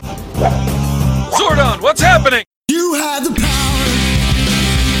on? What's happening? You had the power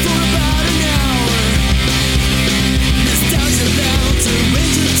for about an hour. Nostalgia bound to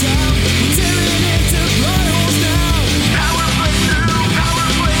Ranger Town. We're tearing into blood holes now. Power playthrough, power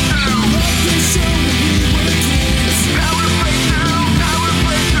playthrough. Love the show when we were kids. Power playthrough, power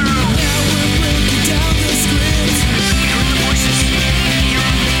playthrough. Now we're breaking down the script. Hearing the voices, hearing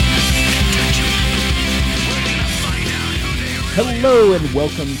them. Can't touch them. We're gonna find out who they are. Hello and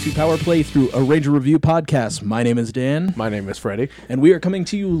welcome to Power Playthrough, a Ranger Review podcast. My name is Dan, My name is Freddie. and we are coming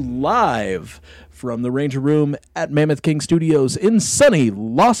to you live from the Ranger Room at Mammoth King Studios in sunny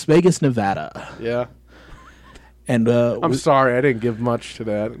Las Vegas, Nevada. Yeah. And I'm sorry, I didn't give much to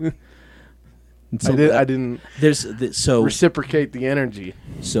that. so I didn't so reciprocate the energy.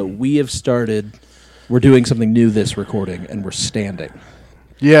 we have started. We're doing something new this recording, and we're standing.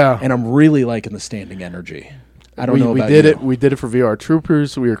 Yeah. And I'm really liking the standing energy. I don't know we about did you. it. We did it for VR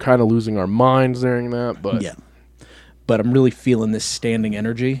Troopers. We were kind of losing our minds during that, but Yeah, but I'm really feeling this standing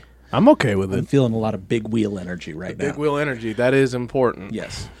energy. I'm okay with I'm it. feeling a lot of big wheel energy right now. Big wheel energy, that is important.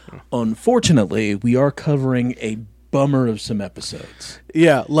 Yes. Unfortunately, we are covering a bummer of some episodes.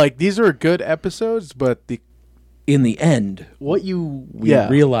 Yeah, like these are good episodes, but In the end, we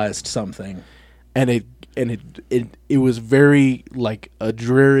realized something. and it was very like a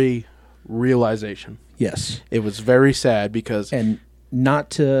dreary realization. Yes. It was very sad because And not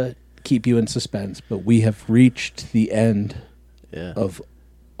to keep you in suspense, but we have reached the end yeah, of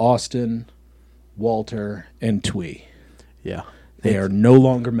Austin, Walter, and Twee. yeah. They are no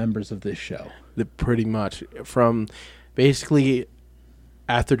longer members of this show. Pretty much from basically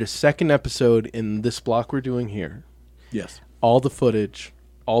after the second episode in this block we're doing here, Yes. all the footage,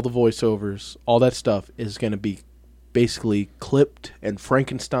 all the voiceovers, all that stuff is going to be basically clipped and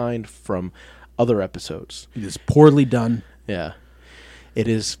Frankensteined from other episodes. It is poorly done. Yeah. It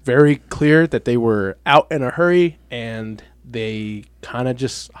is very clear that they were out in a hurry and they kind of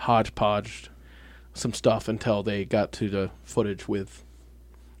just hodgepodged some stuff until they got to the footage with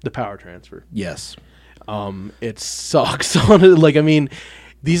the power transfer. Yes. It sucks. Like, I mean,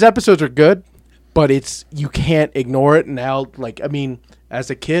 these episodes are good, but you can't ignore it now. Like, I mean, as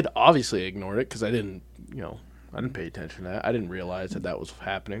a kid, obviously I ignored it because I didn't pay attention to that. I didn't realize that was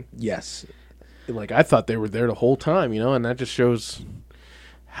happening. Yes. Like, I thought they were there the whole time, and that just shows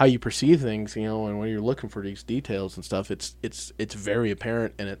how you perceive things, and when you're looking for these details and stuff, it's very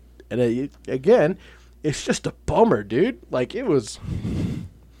apparent, and again, it's just a bummer, dude. Like, it's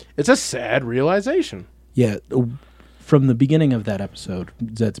a sad realization. Yeah. From the beginning of that episode,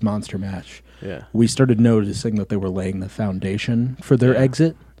 Zed's Monster Mash, Yeah. we started noticing that they were laying the foundation for their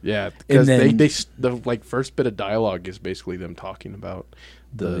exit. Yeah, because then- the first bit of dialogue is basically them talking about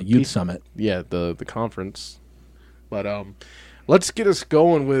The Youth Summit. Yeah, the conference. But let's get us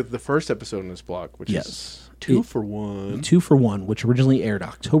going with the first episode in this block, which is 2 for 1. 2 for 1, which originally aired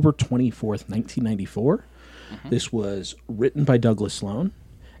October 24th, 1994. Mm-hmm. This was written by Douglas Sloan,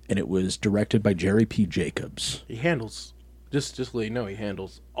 and it was directed by Jerry P. Jacobs. He handles just to let you know, he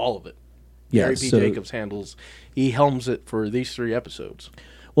handles all of it. Yeah, Jerry P. Jacobs he helms it for these 3 episodes.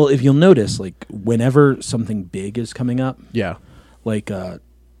 Well, if you'll notice, like, whenever something big is coming up, Yeah. like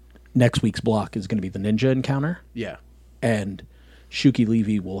next week's block is going to be the ninja encounter, Yeah. and Shuki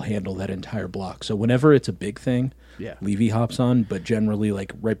Levy will handle that entire block. So whenever it's a big thing, Yeah. Levy hops on, but generally,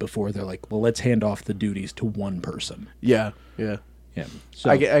 like, right before, they're like, well, let's hand off the duties to one person. Yeah. Yeah. Yeah. So,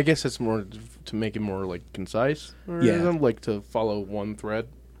 I guess it's more to make it more like concise, or Yeah. like to follow one thread.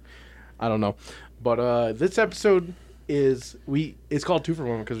 I don't know, but this episode it's called 2 for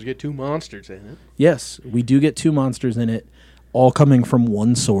 1 because we get 2 monsters in it. yes, we do get 2 monsters in it, all coming from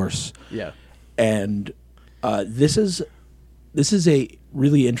one source. Yeah, And this is a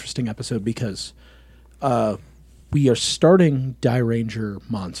really interesting episode because we are starting Die Ranger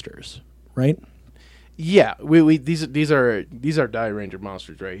monsters, right? yeah. These are Die Ranger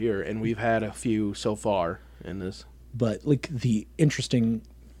monsters right here, and we've had a few so far in this. But like the interesting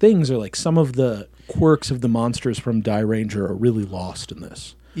things are like some of the quirks of the monsters from Die Ranger are really lost in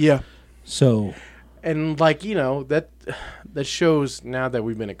this. Yeah, So and like that shows now that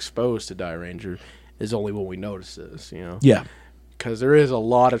we've been exposed to Die Ranger is only when we notice this. yeah, Because there is a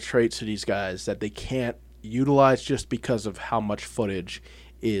lot of traits to these guys that they can't utilize just because of how much footage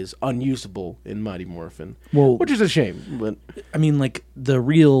is unusable in Mighty Morphin. Well- which is a shame. But I mean, like the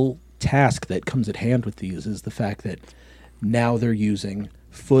real task that comes at hand with these is the fact that now they're using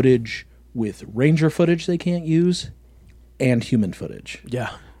footage with Ranger footage they can't use and human footage.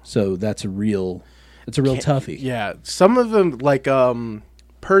 yeah, So that's a real toughie. yeah. Some of them, like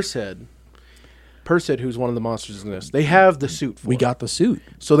Pursehead, Persid, who's one of the monsters in this, they have the suit for We it. got the suit.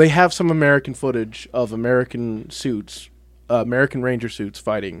 So they have some American footage of American suits, American Ranger suits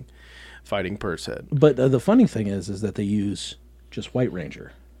fighting Persid. But the funny thing is that they use just White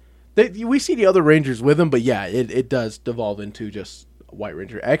Ranger. We see the other Rangers with them, but yeah, it does devolve into just White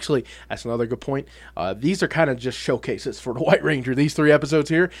Ranger. Actually, that's another good point. These are kind of just showcases for the White Ranger, these 3 episodes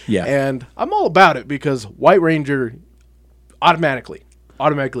here. Yeah. And I'm all about it because White Ranger automatically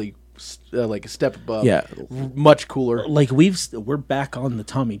like a step above. Yeah. Much cooler. Like we're back on the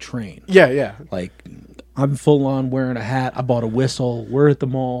Tommy train. Yeah. Like I'm full on wearing a hat. I bought a whistle. We're at the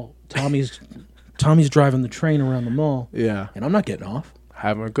mall. Tommy's driving the train around the mall. Yeah. And I'm not getting off.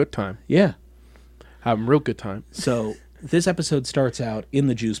 Having a good time. Yeah. Having a real good time. So this episode starts out in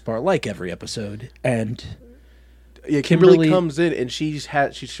the juice bar, like every episode, and Yeah, Kimberly- Kimberly comes in and she's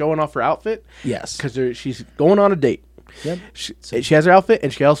showing off her outfit yes, because she's going on a date. yep. She has her outfit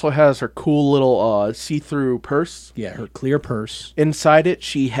and she also has her cool little see-through purse. Yeah, her clear purse. Inside it,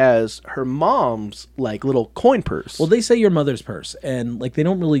 she has her mom's like little coin purse. Well, they say your mother's purse, and like they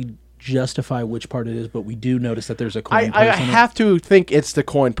don't really justify which part it is, but we do notice that there's a coin I purse in it. have to think it's the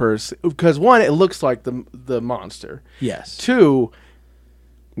coin purse because 1, it looks like the monster. Yes. 2,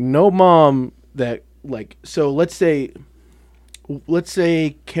 no mom that like so. Let's say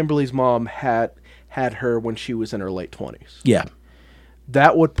Kimberly's mom had her when she was in her late 20s. Yeah.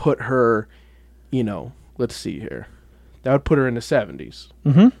 That would put her, let's see here. That would put her in the 70s.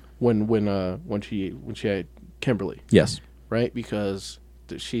 Mm-hmm. When she had Kimberly, Yes. right? Because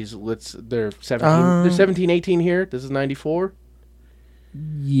they're 17 they're 17, 18 here. This is 94.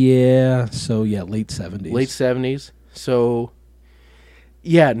 Yeah. So yeah, late 70s. Late 70s. So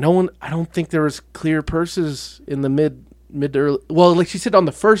yeah, I don't think there was clear purses in the mid to early, well, like she said on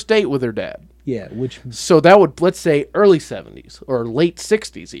the first date with her dad. Yeah. Which So that would, let's say, early 70s or late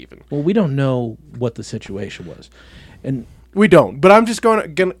 60s even. well, we don't know what the situation was, and We don't, but I'm just gonna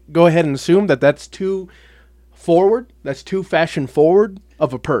go ahead and assume that that's too forward. That's too fashion forward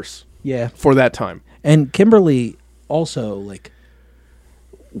of a purse yeah. for that time. And Kimberly also, like,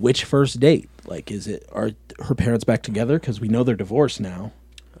 which first date? Like, are her parents back together? Because we know they're divorced now.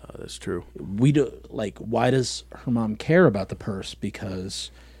 That's true. We do, like, why does her mom care about the purse? Because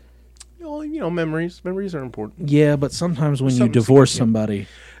Well, memories are important. yeah, but sometimes when you Something divorce significant. somebody,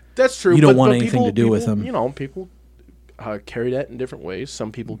 That's true. You don't but want anything to do with people- them. People carry that in different ways.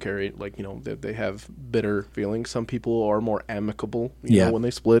 Some people carry it like they have bitter feelings. Some people are more amicable. You know, when they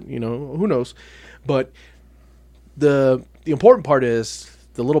split. Who knows? But the important part is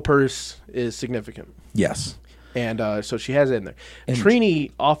the little purse is significant, yes, and so she has it in there. And-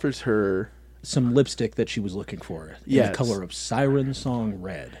 Trini offers her. some lipstick that she was looking for in Yes. the color of Siren Song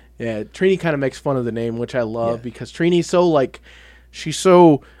Red. Yeah, Trini kind of makes fun of the name, which I love Yeah. because Trini's she's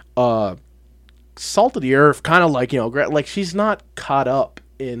so salt of the earth, kind of like like she's not caught up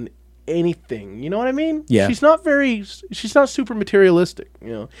in anything. You know what I mean? Yeah. She's not super materialistic.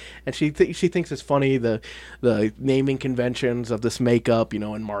 And she thinks it's funny the naming conventions of this makeup,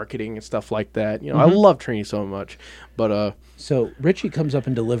 and marketing and stuff like that. I love Trini so much, but So Richie comes up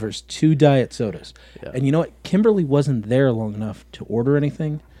and delivers 2 diet sodas. Yeah. And you know what? Kimberly wasn't there long enough to order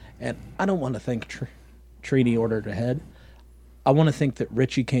anything. And I don't want to think Trini ordered ahead. I want to think that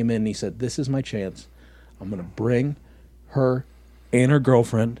Richie came in and he said, this is my chance. I'm going to bring her and her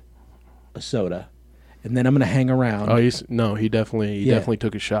girlfriend a soda. And then I'm going to hang around. he definitely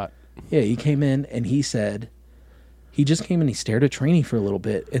took a shot. Yeah, he came in and he said, he just came in, he stared at Trini for a little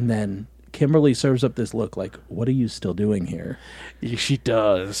bit. And then Kimberly serves up this look like, what are you still doing here? She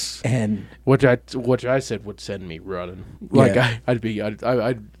does. And Which I said would send me running. Like I'd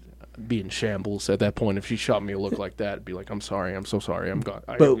be in shambles at that point if she shot me a look like that. I'd be like, I'm sorry, I'm so sorry, I'm gone.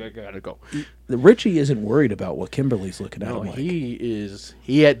 I gotta go. Richie isn't worried about what Kimberly's looking at No, him like.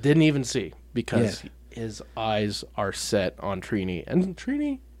 he didn't even see because his eyes are set on Trini, and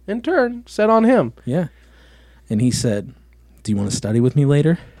Trini in turn set on him. Yeah. And he said, do you want to study with me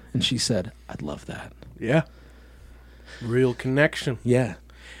later? And she said, I'd love that. Yeah, real connection. Yeah.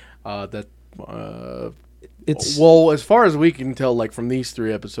 It's Well, as far as we can tell, like from these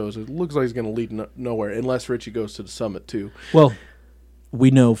 3 episodes, it looks like it's going to lead nowhere unless Richie goes to the summit too. well, we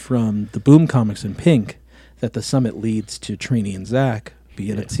know from the Boom Comics and Pink that the summit leads to Trini and Zach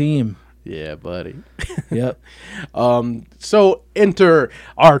being a team. Yeah, buddy. Yep. So enter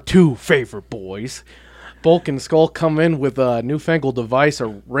our 2 favorite boys. Bulk and Skull come in with a newfangled device, a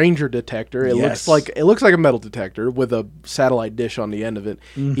Ranger detector. It Yes. looks like a metal detector with a satellite dish on the end of it.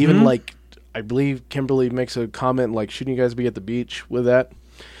 Even like I believe Kimberly makes a comment like, "Shouldn't you guys be at the beach with that?"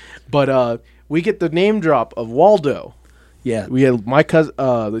 But we get the name drop of Waldo. Yeah. We had my cousin.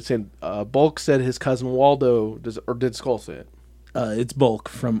 They said Bulk said his cousin Waldo did Skull say it? It's Bulk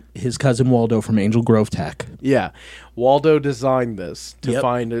from his cousin Waldo from Angel Grove Tech. Yeah, Waldo designed this to Yep.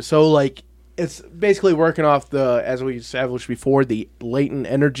 find it. So like, it's basically working off as we established before, the latent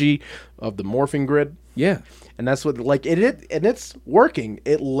energy of the morphing grid, Yeah. and that's what and it's working.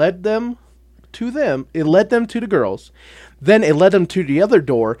 It led them to them. It led them to the girls. Then it led them to the other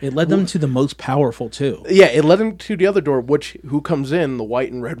door. It led them to the most powerful too. Yeah, it led them to the other door, who comes in, the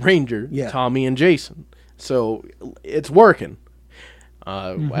White and Red Ranger, Yeah. Tommy and Jason. So it's working.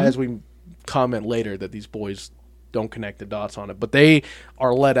 As we comment later that these boys don't connect the dots on it, but they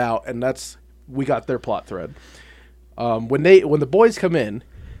are let out, and we got their plot thread. When the boys come in,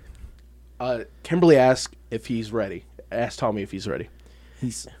 Kimberly asks if he's ready. Ask Tommy if he's ready.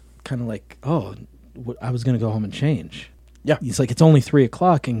 He's kind of like, oh, I was going to go home and change. Yeah. He's like, it's only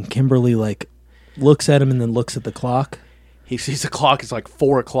 3:00, and Kimberly like looks at him and then looks at the clock. He sees the clock. It's like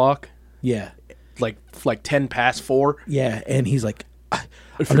 4 o'clock, Yeah. like 10 past 4. Yeah, and he's like,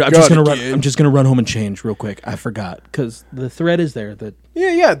 I'm forgot just gonna run. again." I'm just gonna run home and change real quick. I forgot because the thread is there. That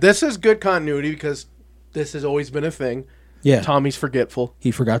Yeah. This is good continuity because this has always been a thing. yeah, Tommy's forgetful.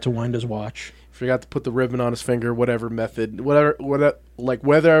 he forgot to wind his watch. Forgot to put the ribbon on his finger. Whatever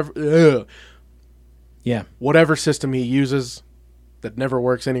whatever system he uses that never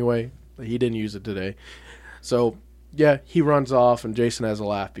works anyway. He didn't use it today. So yeah, he runs off, and Jason has a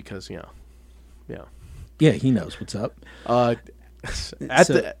laugh because yeah. Yeah, he knows what's up.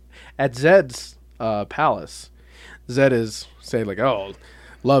 At Zed's palace, Zed is saying like, "Oh,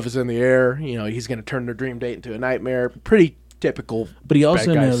 love is in the air." He's going to turn their dream date into a nightmare. Pretty typical. But he also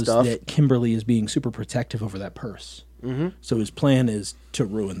bad guy knows stuff. that Kimberly is being super protective over that purse. Mm-hmm. So his plan is to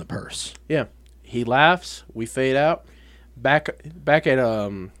ruin the purse. Yeah, he laughs. We fade out. Back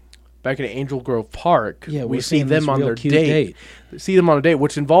at Angel Grove Park. Yeah, we we're see seeing them this on real their cute date. See them on a date,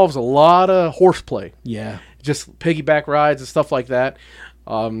 which involves a lot of horseplay. Yeah. Just piggyback rides and stuff like that.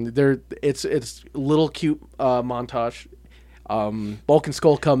 It's a little cute montage. Bulk and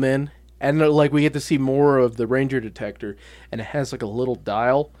Skull come in, and like we get to see more of the Ranger detector, and it has like a little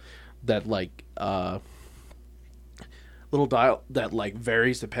dial that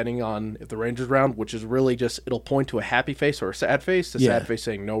varies depending on if the Ranger's around, which is really just it'll point to a happy face or a sad face. The sad face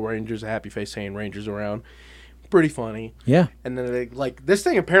saying no Rangers, a happy face saying Rangers around. Pretty funny. Yeah. And then this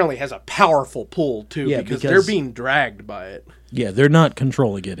thing apparently has a powerful pull too, Yeah, because they're because- being dragged by it. Yeah, they're not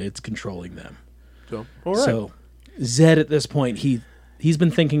controlling it; it's controlling them. So all right. So Zed at this point, he's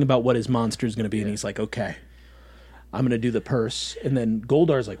been thinking about what his monster is going to be, and he's like, okay, I'm going to do the purse. And then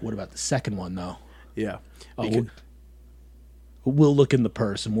Goldar's like, what about the second one though? Yeah. Oh, we'll look in the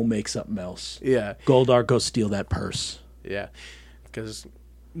purse and we'll make something else. Yeah. Goldar, go steal that purse. Yeah. Because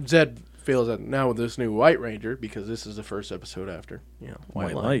Zed feels that now with this new White Ranger, because this is the first episode after,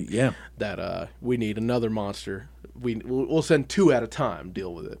 White Light, yeah. that we need another monster. We'll send 2 at a time,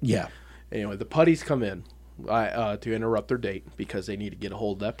 deal with it. Yeah. Anyway, the putties come in to interrupt their date because they need to get a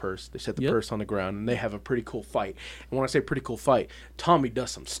hold of that purse. They set the purse on the ground, and they have a pretty cool fight. And when I say pretty cool fight, Tommy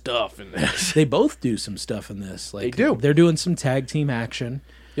does some stuff in this. They both do some stuff in this. Like, They do. They're doing some tag team action.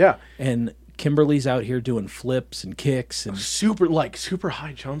 Yeah. And Kimberly's out here doing flips and kicks and Super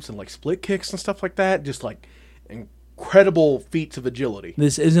high jumps and like split kicks and stuff like that. Just like incredible feats of agility.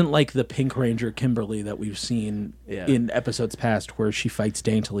 this isn't like the Pink Ranger Kimberly that we've seen Yeah. in episodes past where she fights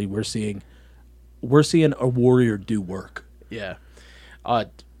daintily. We're seeing a warrior do work. Yeah.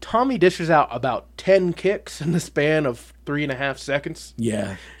 Tommy dishes out about 10 kicks in the span of 3.5 seconds.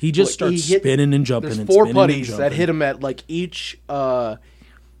 Yeah. He just Well, starts he hit- spinning and jumping There's and 4 spinning putties and that jumping. hit him at like each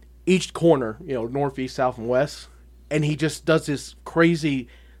corner, north, east, south, and west. And he just does this crazy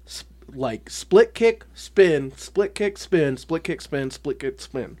split kick, spin, split kick, spin, split kick, spin, split kick,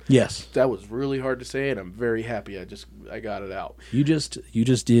 spin. Yes. That was really hard to say, and I'm very happy I got it out. You just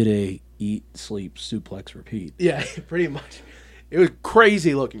did a eat, sleep, suplex, repeat. Yeah, pretty much. It was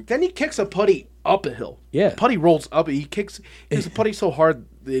crazy looking. Then he kicks a putty up a hill. Yeah. The putty rolls up. He kicks a putty so hard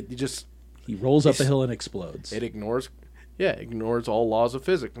that He rolls up a hill and explodes. it ignores all laws of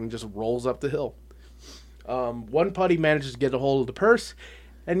physics and just rolls up the hill. One putty manages to get a hold of the purse,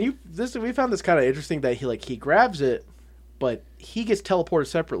 and we found this kind of interesting that he grabs it, but he gets teleported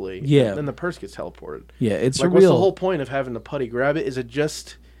separately. Yeah. And then the purse gets teleported. Yeah, it's a what's the real whole point of having the putty grab it? Is it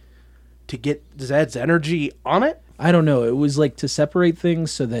just to get Zed's energy on it? I don't know. It was like to separate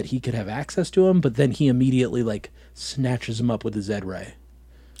things so that he could have access to him, but then he immediately snatches him up with the Zed Ray.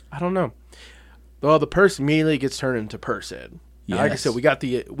 I don't know. Well, the purse immediately gets turned into Pursehead. Yes. Like I Yes. said,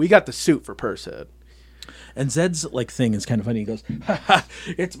 we got the suit for Pursehead. And Zed's thing is kind of funny. He goes, "Ha ha!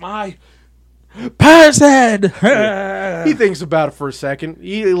 It's my Parasite. He thinks about it for a second.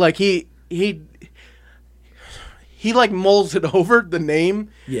 He like mulls it over the name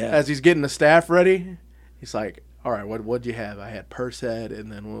Yeah. as he's getting the staff ready. He's like, all right, what'd you have? I had Perseid,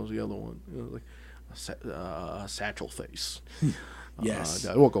 and then what was the other one? It was like Satchel Face. Yes.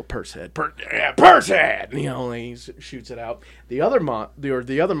 We'll go Perseid. Perseid. You know, and he shoots it out. The other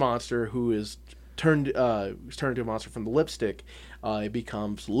monster who is turned into a monster from the lipstick, it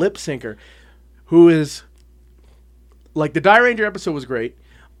becomes Lip Syncer, who is like the Die Ranger episode was great,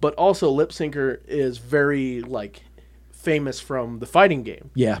 but also Lip Syncer is very like famous from the fighting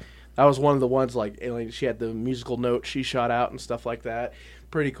game. Yeah. That was one of the ones like she had the musical note she shot out and stuff like that.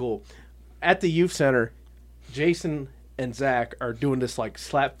 Pretty cool. At the youth center, Jason and Zach are doing this like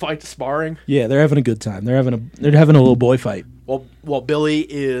slap fight sparring. Yeah, they're having a good time. They're having a little boy fight. While Billy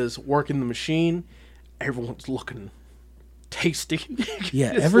is working the machine, everyone's looking tasty.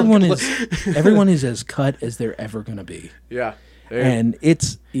 Yeah, Just everyone looking everyone is as cut as they're ever gonna be, Yeah. and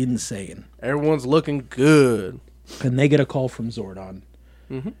it's insane. Everyone's looking good. And they get a call from Zordon,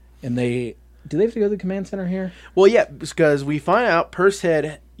 and do they have to go to the command center here? Well, yeah, because we find out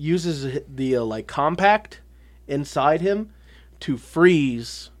Perseid uses the like compact inside him to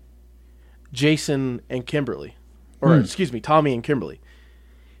freeze Jason and Kimberly, or excuse me, Tommy and Kimberly.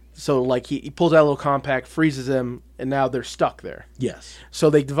 So like he pulls out a little compact, freezes them, and now they're stuck there. Yes. So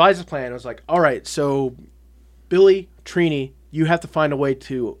they devise a plan. It was like, all right, so Billy, Trini, you have to find a way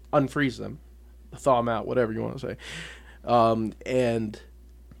to unfreeze them, thaw them out, whatever you want to say. And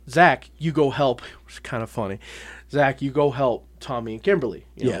Zach, you go help. Which is kind of funny. Zach, you go help Tommy and Kimberly.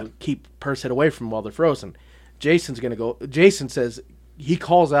 You know, keep Perseid away from them while they're frozen. Jason's gonna go. Jason says he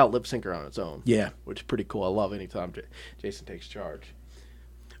calls out Lip Syncer on its own. Yeah. Which is pretty cool. I love anytime Jason takes charge.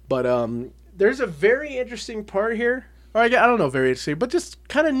 But there's a very interesting part here. Or I don't know, very interesting, but just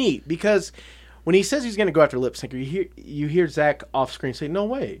kind of neat because when he says he's going to go after Lip Syncer, you hear Zach off screen say, "No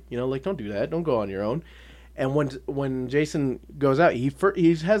way, you know, like don't do that, don't go on your own." And when Jason goes out, he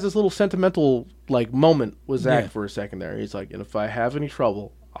has this little sentimental like moment with Zach for a second there. He's like, "And if I have any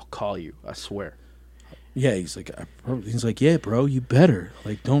trouble, I'll call you. I swear." Yeah, he's like, yeah, bro, you better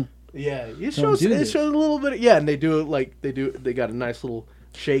don't. Yeah, it Don't shows do a this. little bit. Yeah, and they do it like they got a nice little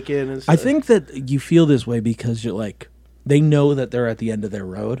shake in and stuff. I think that you feel this way because you're like, they know that they're at the end of their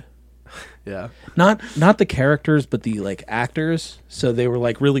road. Yeah. Not the characters, but the like actors. So they were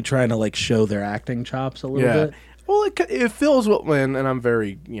like really trying to like show their acting chops a little bit. Well, it feels and I'm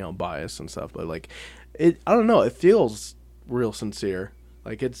very biased and stuff, but like I don't know, it feels real sincere.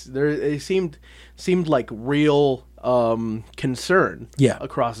 Like it seemed like real concern. Yeah.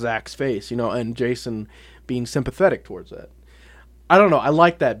 Across Zach's face, and Jason being sympathetic towards that. I don't know. I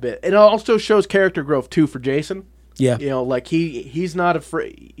like that bit. It also shows character growth too for Jason. Yeah. Like he's not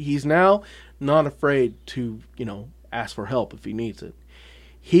afraid. He's now not afraid to ask for help if he needs it.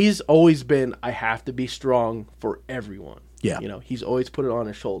 He's always been, I have to be strong for everyone. Yeah. He's always put it on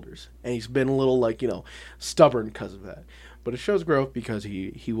his shoulders, and he's been a little stubborn because of that. But it shows growth because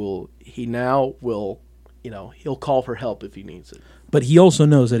he now will he'll call for help if he needs it. But he also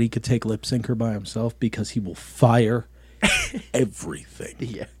knows that he could take Lip Syncer by himself because he will fire everything.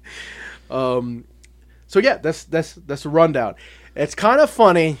 Yeah. So yeah, that's a rundown. It's kind of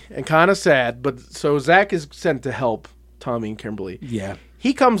funny and kind of sad, but so Zach is sent to help Tommy and Kimberly. Yeah.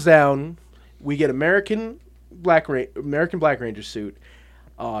 He comes down. We get American Black Ranger suit,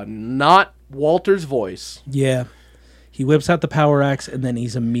 not Walter's voice. Yeah. He whips out the power axe and then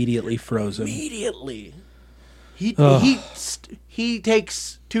he's immediately frozen. Immediately, Ugh. he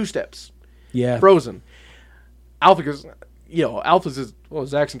takes 2 steps. Yeah. Frozen. Alpha goes, Alpha says, well,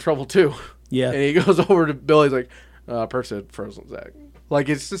 Zach's in trouble too. Yeah. And he goes over to Billy. He's like, Perseid frozen Zach. Like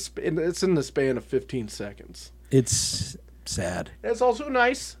it's in the span of 15 seconds. It's sad. And it's also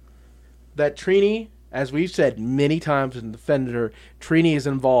nice that Trini, as we've said many times in Defender, Trini is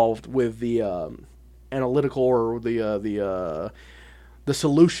involved with the analytical or the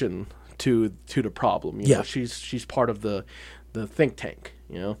solution to the problem. Yeah. She's part of the think tank.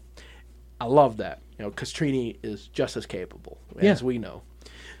 I love that. Because Trini is just as capable as we know.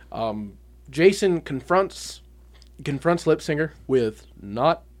 Jason confronts Lip Syncer with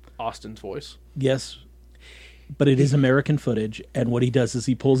not Austin's voice. Yes. But it is American footage, and what he does is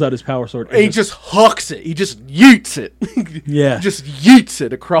he pulls out his power sword. And he just hucks it. He just yeets it. Yeah. Just yeets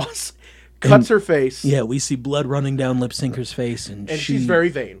it across. Cuts her face. Yeah, we see blood running down Lip Syncer's face, and she's very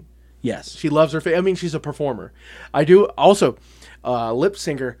vain. Yes. She loves her face. I mean, she's a performer. I do also Lip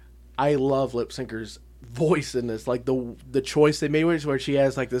Syncer. I love Lip Syncer's voice in this, like the choice they made, where she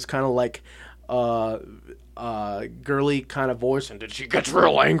has like this kind of like girly kind of voice, and did she get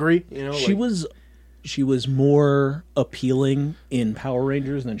real angry? You know, She was more appealing in Power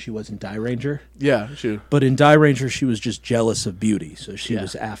Rangers than she was in Die Ranger. yeah, she. But in Die Ranger, she was just jealous of beauty, so she Yeah.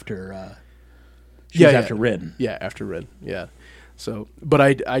 was after. Yeah, after Rin. Yeah, after Rin. Yeah. So, but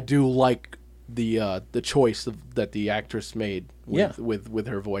I do like the choice that the actress made with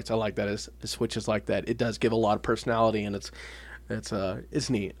her voice. I like that it switches like that. It does give a lot of personality, and it's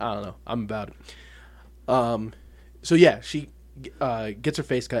neat. I don't know. I'm about it. So yeah, she gets her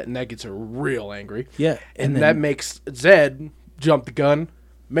face cut, and that gets her real angry. Yeah, and then- that makes Zed jump the gun,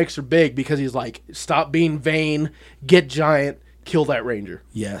 makes her big because he's like, stop being vain, get giant, kill that ranger.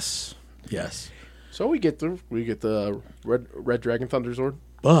 Yes. So we get the Red Dragon Thunder Zord.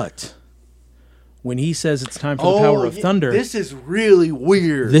 But when he says it's time for the power of thunder, This is really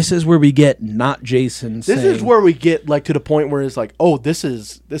weird. this is where we get not Jason This saying, is where we get like to the point where it's like, oh, this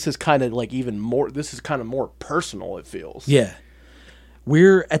is kind of like even more. This is kind of more personal. It feels. yeah.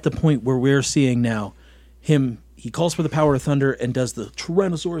 We're at the point where we're seeing now him. He calls for the power of thunder and does the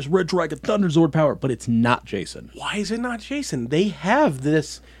Tyrannosaurus Red Dragon Thunder Zord power, but it's not Jason. Why is it not Jason? They have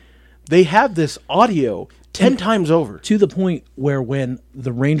this. They have this audio 10 times over. To the point where when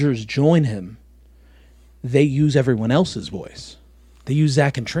the Rangers join him, they use everyone else's voice. They use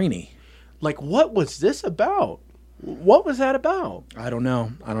Zach and Trini. Like, what was this about? What was that about? I don't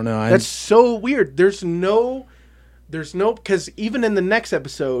know. That's so weird. There's no, because even in the next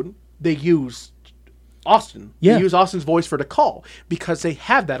episode, they use Austin. Yeah. They use Austin's voice for the call because they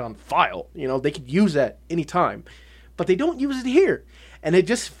have that on file. You know, they could use that anytime, but they don't use it here. And it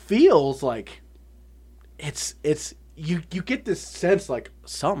just feels like you get this sense like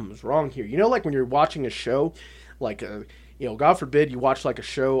something's wrong here. You know, like when you're watching a show, like God forbid you watch like a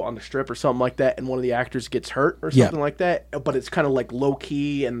show on the strip or something like that, and one of the actors gets hurt or something like that, but it's kind of like low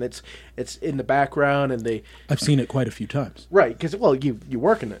key and it's in the background, and I've seen it quite a few times. right, because you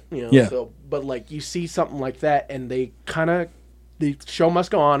work in it, you know. Yeah. So, but like you see something like that, and the show must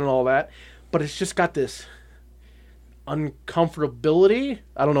go on and all that, but it's just got this uncomfortability.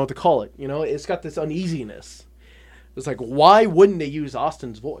 I don't know what to call it. You know, it's got this uneasiness. It's like, why wouldn't they use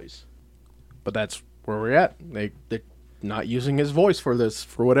Austin's voice? But that's where we're at. They're not using his voice for this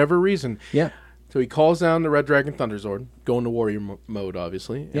for whatever reason. Yeah. So he calls down the Red Dragon Thunder Zord, go into warrior mode,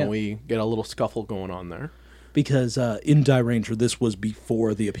 obviously, and Yeah. we get a little scuffle going on there. Because in Die Ranger, this was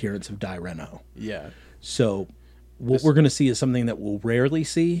before the appearance of Die Reno. Yeah. So what we're going to see is something that we'll rarely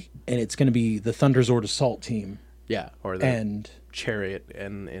see, and it's going to be the Thunder Zord assault team. Yeah. Or the And Chariot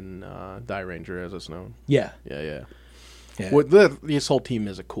in Die Ranger, as it's known. yeah, Yeah. yeah, Well, the assault team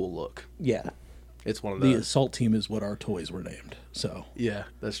is a cool look. yeah. It's one of The the assault team is what our toys were named. So yeah,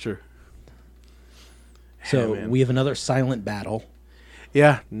 that's true. so man. we have another silent battle.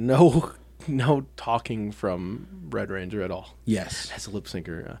 Yeah, no talking from Red Ranger at all. Yes. As the lip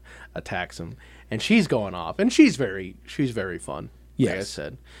syncer attacks him, and she's going off, and she's very fun. Like I Yes.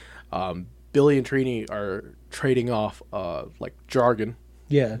 said, Billy and Trini are trading off like jargon,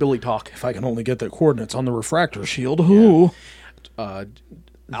 Yeah. Billy talk. If I can only get the coordinates on the refractor shield. Ooh.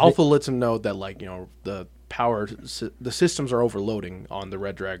 Alpha lets him know that the the systems are overloading on the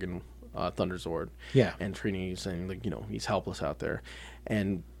Red Dragon Thunder Zord. Yeah. And Trini's saying he's helpless out there,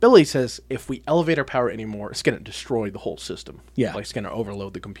 and Billy says if we elevate our power anymore, it's going to destroy the whole system. Yeah. Like it's going to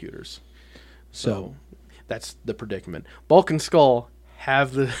overload the computers. So That's the predicament. Bulk and Skull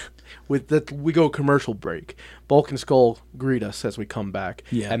have we go commercial break. Bulk and Skull greet us as we come back.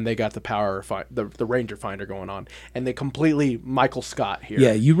 Yeah. And they got the power the Ranger Finder going on, and they completely Michael Scott here.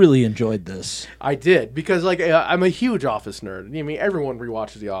 yeah, you really enjoyed this. I did, because I'm a huge Office nerd. I mean, everyone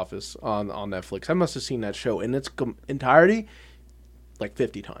rewatches The Office on Netflix. I must have seen that show in its entirety like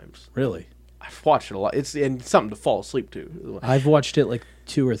 50 times. Really. I've watched it a lot. It's something to fall asleep to. I've watched it like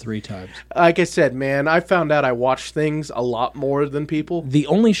 2 or 3 times. Like I said, man, I found out I watch things a lot more than people. The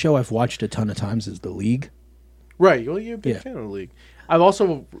only show I've watched a ton of times is The League. Right. Well, you're a big Yeah. fan of The League. I've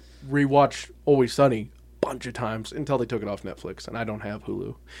also rewatched Always Sunny a bunch of times until they took it off Netflix, and I don't have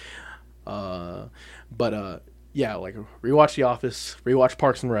Hulu. Yeah, like rewatch The Office, rewatch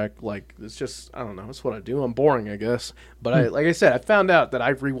Parks and Rec. Like it's just, I don't know, it's what I do. I'm boring, I guess. But like I said, I found out that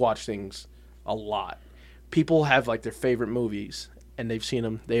I've rewatched things a lot. People have like their favorite movies, and they've seen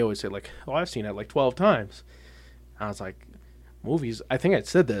them. They always say like, "Oh, I've seen it like 12 times." And I was like, movies. I think I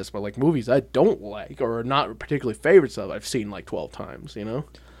said this, but like movies I don't like or are not particularly favorites of, I've seen like 12 times. You know?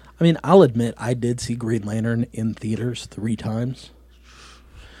 I mean, I'll admit I did see Green Lantern in theaters 3 times.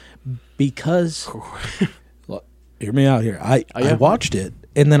 Because, look, hear me out here. I watched it,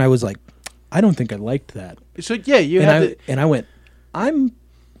 and then I was like, I don't think I liked that. So yeah, you And have I went, I'm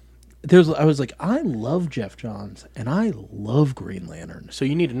I was like, I love Jeff Johns and I love Green Lantern. So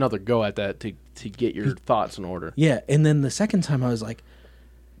you need another go at that to get your thoughts in order. Yeah, and then the second time I was like,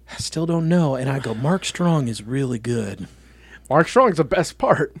 I still don't know. And I go, Mark Strong is really good. Mark Strong's the best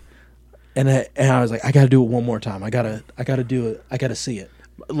part. And I was like, I got to do it one more time. I gotta do it. I gotta see it.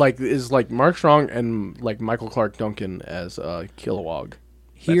 Like is like Mark Strong and like Michael Clark Duncan as Kilowog.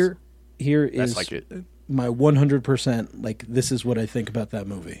 Here That's is like it. my 100%. Like, this is what I think about that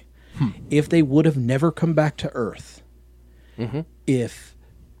movie. If they would have never come back to Earth, if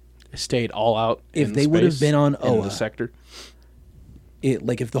Stayed all out. If in they would have space, been on in Oa. the sector.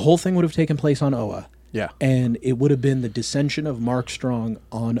 if the whole thing would have taken place on Oa, Yeah. and it would have been the dissension of Mark Strong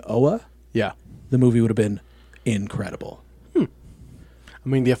on Oa, Yeah. the movie would have been incredible. I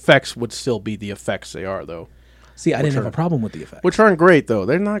mean, the effects would still be the effects they are, though. See, I didn't are- have a problem with the effects. Which aren't great, though.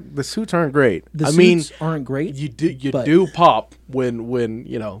 They're not. The suits aren't great. The I mean, suits aren't great. you but- do pop when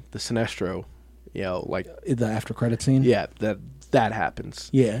you know the Sinestro, you know, like The after credit scene. yeah, that happens.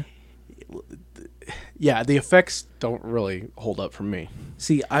 Yeah. Yeah, the effects don't really hold up for me.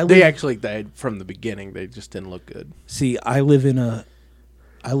 See, I They live. actually died from the beginning. They just didn't look good. See, I live in a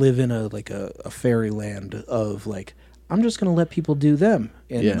like a fairyland of like, I'm just gonna let people do them,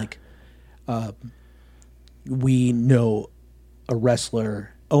 and Yeah. like, we know a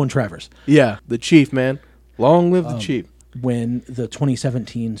wrestler, Owen Travers. Yeah, the Chief, man. Long live the Chief. When the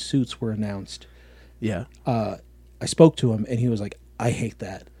 2017 suits were announced, Yeah. I spoke to him, and he was like, "I hate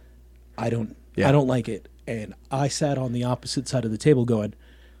that. I don't like it." And I sat on the opposite side of the table, going,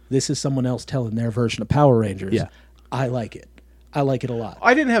 "This is someone else telling their version of Power Rangers. Yeah. I like it. I like it a lot."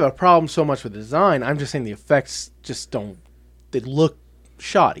 I didn't have a problem so much with the design. I'm just saying the effects just don't. They look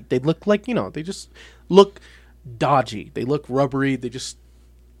shoddy. They look like, you know, they just look dodgy. They look rubbery. They just.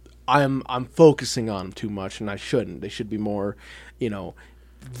 I'm focusing on them too much, and I shouldn't. They should be more, you know,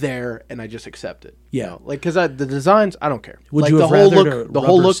 there, and I just accept it. You Yeah. know? Like because the designs, I don't care. Would like you the have whole rather look, the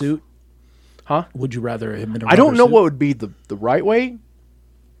whole rubber look, suit? huh? Would you rather him in a I don't rubber know suit? what would be the right way.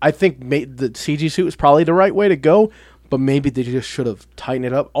 I think the CG suit is probably the right way to go, but maybe they just should have tightened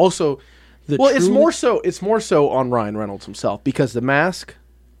it up. Also, The it's truly- more so on Ryan Reynolds himself because the mask,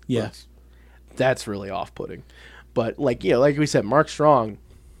 Yeah. that's really off-putting. But like like we said, Mark Strong,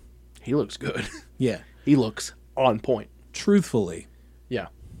 he looks good. Yeah. He looks on point. Truthfully, Yeah,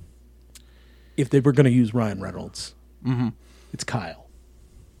 if they were going to use Ryan Reynolds, it's Kyle.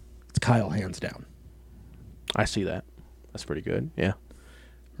 It's Kyle hands down. I see that. That's pretty good. Yeah.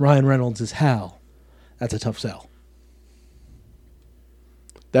 Ryan Reynolds is Hal. That's a tough sell.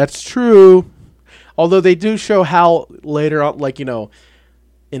 That's true. Although they do show Hal later on, like, you know,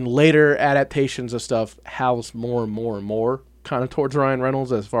 in later adaptations of stuff, Hal's more and more and more kind of towards Ryan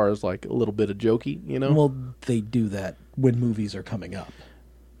Reynolds as far as, like, a little bit of jokey, you know? Well, they do that when movies are coming up.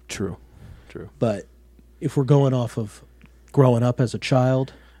 True. True. But if we're going off of growing up as a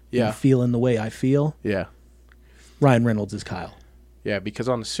child, Yeah. and feeling the way I feel, Yeah. Ryan Reynolds is Kyle. Yeah, because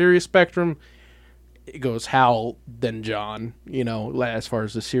on the serious spectrum, it goes Hal, then John, you know, as far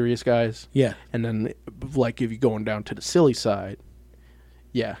as the serious guys. Yeah. And then, like, if you're going down to the silly side,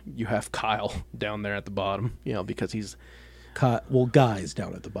 yeah, you have Kyle down there at the bottom, you know, because he's... Guy's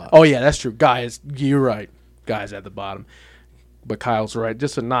down at the bottom. Oh, yeah, that's true. Guys, you're right. Guys at the bottom. But Kyle's right,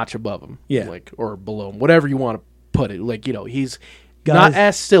 just a notch above him. Yeah. Like, or below him, whatever you want to put it. Like, you know, he's Guys- not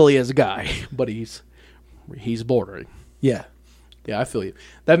as silly as a guy, but he's bordering. Yeah. Yeah, I feel you.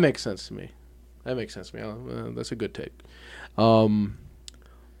 That makes sense to me. That's a good take.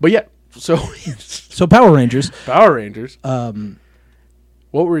 But yeah, so So Power Rangers, Power Rangers.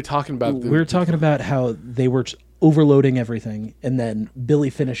 What were we talking about? we were talking about how they were overloading everything, and then Billy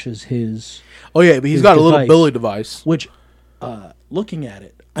finishes his... Oh yeah, but he's his got a little device. Billy device. Which, looking at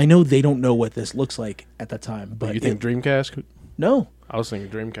it, I know they don't know what this looks like at the time, but You think Dreamcast? no, I was thinking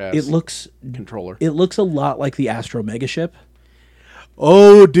Dreamcast. it looks controller. a lot like the Astro Mega Ship,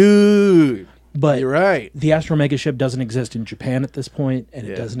 Oh, dude. but You're right. the Astro Mega Ship doesn't exist in Japan at this point, and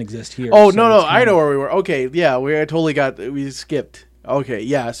Yeah. it doesn't exist here. Oh so no, it's I kind know of- where we were. Okay, yeah, we skipped. Okay,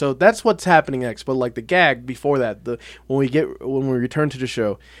 yeah, so that's what's happening next. But like the gag before that, when we return to the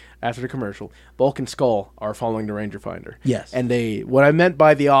show after the commercial, Bulk and Skull are following the Ranger Finder. Yes. and what I meant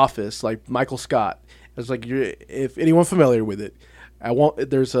by The Office, like Michael Scott, it's like if anyone familiar with it,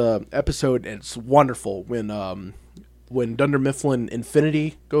 there's a episode and it's wonderful when Dunder Mifflin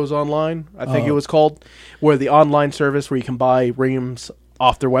Infinity goes online, I think it was called, where the online service where you can buy reams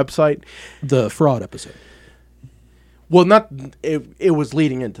off their website. the fraud episode. Well, it was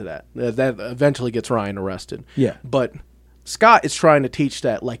leading into that. That eventually gets Ryan arrested. Yeah. But Scott is trying to teach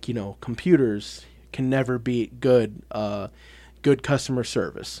that, like, you know, computers can never beat good good customer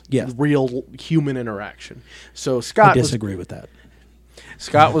service. Yeah. Real human interaction. So I Scott disagree with that.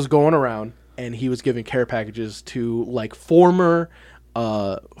 was going around and he was giving care packages to like former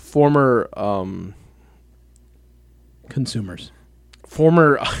Consumers,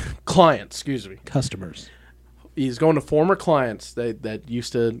 clients, excuse me. customers. He's going to former clients that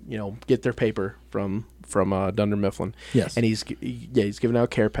used to, get their paper from Dunder Mifflin. Yes. And he's giving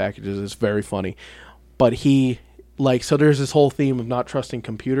out care packages. It's very funny. But so there's this whole theme of not trusting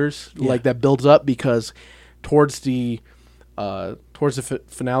computers, like that builds up because towards the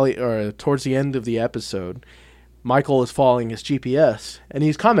finale or towards the end of the episode, Michael is following his GPS and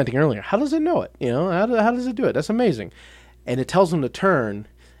he's commenting earlier, how does it know it? How does it do it? That's amazing. And it tells him to turn,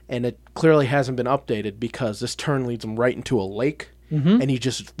 and it clearly hasn't been updated because this turn leads him right into a lake. And he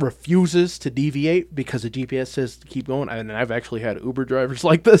just refuses to deviate because the GPS says to keep going. And I've actually had Uber drivers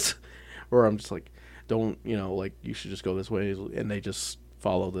like this where I'm just like, don't, you should just go this way. And they just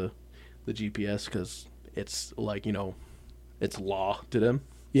follow the GPS because it's like, it's law to them.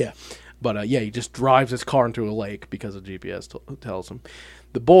 Yeah. But he just drives his car into a lake because the GPS tells him.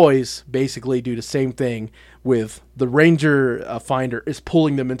 The boys basically do the same thing with the ranger finder is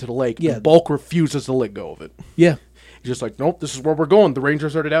pulling them into the lake. Yeah. And Bulk refuses to let go of it. Yeah. He's just like, nope, this is where we're going. The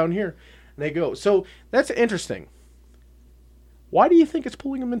Rangers are down here. And they go. So that's interesting. Why do you think it's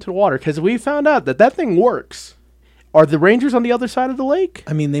pulling them into the water? Because we found out that thing works. Are the Rangers on the other side of the lake?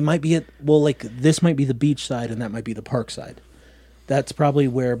 I mean, they might be this might be the beach side and that might be the park side. That's probably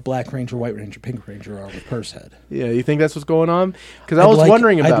where Black Ranger, White Ranger, Pink Ranger are with Pursehead. Yeah, you think that's what's going on? Because I was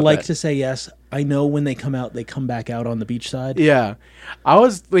wondering about that. I'd like to say yes. I know when they come out, they come back out on the beach side. Yeah. I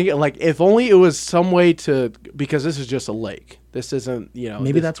was thinking, if only it was some way to... Because this is just a lake. This isn't,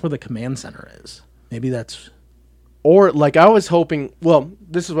 Maybe that's where the command center is. Maybe that's... Or, I was hoping... Well,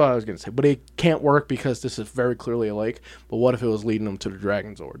 this is what I was going to say. But it can't work because this is very clearly a lake. But what if it was leading them to the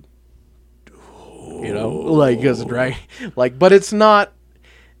Dragon Zord? Because the dragon... but it's not...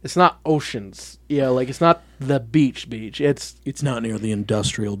 It's not oceans. It's not the beach. It's not near the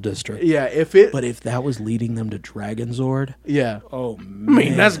industrial district. Yeah, But if that was leading them to Dragon Zord... Yeah. Oh, man. I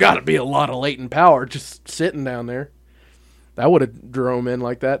mean, that's got to be a lot of latent power just sitting down there. That would have drew him in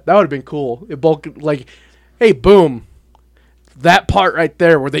like that. That would have been cool. It bulk hey, boom. That part right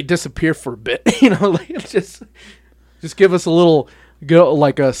there where they disappear for a bit. Just give us a little... Go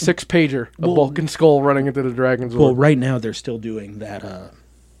like a 6-pager, a Vulcan skull running into the Dragon's Well, Zord. right now they're still doing that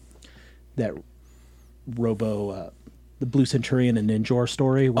Robo, the Blue Centurion and Ninjor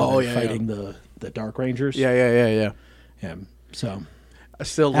story where they're fighting the Dark Rangers. Yeah. Yeah. So I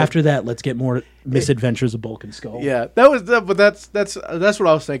still after that, let's get more Misadventures of Bulk and Skull. Yeah, but that's what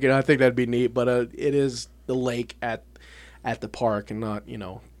I was thinking. I think that'd be neat. But it is the lake at the park and not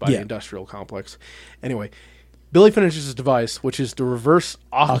by the industrial complex. Anyway. Billy finishes his device, which is the reverse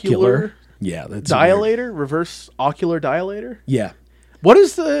ocular Yeah, that's dilator. Reverse ocular dilator. Yeah. What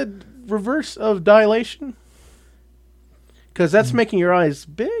is the reverse of dilation? Because that's making your eyes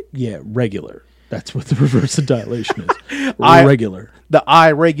big. Yeah, regular. That's what the reverse of dilation is. Eye- Regular. The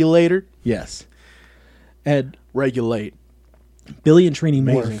eye regulator. Yes. And Regulate. Billy and Trini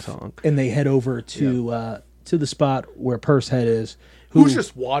Amazing morph, song. and they head over to the spot where Pursehead is. Who's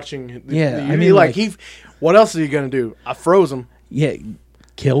just watching? Yeah, I I mean, mean, what else is he gonna do? I froze him. Yeah,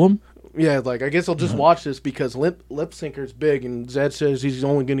 kill him. Yeah, I guess I'll just watch this because Lip Syncer's big, and Zed says he's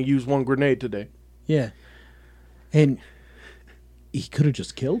only gonna use one grenade today. Yeah, and he could have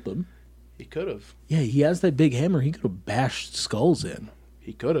just killed them. He could have. Yeah, he has that big hammer. He could have bashed skulls in.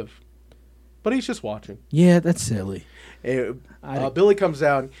 He could have. But he's just watching. Yeah, that's silly. Billy comes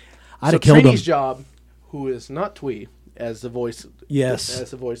down. I'd have killed him. Trini's job, who is not Twee, as the voice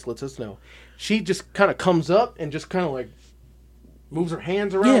lets us know, she just kind of comes up and just kind of moves her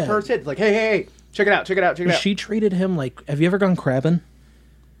hands around her head, hey, check it out. She treated him like. Have you ever gone crabbing?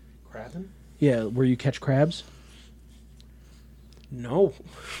 Crabbing? Yeah, where you catch crabs. No,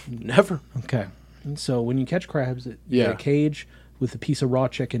 never. Okay, and so when you catch crabs, you Yeah. get a cage with a piece of raw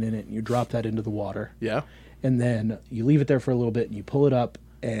chicken in it, and you drop that into the water. Yeah. And then you leave it there for a little bit, and you pull it up,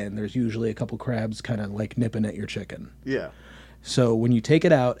 and there's usually a couple crabs kind of nipping at your chicken. Yeah. So when you take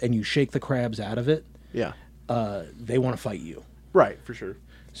it out and you shake the crabs out of it, Yeah. they want to fight you. Right, for sure.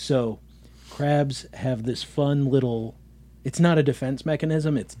 So crabs have this fun little... It's not a defense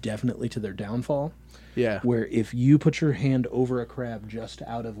mechanism. It's definitely to their downfall. Yeah. Where if you put your hand over a crab just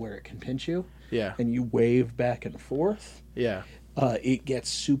out of where it can pinch you, Yeah. and you wave back and forth, Yeah. it gets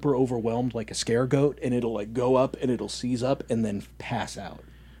super overwhelmed like a scare goat, and it'll go up and it'll seize up and then pass out.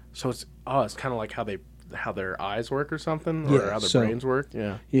 So it's kind of like how their eyes work or something, or Yeah, how their so- brains work.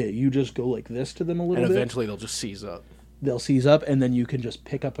 Yeah. Yeah, you just go like this to them a little And bit. eventually they'll just seize up. they'll seize up, and then you can just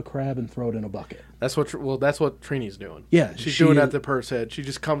pick up a crab and throw it in a bucket. That's what Trini's doing. Yeah, she's she- doing that to Purse Head. She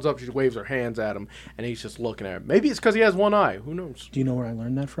just comes up, she waves her hands at him, and he's just looking at her. Maybe it's because he has one eye. Who knows? Do you know where I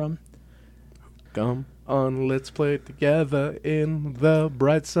learned that from? Come on, let's play together in the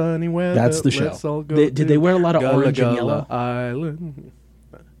bright sunny weather. That's the show. Let's all go Did to they wear a lot of Gullah orange and Gullah yellow? Island.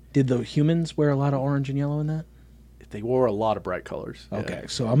 Did the humans wear a lot of orange and yellow in that? They wore a lot of bright colors. yeah. Okay,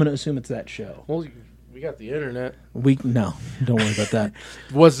 so I'm going to assume it's that show. Well, we got the internet. No, don't worry about that.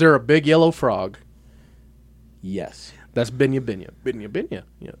 Was there a big yellow frog? Yes. That's Binya Binya. Binya Binya.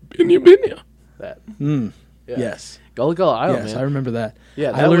 Yeah. Binya Binya. That. Mm. Yeah. Yes. Gullah Gullah Island, Yes, man. I remember that. Yeah,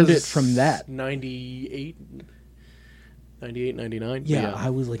 I that learned was it from that. 98, 99. Yeah, I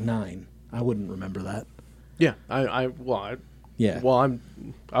was like 9. I wouldn't remember that. Yeah, Yeah.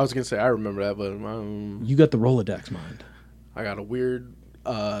 I was gonna say I remember that, but You got the Rolodex mind. I got a weird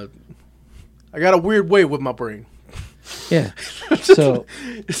way with my brain. Yeah. So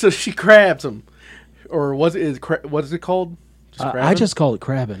So she crabs him, or what is it called? Just I crabbing? just call it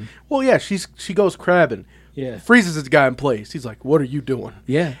crabbing. Well, yeah, she goes crabbing. Yeah. Freezes this guy in place. He's like, "What are you doing?"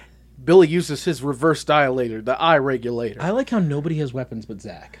 Yeah. Billy uses his reverse dilator, the eye regulator. I like how nobody has weapons but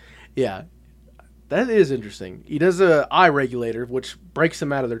Zach. Yeah, that is interesting. He does a eye regulator, which breaks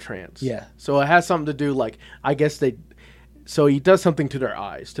them out of their trance. Yeah. So it has something to do, like, I guess so he does something to their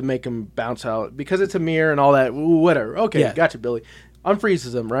eyes to make them bounce out because it's a mirror and all that. Whatever. Okay, Yeah. gotcha, Billy.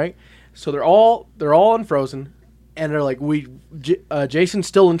 Unfreezes them, right? So they're all unfrozen, and they're like, Jason's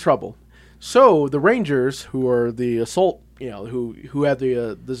still in trouble. So the Rangers, who are the assault, who have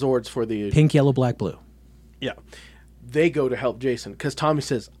the Zords for the Pink, yellow, black, blue. yeah, they go to help Jason because Tommy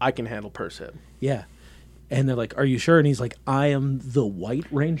says, "I can handle Purse Head." Yeah. And they're like, "Are you sure?" And he's like, "I am the White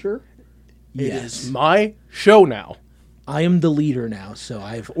Ranger. It Yes. is my show now. I am the leader now, so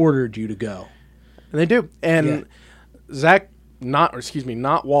I've ordered you to go." And they do. And Yeah. Zach, not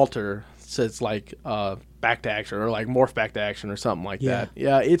Walter, says like back to action or like morph back to action or something like Yeah. that.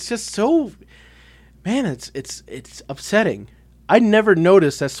 Yeah, it's just so, man, it's upsetting. I never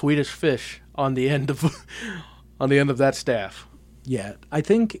noticed that Swedish fish on the end of that staff. Yeah. I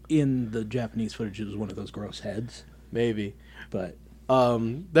think in the Japanese footage it was one of those gross heads, Maybe. but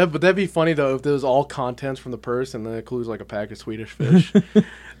That'd be funny though if there was all contents from the purse and then it includes like a pack of Swedish fish.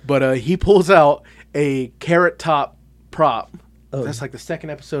 But he pulls out a Carrot Top prop. Oh. That's like the second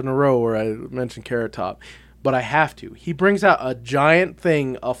episode in a row where I mentioned Carrot Top. But I have to. He brings out a giant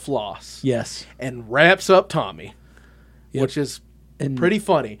thing of floss yes. and wraps up Tommy, Yep. which is And- pretty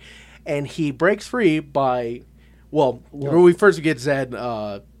funny. And he breaks free by, when we first get Zed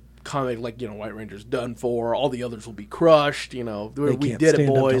comment like, White Ranger's done for, all the others will be crushed, They we can't did it, stand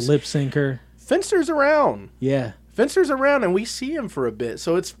up to boys. lip syncer. Finster's around. Yeah. Finster's around, and we see him for a bit.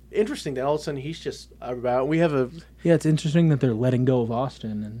 So it's interesting that all of a sudden he's just about. We have a Yeah, it's interesting that they're letting go of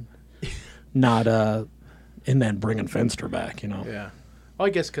Austin and not and then bringing Fenster back, yeah. Well, I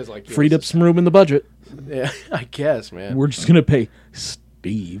guess because like Freed up some room in the budget. Yeah, I guess, man. We're just going to pay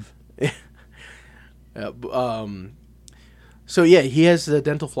Steve. So yeah, he has the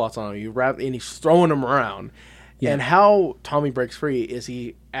dental floss on him. And he's throwing them around. Yeah. And how Tommy breaks free is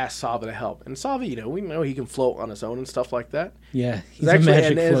he asks Sava to help. And Sava, we know he can float on his own and stuff like that. Yeah, he's Actually, a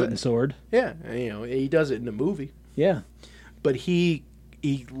magic and floating sword. Yeah, and, he does it in the movie. Yeah. But he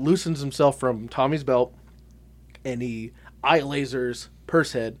loosens himself from Tommy's belt, and he eye lasers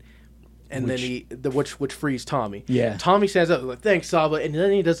Purse Head, and which frees Tommy. Yeah. Tommy stands up like, "Thanks, Saba," and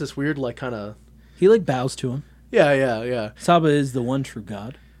then he does this weird like kind of He bows to him. yeah. Saba is the one true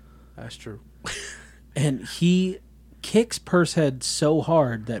god. That's true. And he kicks Pursehead so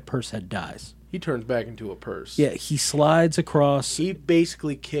hard that Pursehead dies. He turns back into a purse. Yeah, he slides across, He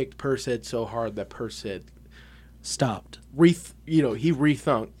basically kicked Purse Head so hard that Purse Head stopped. he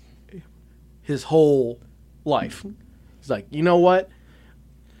rethunk his whole life. He's like, you know what?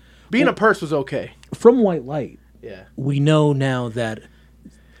 Being a purse was okay. From White Light, Yeah. we know now that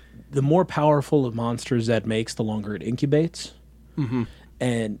the more powerful of monsters that makes, the longer it incubates. Mm-hmm.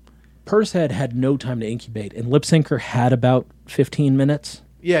 And Pursehead had no time to incubate, and Lip Syncer had about 15 minutes.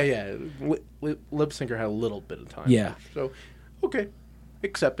 Yeah. Lip Syncer had a little bit of time. Yeah. So, okay.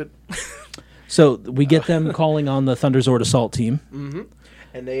 Accepted. So we get them calling on the Thunderzord assault team.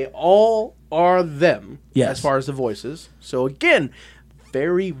 And they all are them Yes. as far as the voices. So, again,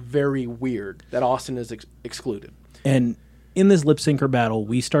 very, very weird that Austin is excluded. And in this Lip Syncer battle,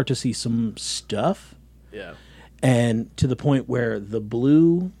 we start to see some stuff. Yeah. And to the point where the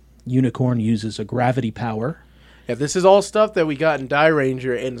blue unicorn uses a gravity power. Yeah, this is all stuff that we got in Die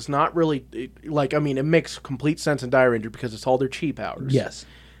Ranger, and it's not really, it makes complete sense in Die Ranger because it's all their chi powers. Yes.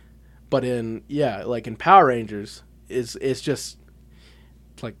 But in Power Rangers, is just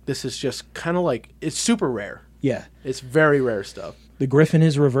like, this is just kind of like, it's super rare. Yeah. It's very rare stuff. The Griffin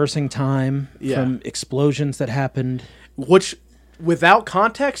is reversing time Yeah. from explosions that happened. Which, without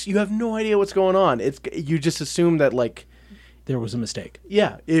context, you have no idea what's going on. You just assume that, like, There was a mistake.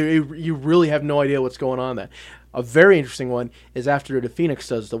 yeah, you really have no idea what's going on there. A very interesting one is after the Phoenix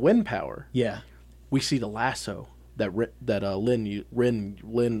does the wind power, Yeah. we see the lasso that Lynn.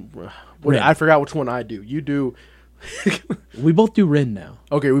 Rin. I forgot which one I do. You do. We both do Rin now.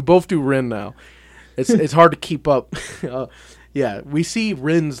 Okay, we both do Rin now. It's hard to keep up. Yeah, we see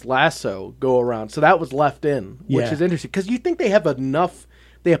Rin's lasso go around, so that was left in, which Yeah. is interesting because you think they have enough.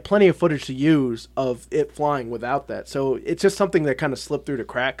 They have plenty of footage to use of it flying without that, so it's just something that kind of slipped through the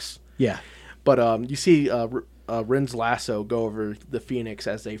cracks. Yeah. But you see Rin's lasso go over the Phoenix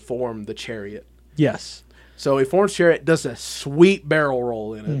as they form the chariot. Yes. So a forms chariot does a sweet barrel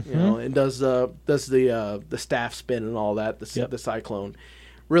roll in it, you know, and does the staff spin and all that, the cyclone.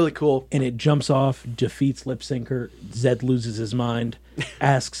 Really cool. And it jumps off, defeats Lip Syncer. Zed loses his mind,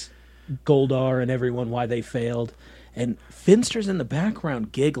 asks Goldar and everyone why they failed. And Finster's in the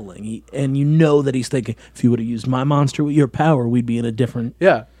background giggling. And you know that he's thinking, if you would have used my monster with your power, we'd be in a different...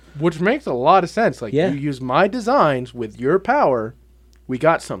 Yeah, which makes a lot of sense. Like, Yeah. you use my designs with your power, we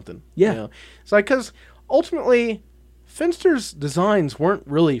got something. Yeah. You know? It's like, because ultimately, Finster's designs weren't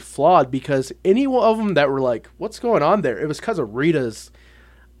really flawed because any one of them that were like, what's going on there? It was because of Rita's...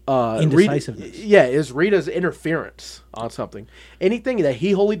 Indecisiveness. Is Rita's interference on something. Anything that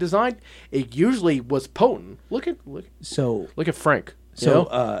he wholly designed, it usually was potent. Look at Frank. you know?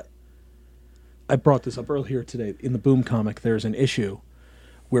 So I brought this up earlier today. In the Boom comic, there's an issue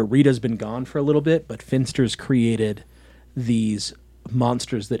where Rita's been gone for a little bit, but Finster's created these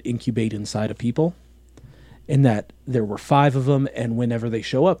monsters that incubate inside of people. And that there were 5 of them, and whenever they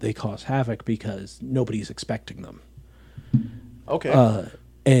show up, they cause havoc because nobody's expecting them. Okay.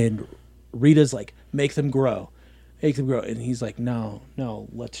 And Rita's like, make them grow. And he's like, no,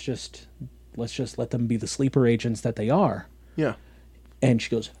 let's just let them be the sleeper agents that they are. yeah. And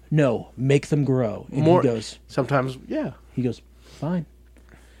she goes, no, make them grow. And More. he goes, Sometimes, yeah. fine.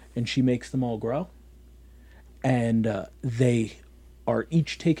 And she makes them all grow. And they are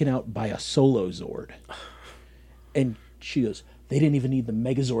each taken out by a solo Zord. And she goes, they didn't even need the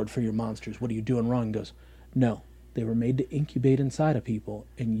Megazord for your monsters. What are you doing wrong? And goes, no, they were made to incubate inside of people,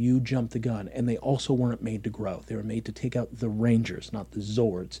 and you jumped the gun. And they also weren't made to grow. They were made to take out the Rangers, not the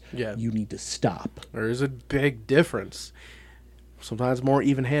Zords. Yeah. You need to stop. There is a big difference. Sometimes more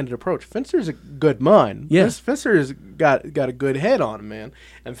even-handed approach. Finster's a good mind. Yes. Finster's got a good head on him, man.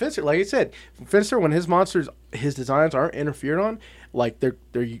 And Finster, like I said, Finster, when his monsters, his designs aren't interfered on, like they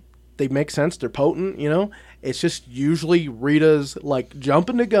make sense. They're potent, you know. It's just usually Rita's like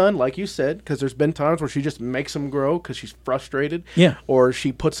jumping the gun, like you said, because there's been times where she just makes them grow because she's frustrated. Yeah. Or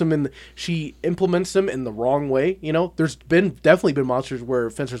she puts them she implements them in the wrong way. You know, there's definitely been monsters where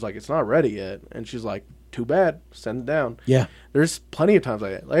Finster's like, it's not ready yet, and she's like, too bad, send it down. Yeah. There's plenty of times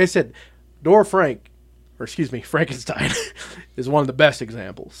like that. Like I said, Frankenstein is one of the best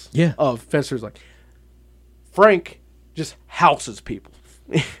examples. Yeah. Of Finster's like, Frank just houses people.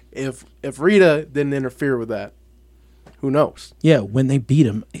 If Rita didn't interfere with that, who knows? Yeah, when they beat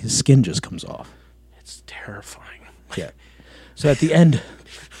him, his skin just comes off. It's terrifying. Yeah. So at the end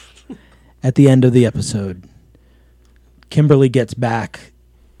of the episode, Kimberly gets back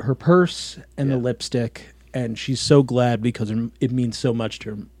her purse and the lipstick, and she's so glad because it means so much to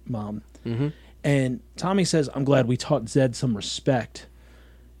her mom. Mm-hmm. And Tommy says, I'm glad we taught Zed some respect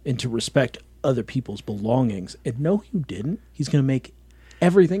and to respect other people's belongings. And no, you didn't. He's going to make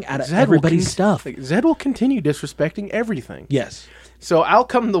everything out of everybody's stuff. Zed will continue disrespecting everything. Yes. So out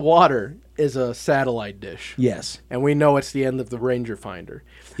come the water is a satellite dish. Yes. And we know it's the end of the Ranger Finder.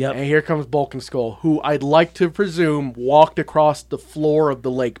 Yep. And here comes Bulk and Skull, who I'd like to presume walked across the floor of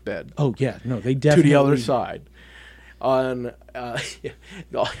the lake bed Oh, yeah. No, they to definitely... the other side.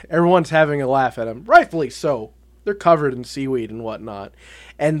 Everyone's having a laugh at him, rightfully so. They're covered in seaweed and whatnot,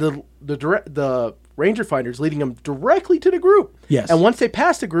 and the Ranger Finder's leading them directly to the group. Yes. And once they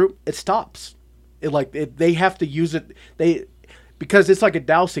pass the group, it stops. They have to use it. Because it's like a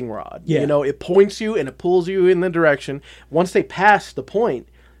dowsing rod. Yeah. You know, it points you and it pulls you in the direction. Once they pass the point,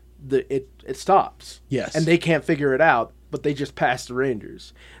 it stops. Yes. And they can't figure it out, but they just pass the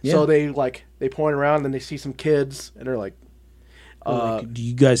Rangers. Yeah. So they point around and they see some kids and they're like, like, do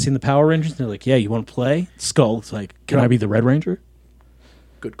you guys seen the Power Rangers? And they're like, yeah, you want to play? Skull's like, can I be the Red Ranger?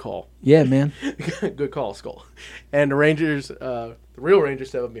 good call. Yeah, man. Good call, Skull. And the Rangers, the real Rangers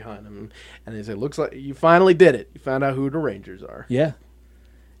step up behind them and they say, looks like you finally did it. You found out who the Rangers are. Yeah.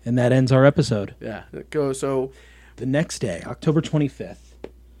 And that ends our episode. Yeah. So the next day, October 25th,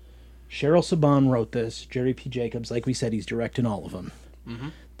 Cheryl Saban wrote this. Jerry P. Jacobs, like we said, he's directing all of them. Mm-hmm.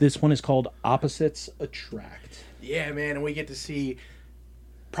 This one is called Opposites Attract. Yeah, man, and we get to see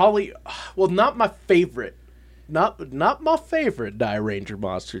probably, well, not my favorite, not my favorite Die Ranger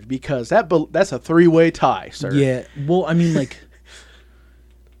monsters, because that's a 3-way tie, sir. Yeah, well, I mean, like,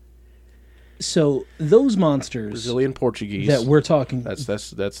 so those monsters Brazilian Portuguese. that we're talking, That's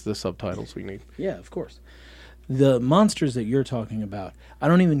the subtitles we need. yeah, of course. The monsters that you're talking about, I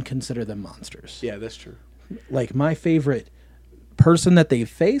don't even consider them monsters. Yeah, that's true. Like, my favorite person that they've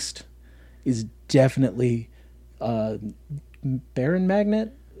faced is definitely Baron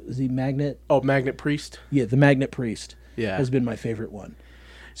Magnet. Is he Magnet? Oh, Magnet Priest. Yeah, the Magnet Priest. Yeah. has been my favorite one.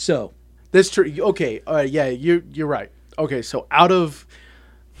 So That's true. Okay, yeah, you're right. Okay, so out of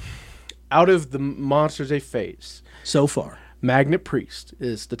the monsters they face, so far, Magnet Priest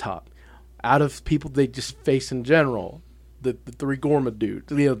is the top. Out of people they just face in general, the 3 Gorma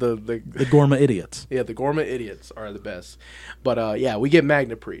dudes, you know, the Gorma idiots. yeah, the Gorma idiots are the best. But yeah, we get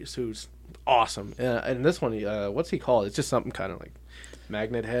Magnet Priest, who's awesome. And this one, what's he called? It's just something kind of like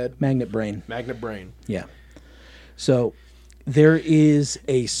Magnet Head, Magnet Brain. Magnet Brain. Yeah. So there is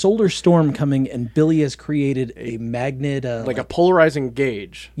a solar storm coming, and Billy has created a magnet, Like a polarizing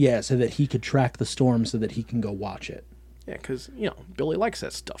gauge. yeah, so that he could track the storm, so that he can go watch it. Yeah, because, you know, Billy likes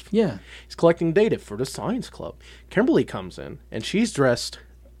that stuff. Yeah. He's collecting data for the science club. Kimberly comes in, and she's dressed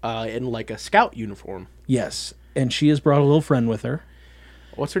in like a scout uniform. Yes, and she has brought a little friend with her.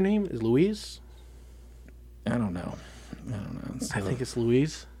 What's her name? Is Louise? I don't know. I think it's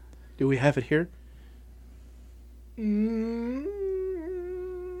Louise. Do we have it here?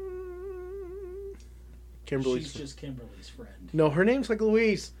 Kimberly's. She's just Kimberly's friend. No, her name's like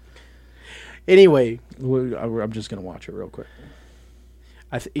Louise. Anyway, I'm just gonna watch it real quick.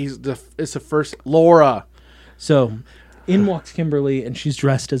 it's the first Laura. So, in walks Kimberly, and she's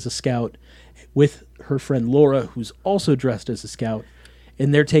dressed as a scout with her friend Laura, who's also dressed as a scout,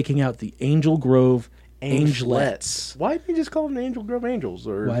 and they're taking out the Angel Grove Angelettes. Why didn't you just call them the Angel Grove Angels?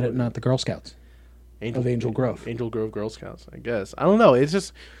 Or Why not the Girl Scouts of Angel Grove? Angel Grove Girl Scouts, I guess. I don't know. It's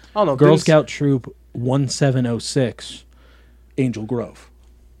just, I don't know. Girl things- Scout Troop 1706, Angel Grove.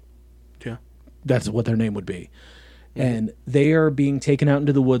 Yeah. That's what their name would be. And they are being taken out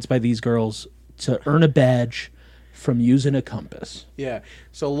into the woods by these girls to earn a badge from using a compass. Yeah.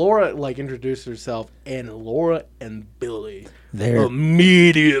 So Laura like introduced herself, and Laura and Billy They're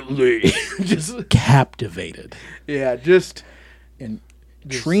immediately just captivated. yeah, just And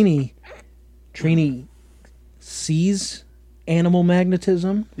Trini sees animal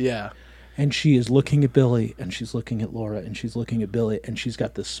magnetism, yeah. and she is looking at Billy, and she's looking at Laura, and she's looking at Billy, and she's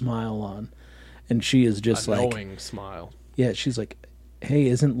got this smile on, and she is just A like, knowing smile. yeah, she's like, hey,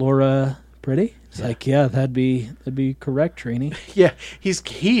 isn't Laura pretty? It's like, yeah, that'd be correct, Trini. Yeah,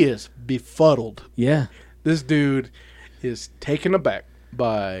 he is befuddled. Yeah, This dude is taken aback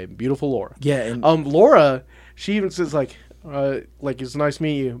by beautiful Laura. yeah, and Laura, she even says like it's nice to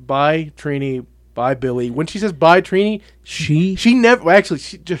meet you. Bye, Trini. Bye, Billy. When she says bye, Trini, she she never actually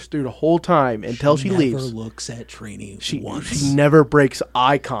she just through the whole time until she never leaves. looks at Trini She once. never breaks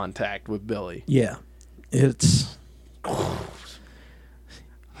eye contact with Billy. Yeah, it's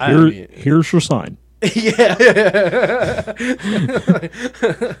I mean- here's your sign. Yeah.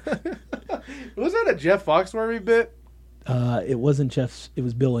 Was that a Jeff Foxworthy bit? It wasn't Jeff's. It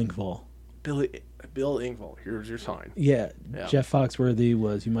was Bill Engvall. Bill Engvall, here's your sign. Yeah, Yeah. Jeff Foxworthy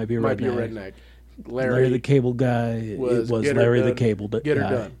was. You might be a Might redneck. be a redneck. Larry the Cable Guy. It was Get Her Larry the Done. Cable Guy. Get Her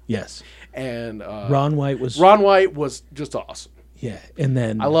Done. Yes. And Ron White was. Ron White was just awesome. Yeah, and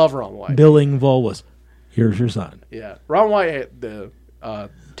then I love Ron White. Bill Engvall was. Here's your sign. Yeah, Ron White had the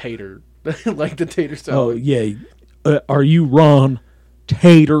tater, like the tater Oh salad. yeah, are you Ron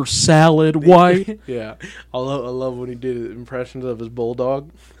Tater Salad White? Yeah, I love when he did impressions of his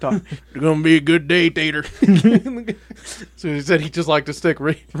bulldog. It's gonna be a good day, Tater. So he said he just liked to stick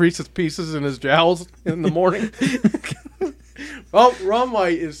Reese's Pieces in his jowls in the morning. Oh, Ron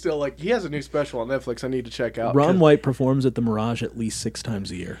White is still like, he has a new special on Netflix I need to check out. Ron White performs at the Mirage at least 6 times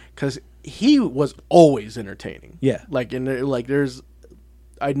a year. Because he was always entertaining. Yeah. Like, I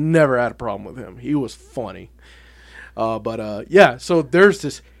never had a problem with him. He was funny. Yeah, so there's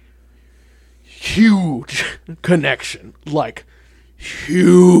this huge connection. Like,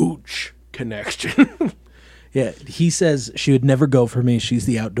 huge connection. Yeah, he says she would never go for me. She's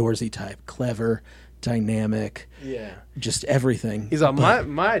the outdoorsy type, clever, dynamic, Yeah. just everything. He's like, But-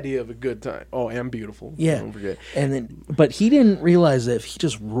 my idea of a good time. Oh, and beautiful. Yeah, Don't forget. and then, but he didn't realize that if he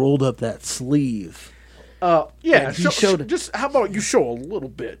just rolled up that sleeve, Yeah, And he showed- just how about you show a little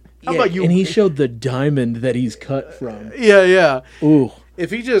bit? How Yeah, about you? And he showed the diamond that he's cut from. Yeah. Ooh. If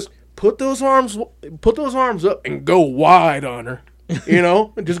he just put those arms up and go wide on her,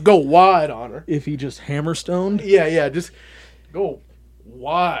 just go wide on her. If he just hammerstoned. Yeah, just go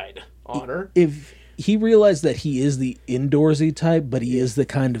wide on her. If he realized that he is the indoorsy type, but he is the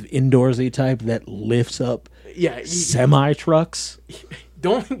kind of indoorsy type that lifts up Yeah, semi trucks.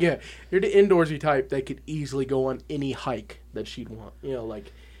 you're the indoorsy type that could easily go on any hike that she'd want.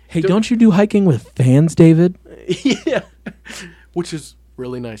 Hey, don't you do hiking with fans, David? Yeah, which is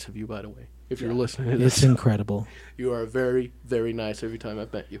really nice of you, by the way. If you're listening to this, It's incredible. you are very, very nice every time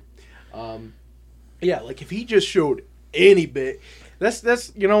I've met you. Like if he just showed any bit,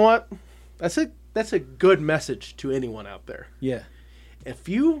 that's you know what, that's a good message to anyone out there. Yeah. If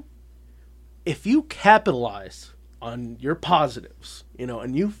you capitalize on your positives,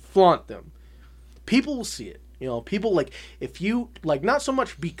 and you flaunt them, people will see it. People if you not so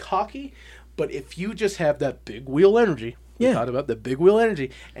much be cocky, but if you just have that big wheel energy. We Yeah. talked about the big wheel energy,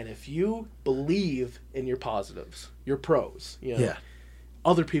 and if you believe in your positives, your pros, Yeah.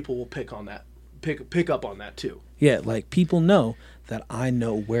 other people will pick on that, pick up on that too. Yeah, like people know that I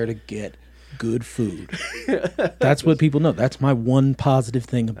know where to get good food. That's what people know. That's my one positive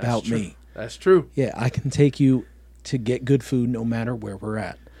thing about me. That's true. Yeah, I can take you to get good food no matter where we're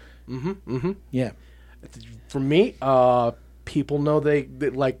at. Yeah. For me, people know they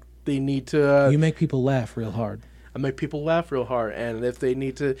need to. You make people laugh real hard. I make people laugh real hard, and if they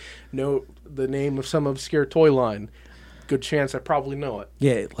need to know the name of some obscure toy line, good chance I probably know it.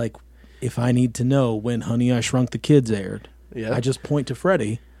 Yeah, like if I need to know when Honey I Shrunk the Kids aired, Yeah. I just point to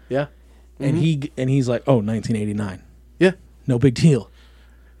Freddie Yeah, and he's like, "Oh, 1989. yeah, No big deal."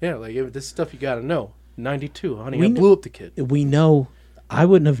 yeah. Like this stuff you got to know. 92, Honey, We I kn- blew up the kid. We know I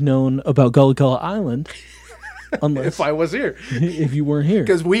wouldn't have known about Gully Gullah Island unless If I was here, if you weren't here.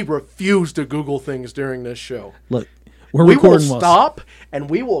 because we refuse to Google things during this show. Look, we're We will recording while stop and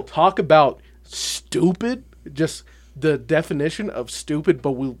we will talk about stupid, just the definition of stupid,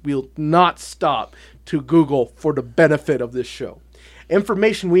 but we'll not stop to Google for the benefit of this show.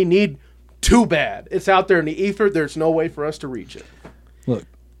 Information we need, too bad. It's out there in the ether. There's no way for us to reach it. Look,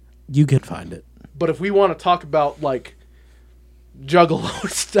 you can find it. But if we want to talk about, juggalo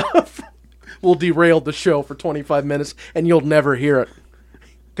stuff, we'll derail the show for 25 minutes and you'll never hear it.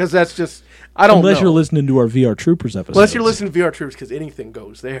 Because that's just, I don't Unless know. you're listening to our VR Troopers episode. Unless you're listening to VR Troops, because anything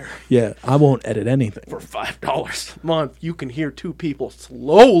goes there. Yeah, I won't edit anything. For $5 a month, you can hear two people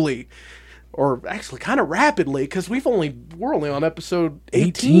slowly, or actually kind of rapidly, because we're only on episode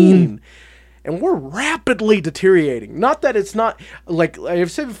 18. And we're rapidly deteriorating. Not that it's not, like I've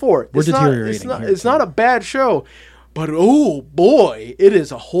said before, We're it's deteriorating not, here, it's too. not a bad show, but oh boy, it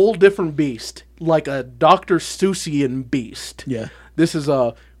is a whole different beast. Like a Dr. Seussian beast. Yeah. This is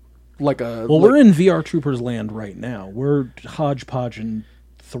Well, we're in VR Troopers land right now. We're hodgepodging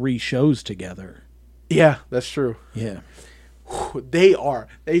 3 shows together. Yeah, that's true. Yeah. They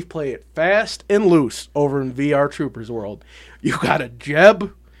play it fast and loose over in VR Troopers world. You got a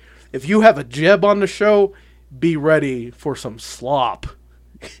Jeb. If you have a Jeb on the show, be ready for some slop.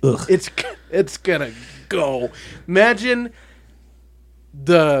 Ugh. It's gonna go. Imagine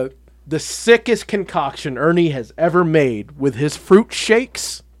the sickest concoction Ernie has ever made with his fruit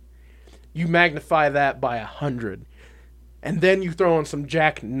shakes. You magnify that by 100, and then you throw in some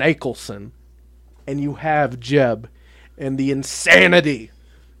Jack Nicholson, and you have Jeb, and the insanity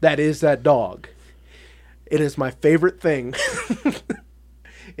that is that dog. It is my favorite thing.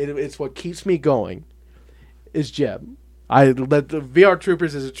 It's what keeps me going. Is Jeb. The VR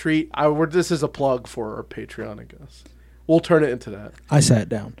Troopers is a treat. This is a plug for our Patreon, I guess. We'll turn it into that. I sat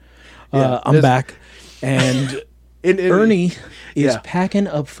down. Yeah, I'm back. And Ernie is Yeah. packing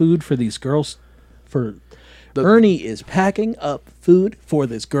up food for these girls. Ernie is packing up food for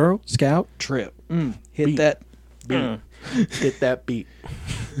this Girl Scout trip. Hit Beat. that. Hit that beat.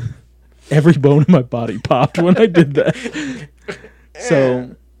 Every bone in my body popped when I did that.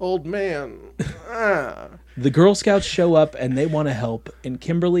 So Old man. the Girl Scouts show up and they want to help, and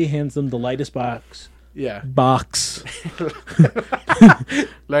Kimberly hands them the lightest box. Yeah.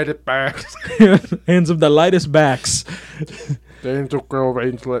 Light it back. Hands them the lightest backs. The angel girl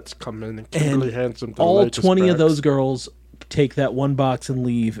rangelets come in and Kimberly hands them the All latest 20 of bags. those girls take that one box and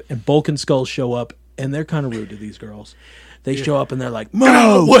leave, and Bulk and Skull show up, and they're kind of rude to these girls. They show up and they're like,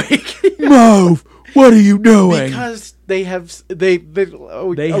 "Move, move! What are you doing?" Because they have they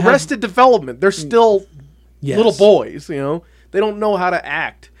have- Arrested Development. They're still Yes. little boys, They don't know how to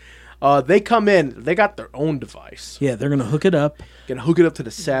act. They come in. They got their own device. Yeah, they're gonna hook it up, Can hook it up to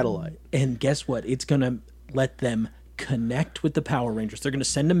the satellite. and guess what? It's gonna let them connect with the Power Rangers. They're going to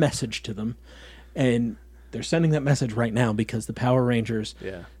send a message to them, and they're sending that message right now because the Power Rangers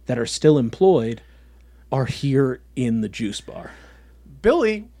that are still employed are here in the juice bar.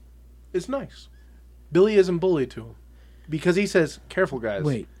 Billy is nice. Billy isn't bullied to him because he says, "Careful, guys."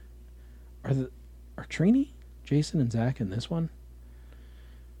 Wait, are Trini, Jason, and Zach in this one?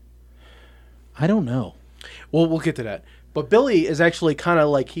 I don't know. Well, we'll get to that. But Billy is actually kind of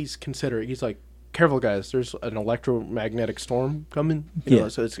like he's considerate. He's like, "Careful, guys. There's an electromagnetic storm coming. You know,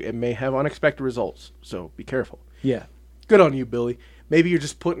 so it may have unexpected results. So be careful." Yeah. Good on you, Billy. Maybe you're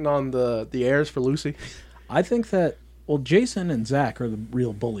just putting on the airs for Lucy. I think that, well, Jason and Zach are the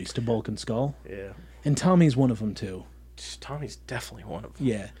real bullies to Bulk and Skull. Yeah. And Tommy's one of them, too. Tommy's definitely one of them.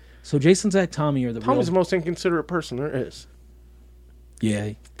 Yeah. So Jason, Zach, Tommy are the Tommy's the real... most inconsiderate person there is.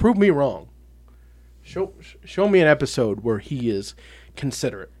 Yeah. Prove me wrong. Show me an episode where he is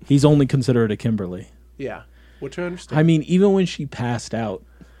considerate. He's only considerate of Kimberly. Yeah. Which I understand. I mean, even when she passed out,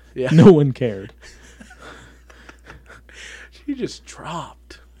 yeah. no one cared. She just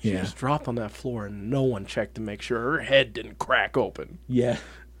dropped. She Yeah. just dropped on that floor and no one checked to make sure her head didn't crack open. Yeah.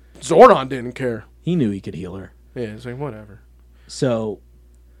 Zordon didn't care. He knew he could heal her. Yeah, it's like, whatever. So,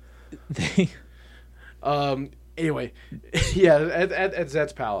 they... Anyway, yeah, at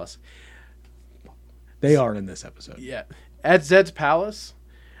Zed's palace. They are in this episode. Yeah. At Zed's palace,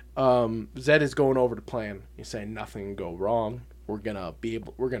 Zed is going over the plan. He's saying nothing can go wrong. We're gonna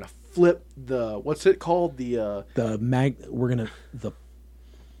flip the, what's it called? The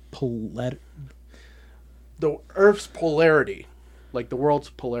Earth's polarity. Like the world's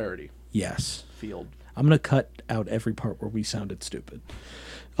polarity Yes. field. I'm going to cut out every part where we sounded stupid.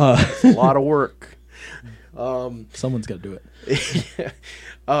 It's a lot of work. Someone's got to do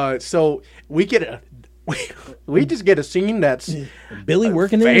it. So we get we just get a scene that's Billy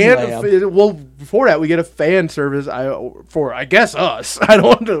working in his lab. Well, before that, we get a fan service for I guess us. I don't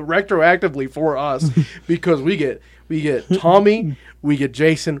want to retroactively for us because we get Tommy, we get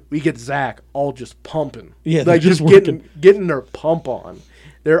Jason, we get Zach, all just pumping. Yeah, like just getting their pump on.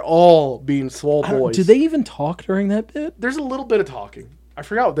 They're all being swole boys. Do they even talk during that bit? There's a little bit of talking. I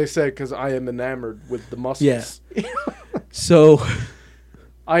forgot what they said because I am enamored with the muscles. Yeah. So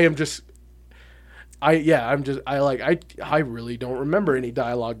I really don't remember any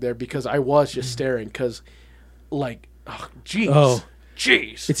dialogue there because I was just staring because, like,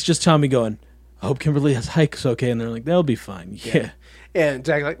 jeez. It's just Tommy going, I hope Kimberly has hikes okay, and they're like, they'll be fine. Yeah. And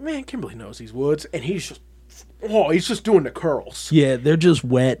Zach's like, man, Kimberly knows these woods, and he's just doing the curls. Yeah, they're just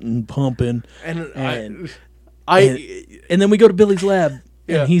wet and pumping. And and then we go to Billy's lab,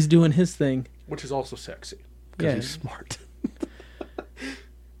 and he's doing his thing. Which is also sexy, because he's smart.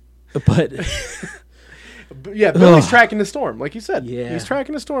 But yeah, Billy's tracking the storm, like you said. Yeah. He's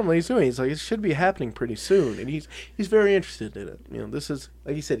tracking the storm like he's doing. He's like, it should be happening pretty soon. And he's very interested in it. You know, this is,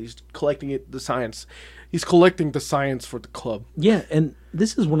 like he said, he's collecting the science. He's collecting the science for the club. Yeah, and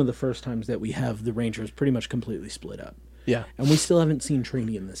this is one of the first times that we have the Rangers pretty much completely split up. Yeah. And we still haven't seen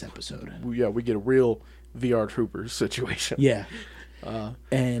Trini in this episode. Yeah, we get a real VR Troopers situation. Yeah.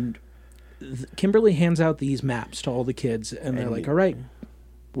 And Kimberly hands out these maps to all the kids, and they're like, all right,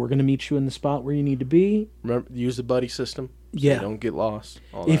 we're going to meet you in the spot where you need to be. Remember, use the buddy system. So Yeah. you don't get lost.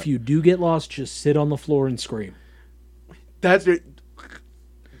 If you do get lost, just sit on the floor and scream. That's it.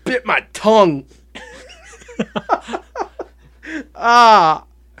 Bit my tongue. That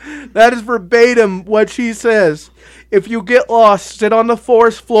is verbatim what she says. If you get lost, sit on the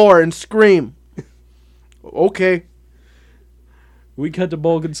forest floor and scream. Okay. We cut to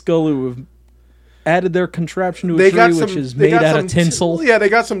Bulk and Skull, who have added their contraption to a tree, which is made out of tinsel. They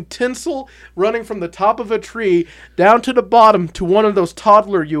got some tinsel running from the top of a tree down to the bottom to one of those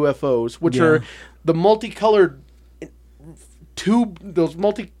toddler UFOs, which are the multicolored those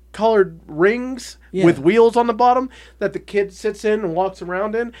multicolored rings with wheels on the bottom that the kid sits in and walks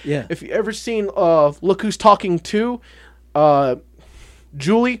around in. Yeah. If you ever seen Look Who's Talking 2,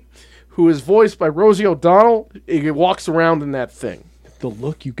 Julie, who is voiced by Rosie O'Donnell, it walks around in that thing. The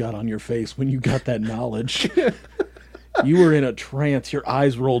look you got on your face when you got that knowledge. You were in a trance. Your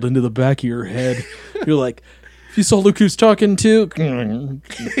eyes rolled into the back of your head. You're like, if you saw Look Who's Talking to,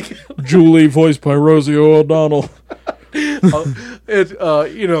 Julie, voiced by Rosie O'Donnell. You know,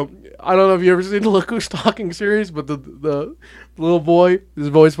 I don't know if you ever seen the Look Who's Talking series, but the little boy is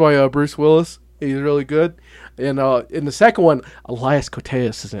voiced by Bruce Willis. He's really good. And in the second one, Elias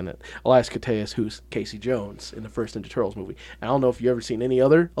Koteas is in it. Elias Koteas, who's Casey Jones in the first Ninja Turtles movie. I don't know if you've ever seen any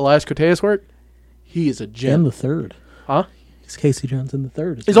other Elias Koteas work. He is a gem. And the third. Huh? It's Casey Jones in the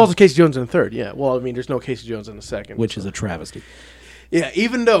third. He's also Casey Jones in the third, yeah. Well, I mean, there's no Casey Jones in the second. Which is a travesty. Yeah,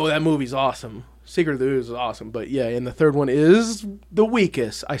 even though that movie's awesome, Secret of the Ooze is awesome, but yeah, and the third one is the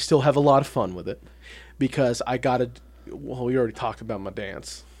weakest. I still have a lot of fun with it because I got to. Well, we already talked about my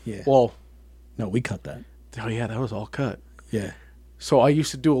dance. Yeah. Well, No, we cut that. oh yeah, that was all cut. Yeah. So I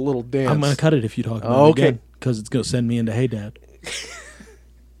used to do a little dance. I'm going to cut it if you talk about Okay. it again, because it's going to send me into Hey Dad.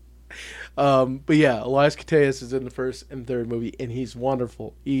 But yeah, Elias Koteas is in the first and third movie, and he's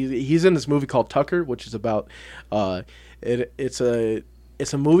wonderful. He's in this movie called Tucker, which is about it's a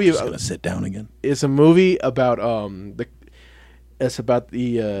movie. Just going to sit down again. It's a movie about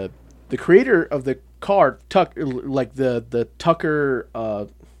the creator of the car Tucker, like the Tucker.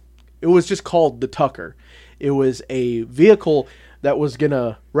 It was just called the Tucker. It was a vehicle that was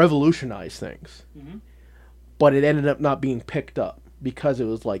gonna revolutionize things, but it ended up not being picked up because it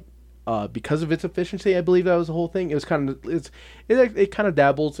was like because of its efficiency. I believe that was the whole thing. It was kind of it kind of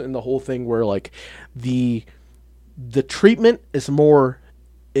dabbles in the whole thing where like the treatment is more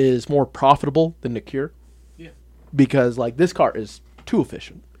profitable than the cure. Yeah. Because like this car is too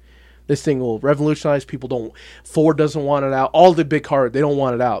efficient. This thing will revolutionize. Ford doesn't want it out. All the big cars, they don't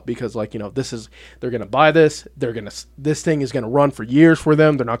want it out because like, they're going to buy this. This thing is going to run for years for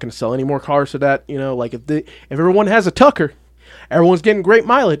them. They're not going to sell any more cars to that. Like if everyone has a Tucker, everyone's getting great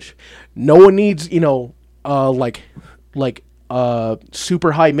mileage. No one needs,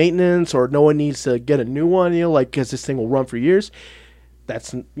 super high maintenance, or no one needs to get a new one, because this thing will run for years. That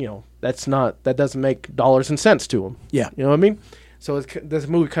doesn't make dollars and cents to them. Yeah. You know what I mean? So this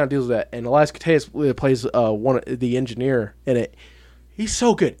movie kind of deals with that. And Elias Koteas plays the engineer in it. He's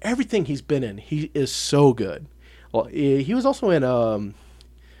so good. Everything he's been in, he is so good. Well, he was also in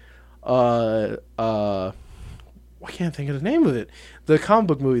I can't think of the name of it. The comic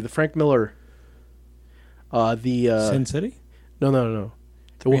book movie, the Frank Miller. Sin City? No.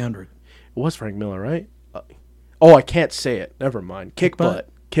 300. It was Frank Miller, right? I can't say it. Never mind. Kick butt.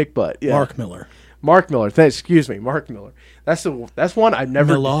 Yeah. Mark Miller. Mark Miller. Excuse me, Mark Miller. That's one I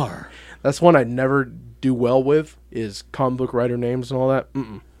never. Millar. That's one I never do well with. Is comic book writer names and all that.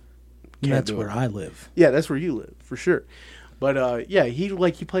 That's where I live. Yeah, that's where you live for sure. But yeah, he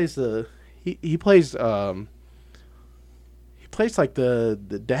plays the he plays like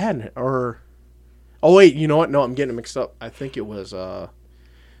the dad or. Oh wait, you know what? No, I'm getting it mixed up. I think it was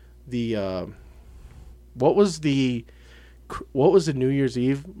what was the New Year's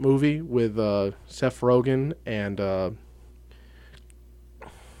Eve movie with Seth Rogen and I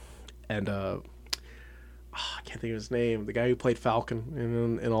can't think of his name. The guy who played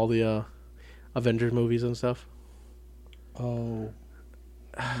Falcon in all the Avengers movies and stuff. Oh,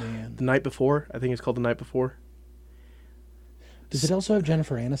 man. The Night Before. I think it's called The Night Before. Does it also have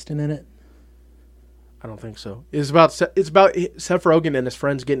Jennifer Aniston in it? I don't think so. It's about Seth Rogen and his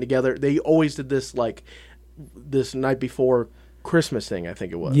friends getting together. They always did this this night before Christmas thing. I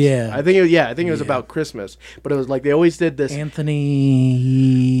think it was. Yeah. I think it was about Christmas, but it was like they always did this.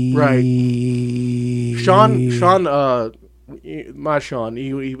 Anthony. Right. Sean. My Sean.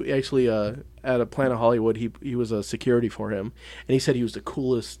 He actually at a Planet Hollywood. He was a security for him, and he said he was the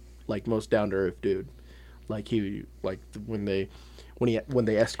coolest, most down to earth dude. When they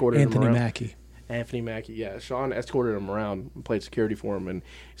escorted him around. Anthony Mackie, yeah. Sean escorted him around and played security for him, and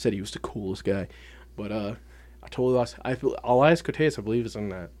he said he was the coolest guy. But I totally lost. Elias Koteas, I believe, is in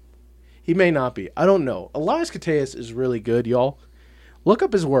that. He may not be. I don't know. Elias Koteas is really good, y'all. Look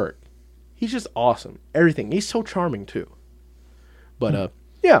up his work. He's just awesome. Everything. He's so charming, too. But,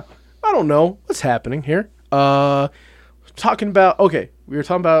 yeah. I don't know what's happening here. We were talking about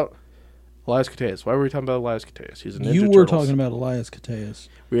Elias Koteas. Why were we talking about Elias Koteas? He's a Ninja You were Turtles. talking about Elias Koteas.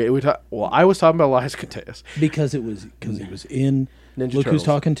 I was talking about Elias Koteas. Because he was in Ninja Look Turtles. Who's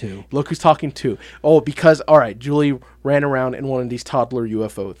Talking To. Look Who's Talking To. Oh, because, all right, Julie ran around in one of these toddler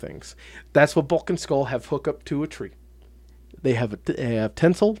UFO things. That's what Bulk and Skull have hooked up to a tree. They have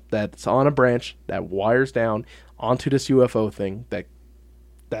tinsel that's on a branch that wires down onto this UFO thing that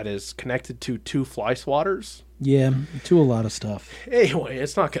is connected to two fly swatters. Yeah, to a lot of stuff. Anyway,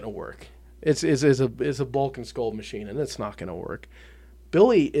 it's not going to work. It's a Bulk and Skull machine, and it's not going to work.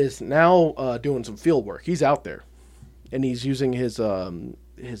 Billy is now doing some field work. He's out there, and he's using his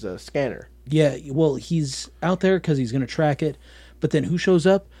scanner. Yeah, well, he's out there because he's going to track it. But then who shows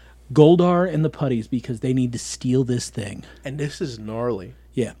up? Goldar and the Putties, because they need to steal this thing. And this is gnarly.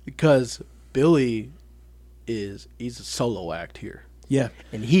 Yeah. Because Billy he's a solo act here. Yeah.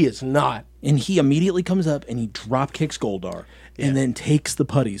 And he is not. And he immediately comes up and he drop kicks Goldar and then takes the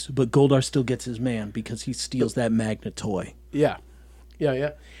Putties. But Goldar still gets his man because he steals that magnet toy. Yeah.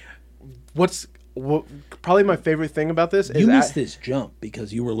 Yeah. Probably my favorite thing about this is you missed this jump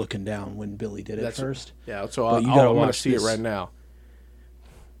because you were looking down when Billy did it first. Yeah, so But I want to see it right now.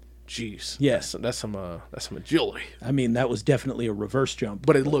 jeez. Yes. That's some agility. I mean, that was definitely a reverse jump.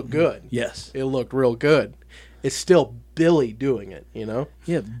 But it looked good. Yes. It looked real good. It's still Billy doing it, you know?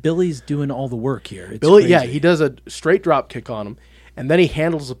 Yeah, Billy's doing all the work here. It's Billy, crazy. yeah, he does a straight drop kick on him, and then he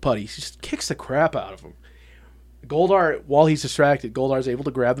handles the putty. He just kicks the crap out of him. Goldar, while he's distracted, Goldar's able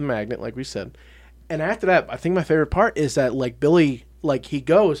to grab the magnet, like we said. And after that, I think my favorite part is that, like, Billy, like, he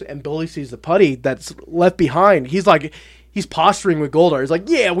goes, and Billy sees the putty that's left behind. He's posturing with Goldar. He's like,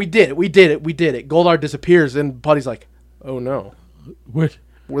 yeah, we did it. Goldar disappears, and Putty's like, oh, no. What?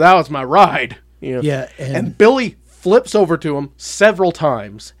 Well, that was my ride. You know? Yeah, and Billy flips over to him several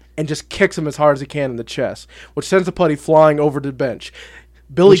times and just kicks him as hard as he can in the chest, which sends the putty flying over the bench.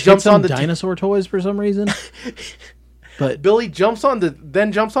 Billy jumps on the dinosaur toys for some reason. But Billy jumps on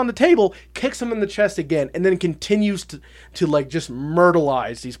the table, kicks him in the chest again, and then continues to like just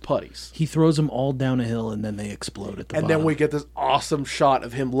myrtleize these putties. he throws them all down a hill, and then they explode at the And bottom. then we get this awesome shot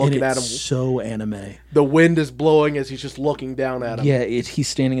of him and looking at it's him. so anime. The wind is blowing as he's just looking down at him. Yeah, he's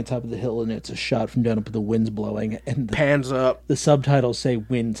standing on top of the hill, and it's a shot from down up, the wind's blowing, and Pans up. the subtitles say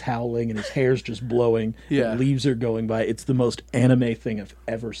wind's howling, and his hair's just blowing. Yeah. And leaves are going by. It's the most anime thing I've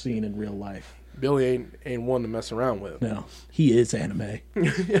ever seen in real life. Billy ain't one to mess around with. No, he is anime.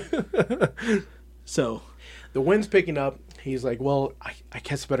 So, The wind's picking up. He's like, well, I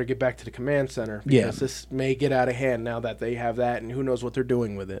guess I better get back to the command center because Yeah. this may get out of hand now that they have that, and who knows what they're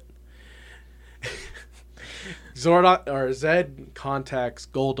doing with it. Zed contacts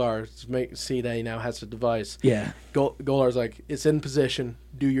Goldar to see that he now has a device. yeah. Goldar's like, it's in position.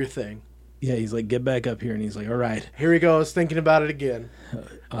 Do your thing. Yeah, he's like, get back up here. And he's like, all right. Here he goes, thinking about it again.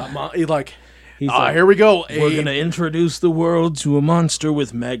 He's like, He's like, here we go. we're going to introduce the world to a monster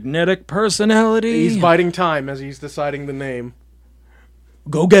with magnetic personality. He's biding time as he's deciding the name.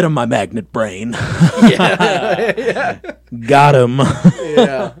 Go get him, my magnet brain. Got him.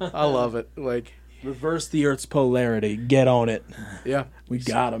 Yeah, I love it. Like, Reverse the Earth's polarity. Get on it. yeah. We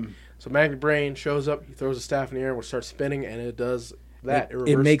got him. So Magnet Brain shows up, he throws a staff in the air, which starts spinning, and it does that.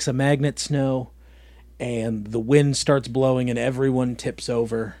 It makes a magnet snow, and the wind starts blowing, and everyone tips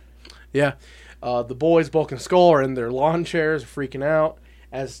over. Yeah. The boys, Bulk and Skull, are in their lawn chairs, freaking out.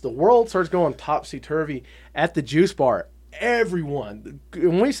 As the world starts going topsy-turvy at the juice bar, everyone,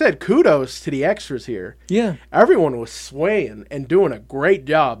 when we said kudos to the extras here, Yeah. everyone was swaying and doing a great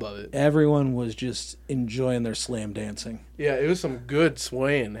job of it. Everyone was just enjoying their slam dancing. Yeah, it was some good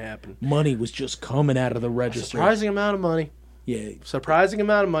swaying happening. Money was just coming out of the register. Surprising amount of money. Yeah. Surprising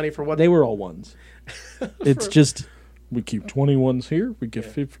amount of money for what They were all ones. It's just, we keep 20 ones here, we get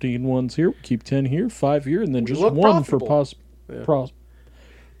 15 ones here, we keep 10 here, 5 here, and then just look one for profitable.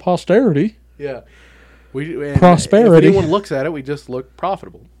 posterity. Yeah. And Prosperity. If anyone looks at it, we just look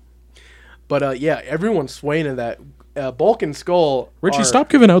profitable. But yeah, everyone's swaying in that. Bulk and Skull. Richie, stop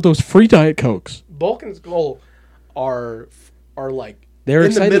giving out those free Diet Cokes. Bulk and Skull are like They're in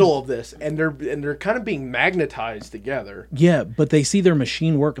excited. the middle of this, and they're kind of being magnetized together. Yeah, but they see their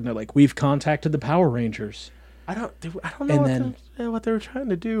machine work, and they're like, we've contacted the Power Rangers. I don't And know then- what they were trying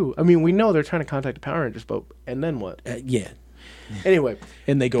to do. I mean, we know they're trying to contact the Power Rangers, but and then what? Yeah. Anyway,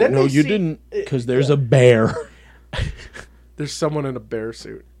 And they go, Then no, they you see- didn't, because there's a bear. there's someone in a bear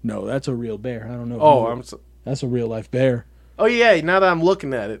suit. No, that's a real bear. I don't know. Oh, That's a real life bear. Oh yeah, now that I'm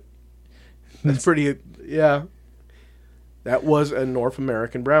looking at it, that's pretty. Yeah, that was a North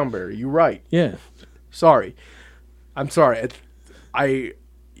American brown bear. You're right. Yeah. Sorry, I'm sorry.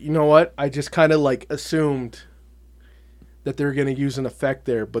 You know what? I just kind of like assumed that they were going to use an effect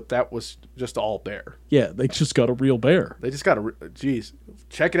there, but that was just all bear. Yeah, they just got a real bear. They just got a. Jeez,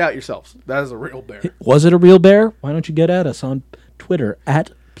 check it out yourselves. That is a real bear. Was it a real bear? Why don't you get at us on Twitter at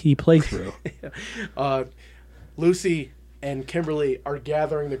PPlaythrough? Lucy and Kimberly are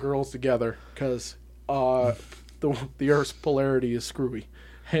gathering the girls together because the Earth's polarity is screwy.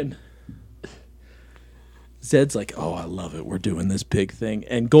 And Zed's like, oh, I love it. We're doing this big thing.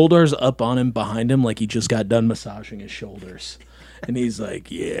 And Goldar's up on him behind him like he just got done massaging his shoulders. And he's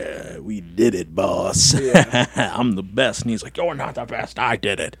like, yeah, we did it, boss. I'm the best. And he's like, you're not the best. I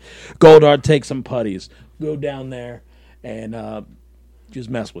did it. Goldar takes some putties, go down there, and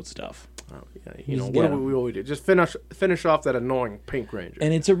just mess with stuff. Oh, yeah, He's what got do him. we always do? Just finish off that annoying Pink Ranger.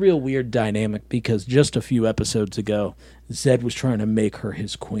 And it's a real weird dynamic because just a few episodes ago, Zed was trying to make her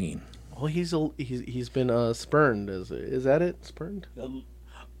his queen. well, he's been spurned. Is that it? Spurned?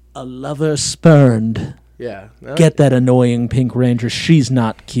 A lover spurned. Yeah. No, Get that annoying Pink Ranger. She's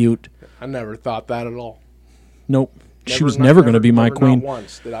not cute. I never thought that at all. Nope. She was never going to be my never, queen. Not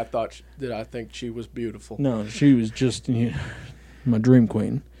once did I think she was beautiful. No, she was just my dream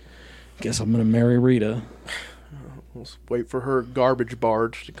queen. Guess I'm going to marry Rita. Let's wait for her garbage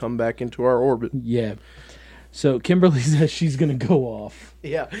barge to come back into our orbit. Yeah. So Kimberly says she's gonna go off.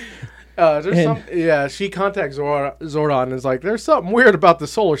 Yeah. She contacts Zordon and is like, there's something weird about the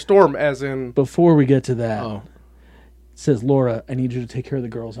solar storm, as in... Before we get to that, Oh. says Laura, I need you to take care of the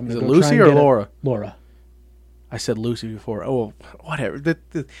girls. I'm Is gonna it go Lucy try and or get Laura? Laura. I said Lucy before. Oh, whatever.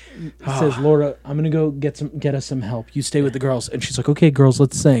 It says Laura, I'm gonna go get us some help. You stay with the girls. And she's like, okay, girls,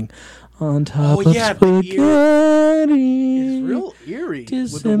 let's sing. On top Oh, of yeah, the spaghetti. It's real eerie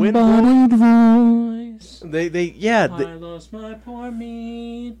with the wind Disembodied voice. blowing. I lost my poor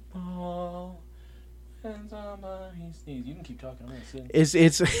meatball. And somebody sneezed. You can keep talking. I'm gonna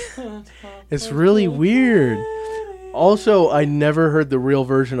sing. It's really weird. Also, I never heard the real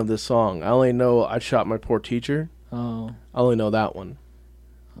version of this song. I only know I Shot My Poor Teacher. Oh, I only know that one.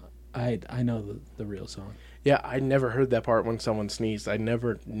 I know the real song. Yeah, I never heard that part when someone sneezed. I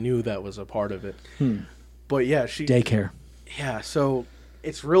never knew that was a part of it. But yeah, Daycare. Yeah, so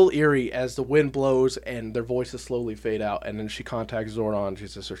it's real eerie as the wind blows and their voices slowly fade out, and then she contacts Zordon. She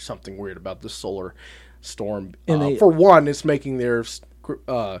says there's something weird about the solar storm. And for one, it's making their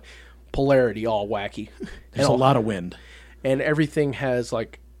polarity all wacky. There's a lot of wind, and everything has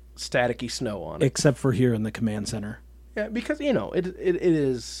like staticky snow on it. except for here in the command center. Yeah, because it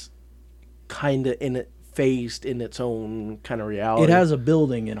is kind of phased in its own kind of reality. It has a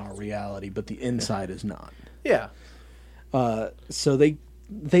building in our reality, but the inside is not. Yeah. So they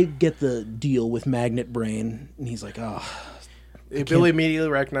get the deal with Magnet Brain, and he's like, oh, Billy immediately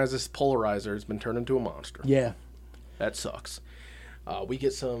recognizes Polarizer has been turned into a monster. yeah. That sucks. We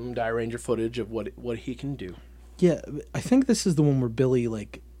get some Die Ranger footage of what he can do. Yeah, I think this is the one where Billy,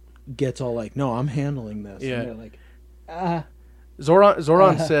 like, gets all like, no, I'm handling this. Yeah. And they're like, ah.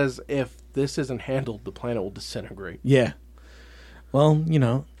 Zordon says if this isn't handled, the planet will disintegrate. Yeah. Well,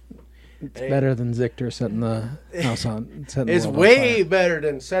 it's better than Zictor setting the house on. It's way better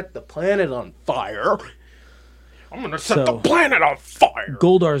than set the planet on fire. I'm going to set the planet on fire.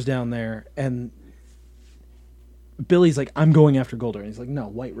 Goldar's down there, and Billy's like, I'm going after Goldar. And he's like, no,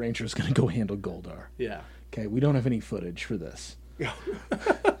 White Ranger's going to go handle Goldar. Yeah. Okay, we don't have any footage for this.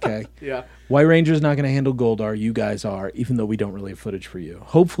 Okay? Yeah. White Ranger's not going to handle Goldar. You guys are, even though we don't really have footage for you.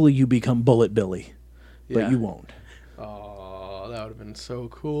 Hopefully you become Bullet Billy, but Yeah. you won't. Oh, that would have been so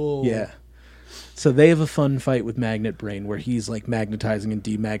cool. Yeah. So they have a fun fight with Magnet Brain where he's like magnetizing and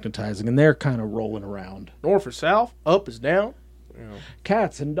demagnetizing, and they're kind of rolling around. North or south, up is down.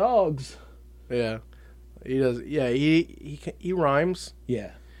 Cats and dogs. Yeah. He does. Yeah, he rhymes.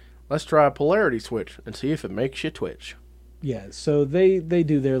 Yeah. Let's try a polarity switch and see if it makes you twitch. Yeah, so they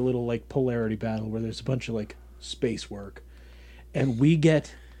do their little like polarity battle where there's a bunch of like space work, and we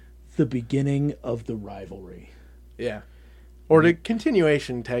get the beginning of the rivalry. Yeah. Or the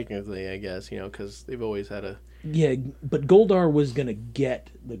continuation, technically, I guess, because they've always had a... Yeah, but Goldar was going to get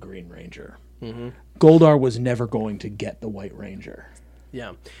the Green Ranger. Mm-hmm. Goldar was never going to get the White Ranger.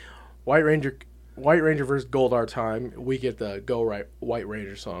 Yeah. White Ranger versus Goldar time. We get the White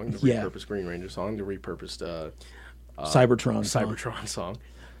Ranger song, the repurposed Green Ranger song, the repurposed Cybertron song.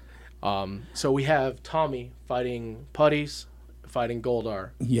 So we have Tommy fighting Putties, fighting Goldar.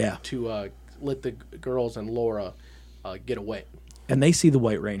 Yeah. To let the girls and Laura get away. And they see the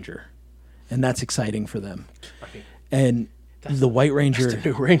White Ranger, and that's exciting for them. And the White Ranger... That's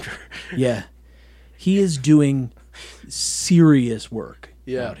the new Ranger. Yeah. He is doing serious work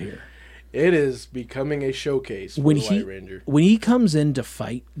out here. It is becoming a showcase for the White Ranger. When he comes in to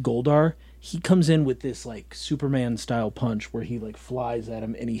fight Goldar, he comes in with this like Superman style punch where he like flies at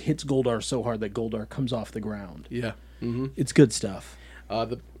him and he hits Goldar so hard that Goldar comes off the ground. Yeah. Mm-hmm. It's good stuff.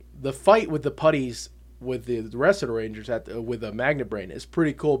 The fight with the Putties with the rest of the Rangers with the Magnet Brain is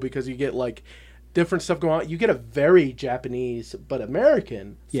pretty cool because you get like different stuff going on. You get a very Japanese but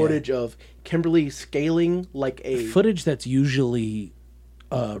American footage of Kimberly scaling like a footage that's usually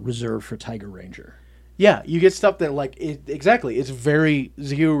reserved for Tiger Ranger. Yeah, you get stuff that like exactly. It's very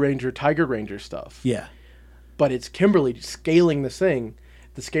Zeo Ranger, Tiger Ranger stuff. Yeah, but it's Kimberly scaling this thing,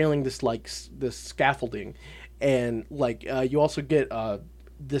 this scaffolding, and like you also get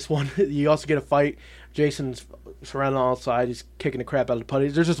this one. You also get a fight. Jason's surrounded on all sides. He's kicking the crap out of the putty.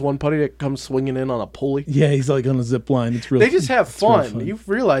 There's just one putty that comes swinging in on a pulley. Yeah, he's like on a zip line. It's real. They just have fun. You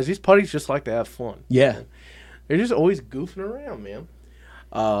realize these putties just like to have fun. Yeah, they're just always goofing around, man.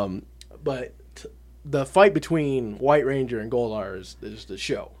 But the fight between White Ranger and Goldar is the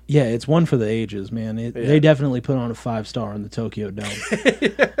show. Yeah, it's one for the ages, man. They definitely put on a 5-star in the Tokyo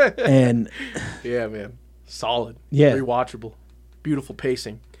Dome. And yeah, man, solid. Yeah, rewatchable, beautiful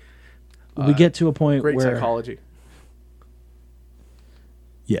pacing. We get to a point where... Great psychology.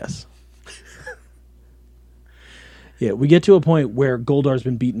 Yes. Yeah, we get to a point where Goldar's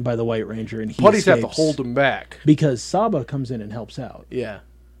been beaten by the White Ranger, and he Putties have to escapes hold him back. because Saba comes in and helps out. Yeah.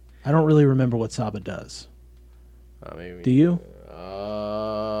 I don't really remember what Saba does. Maybe. Do you?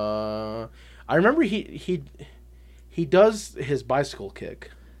 I remember he does his bicycle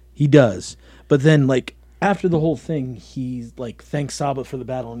kick. He does, but then like after the whole thing, he like thanks Saba for the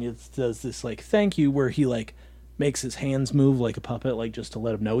battle, and he does this like thank you where he like makes his hands move like a puppet, like just to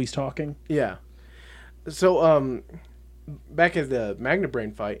let him know he's talking. Yeah. So back at the Magnet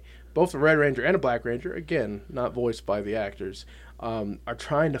Brain fight, both the Red Ranger and the Black Ranger, again not voiced by the actors, are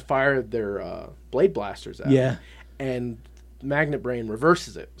trying to fire their blade blasters at him. And Magnet Brain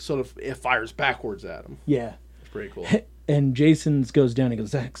reverses it, so it fires backwards at him. Yeah. It's pretty cool. And Jason's goes down and goes,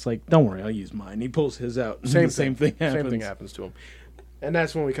 Zach's like, don't worry, I'll use mine. He pulls his out. And Same thing happens. Same thing happens to him. And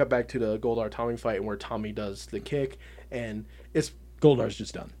that's when we cut back to the Goldar Tommy fight, and where Tommy does the kick, and Goldar's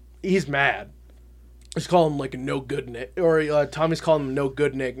just done. he's mad. He's calling him like a no good Nick, or Tommy's calling him no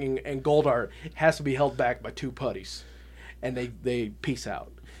good Nick, and Goldar has to be held back by two putties, and they peace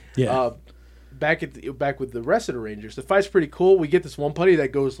out. Yeah. Back with the rest of the Rangers, the fight's pretty cool. We get this one putty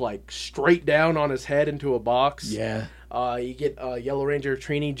that goes like straight down on his head into a box. Yeah. You get Yellow Ranger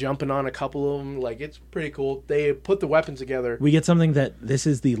Trini jumping on a couple of them. Like, it's pretty cool. They put the weapons together. We get something that this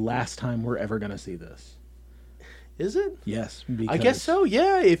is the last time we're ever going to see this. Is it? Yes. I guess so.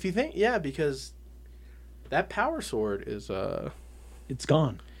 Yeah. If you think, because that power sword is It's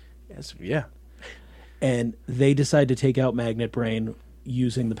gone. yeah. And they decide to take out Magnet Brain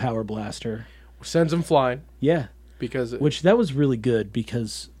using the power blaster. Sends him flying Yeah. because Which that was really good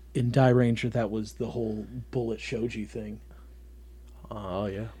because in Die Ranger that was the whole bullet shoji thing. oh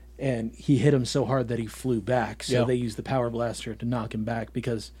yeah. And he hit him so hard that he flew back. So Yeah. they used the power blaster to knock him back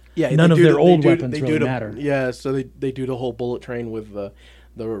because Yeah, none they of do their the- old they do- weapons they really do the- matter. Yeah, so they do the whole bullet train with the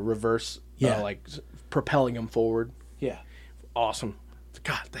reverse, Yeah. propelling him forward. Yeah. Awesome.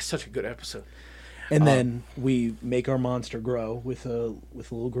 God, that's such a good episode. And then we make our monster grow with a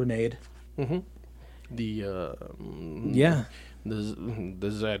little grenade. The Yeah. the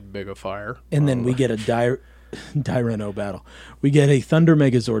Zed Bigger Fire. And then we get a Dyreno battle. We get a Thunder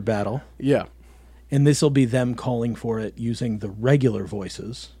Megazord battle. Yeah. And this will be them calling for it using the regular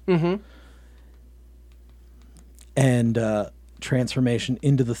voices. Mm-hmm. And transformation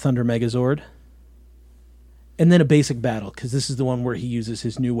into the Thunder Megazord. And then a basic battle, because this is the one where he uses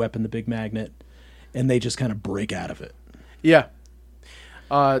his new weapon, the Big Magnet, and they just kind of break out of it. Yeah.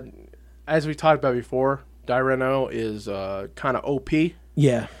 As we talked about before, Dyreno is kind of OP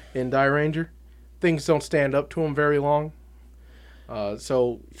Yeah. in Die Ranger. Things don't stand up to him very long.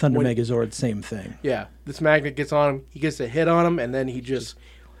 So Thunder when- Megazord, same thing. Yeah, this magnet gets on him. He gets a hit on him, and then he just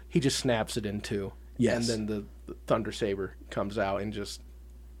snaps it in two. Yes. And then the Thunder Saber comes out, and just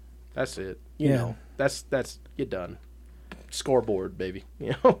that's it. You Yeah. know, that's you're done. Scoreboard, baby.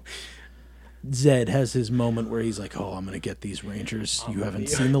 You know. Zed has his moment where he's like, "Oh, I'm gonna get these Rangers. You haven't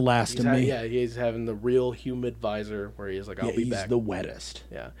seen the last of me." Yeah, he's having the real humid visor where he's like, "I'll Yeah, be he's back." the wettest.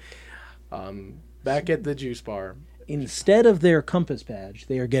 Yeah. Back at the juice bar, Instead of their compass badge,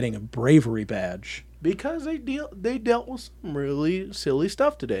 they are getting a bravery badge. because they dealt with some really silly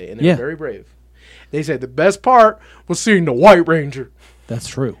stuff today, and they're Yeah. very brave. They said the best part was seeing the White Ranger. That's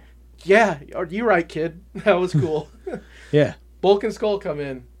true. Yeah, you're right, kid. That was cool. Yeah. Bulk and Skull come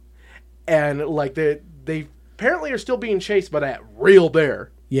in, and like they apparently are still being chased by that real bear.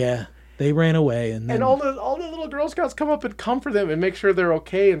 Yeah. They ran away, and then And all the little Girl Scouts come up and comfort them and make sure they're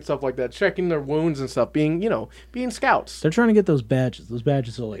okay and stuff like that, checking their wounds and stuff, being scouts. they're trying to get those badges. Those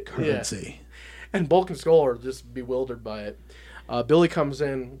badges are like currency. And Bulk and Skull are just bewildered by it. Billy comes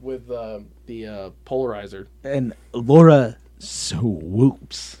in with the polarizer. And Laura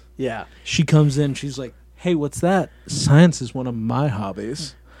swoops. Yeah. She comes in. She's like, "Hey, what's that? Science is one of my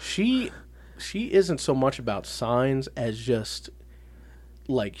hobbies." She isn't so much about signs as just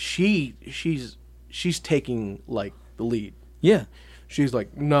like she's taking like the lead. Yeah. She's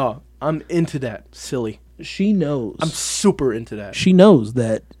like, "No, I'm into that, silly. She knows. I'm super into that." She knows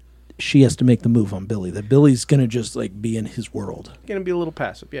that she has to make the move on Billy. That Billy's gonna just like be in his world. Gonna be a little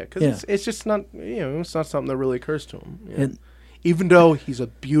passive, yeah, because Yeah. it's just not it's not something that really occurs to him. you know. And Even though he's a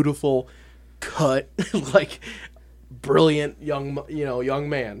beautiful, cut, like brilliant young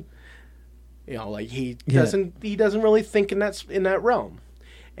man, like he Yeah. doesn't really think in that realm,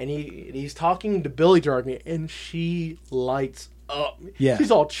 and he's talking to Billy Jargon, and she lights up. Yeah.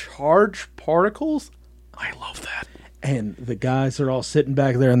 She's all charged particles. I love that. and the guys are all sitting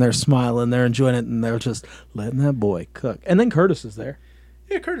back there and they're smiling, they're enjoying it, and they're just letting that boy cook. And then Curtis is there.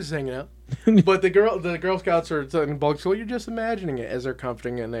 Yeah, Curtis is hanging out. But the Girl Scouts are telling Bulk and Skull, you're just imagining it, as they're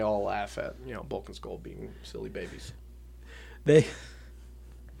comforting, and they all laugh at Bulk and Skull being silly babies. They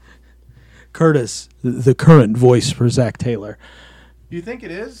Curtis, the current voice for Zach Taylor. You think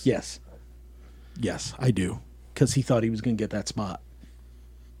it is? Yes. Yes, I do. Because he thought he was going to get that spot.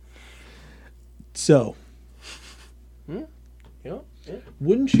 So, Yeah.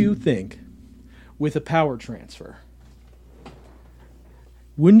 wouldn't you think with a power transfer,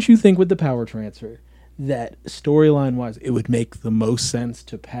 that storyline-wise, it would make the most sense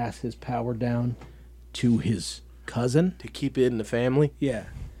to pass his power down to his cousin? To keep it in the family? Yeah.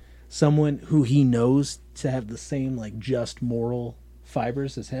 Someone who he knows to have the same, like, just moral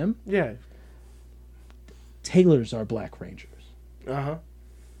fibers as him? Yeah. Taylors are Black Rangers. Uh-huh.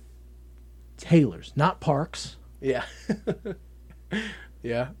 Taylors, not Parks. Yeah.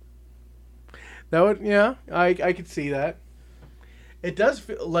 Yeah. That would, yeah, I could see that. It does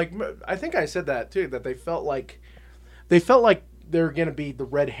feel like, I think I said that too, that they felt like they were going to be the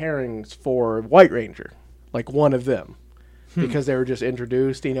red herrings for White Ranger, like one of them, because they were just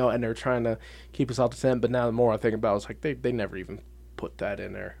introduced, you know, and they're trying to keep us off the scent. But now the more I think about it, it's like they never even put that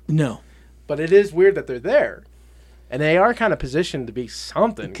in there. No. But it is weird that they're there. And they are kind of positioned to be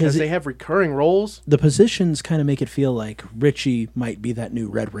something because they have recurring roles. The positions kind of make it feel like Richie might be that new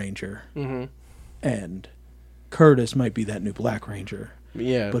Red Ranger. Mm-hmm. And Curtis might be that new Black Ranger.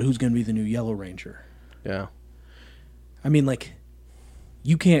 Yeah. But who's going to be the new Yellow Ranger? Yeah. I mean, like,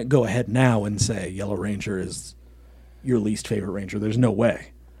 you can't go ahead now and say Yellow Ranger is your least favorite Ranger. There's no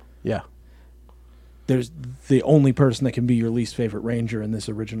way. Yeah. There's the only person that can be your least favorite Ranger in this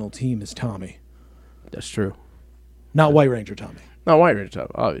original team is Tommy. That's true. Not White Ranger Tommy. Not White Ranger Tommy,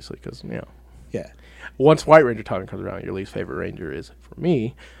 obviously, because, you know. Yeah. Once White Ranger Tommy comes around, your least favorite Ranger is, for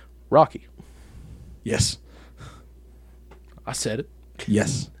me, Rocky. Yes. I said it.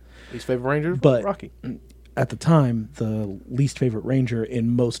 Yes. Least favorite Ranger, But Rocky. at the time, the least favorite Ranger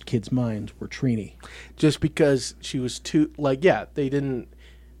in most kids' minds were Trini. Just because she was too, like, yeah,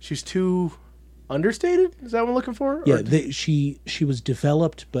 she's too understated? Is that what I'm looking for? Yeah, Or she was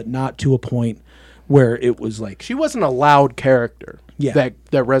developed, but not to a point where it was like... she wasn't a loud character Yeah. that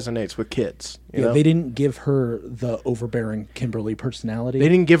resonates with kids. You know? They didn't give her the overbearing Kimberly personality. They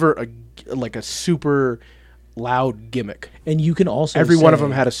didn't give her a super loud gimmick. And you can also Every one of say-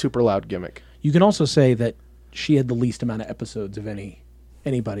 them had a super loud gimmick. You can also say that she had the least amount of episodes of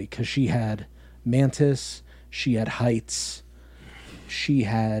anybody, because she had Mantis, she had Heights, she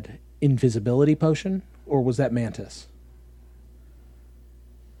had Invisibility Potion, or was that Mantis?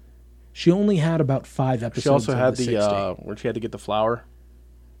 She only had about 5 episodes. She also of had the the 60. where she had to get the flower.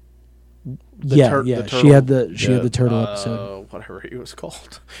 Yeah. The She had turtle. the turtle episode. Whatever it was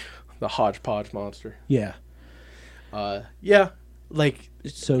called, the hodgepodge monster. Yeah. Yeah, like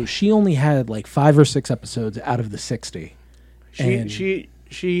So she only had like 5 or 6 episodes out of the 60. And- she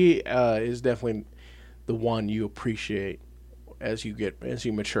is definitely the one you appreciate as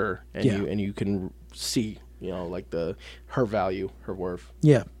you mature and Yeah. you can see, you know, like her value, her worth.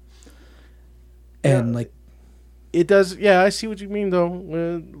 Yeah. And Yeah. like It does. Yeah, I see what you mean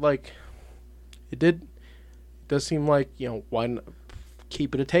though. Like it does seem like, you know, why not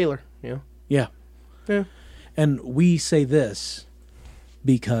keep it a Taylor, you know? yeah. Yeah. And we say this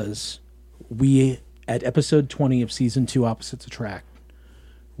because we, at episode 20 of season 2 Opposites Attract,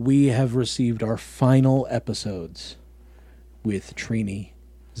 we have received our final episodes with Trini,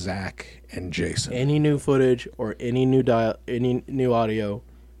 Zach, and Jason. Any new footage or any new audio,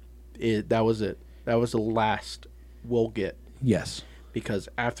 that was it. That was the last we'll get. Yes. Because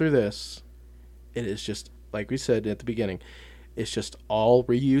after this, it is just, like we said at the beginning, it's just all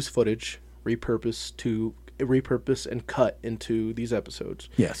reused footage, repurpose and cut into these episodes.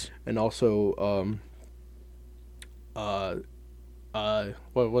 Yes. And also, what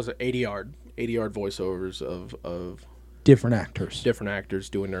was it? 80-yard voiceovers of Different actors. different actors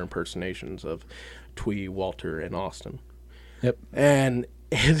doing their impersonations of Twee, Walter, and Austin. Yep. And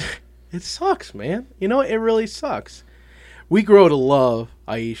it sucks, man. You know, it really sucks. We grow to love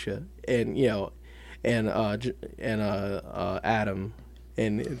Aisha and, you know, and Adam,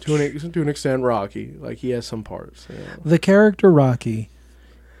 and to an extent Rocky. Like, he has some parts. You know. The character Rocky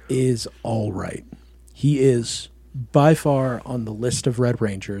is all right. He is by far on the list of Red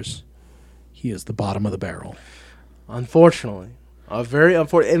Rangers. He is the bottom of the barrel. Unfortunately, very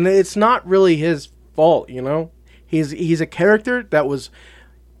unfortunate, and it's not really his fault. You know, he's a character that was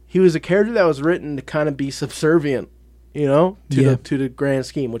written to kind of be subservient. You know, to the grand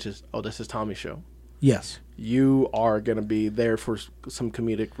scheme, which is, this is Tommy's show. Yes. You are going to be there for some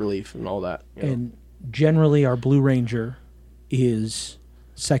comedic relief and all that. You know? And generally, our Blue Ranger is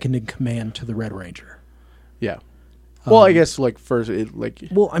second in command to the Red Ranger. Yeah. Well, I guess like first, like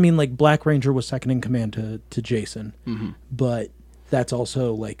Well, I mean, like Black Ranger was second in command to Jason, Mm-hmm. but that's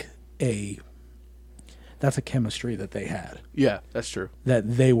also like that's a chemistry that they had, yeah, that's true.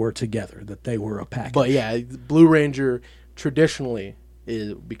 that they were together, that they were a package. But yeah, Blue Ranger traditionally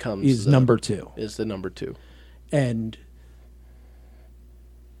becomes is number 2, is the number 2. and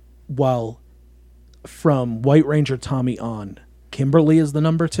while from White Ranger Tommy on, Kimberly is the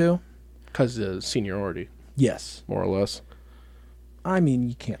number 2. Because of seniority, Yes, more or less. I mean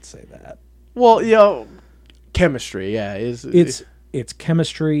you can't say that. Well, you know, chemistry, yeah, It's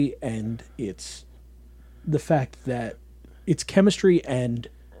chemistry, and it's the fact that it's chemistry and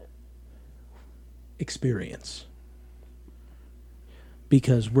experience.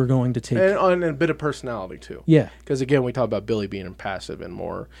 Because we're going to take and a bit of personality too. yeah, Because again, we talk about Billy being impassive and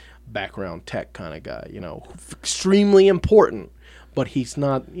more background tech kind of guy. You know, extremely important, but he's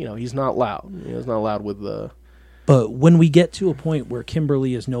not. You know, he's not loud. You know, he's not loud with the. but when we get to a point where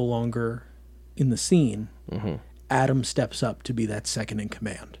Kimberly is no longer in the scene, Mm-hmm. Adam steps up to be that second in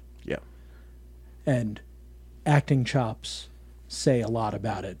command. Yeah. And acting chops say a lot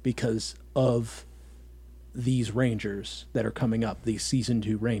about it because of these Rangers that are coming up, these season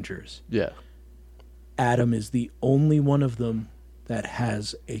 2 Rangers. Yeah. Adam is the only one of them that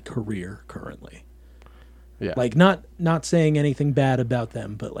has a career currently. Yeah. Like not saying anything bad about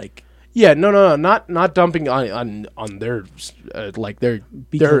them, but like Yeah. No. Not dumping on their like their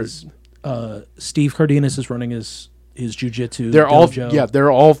because Steve Cardenas is running his jiu-jitsu they're all dojo. they're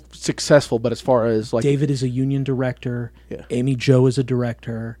all successful, but as far as like David is a union director. Yeah. Amy Jo is a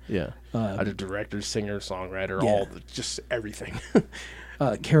director. yeah, a director, singer, songwriter, Yeah. all just everything.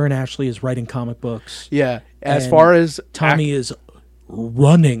 Karen Ashley is writing comic books. Yeah. As And far as Tommy is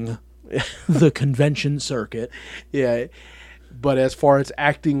running the convention circuit. yeah, but as far as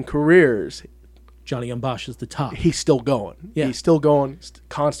acting careers, Johnny Umbosh is the top. he's still going. Yeah. He's still going.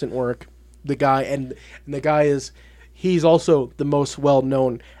 Constant work. The guy and the guy is he's also the most well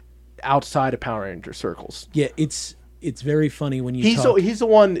known outside of Power Ranger circles. Yeah, it's very funny when you He's talk. he's the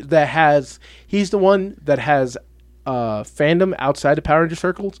one that has fandom outside of Power Ranger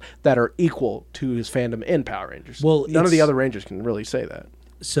circles that are equal to his fandom in Power Rangers. Well, none of the it's- other Rangers can really say that.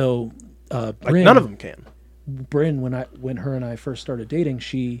 So, Like Bryn, none of them can. Bryn, when her and I first started dating,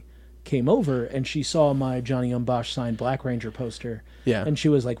 she came over and she saw my Johnny Umbosh signed Black Ranger poster. Yeah. And she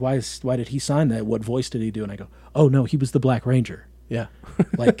was like, why did he sign that? What voice did he do? And I go, oh no, he was the Black Ranger. Yeah.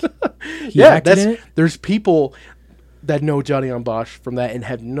 Like he Yeah, acted in it. there's people that know Johnny Umbosh from that and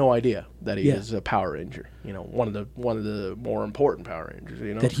have no idea that he Yeah. is a Power Ranger. You know, one of the more important Power Rangers.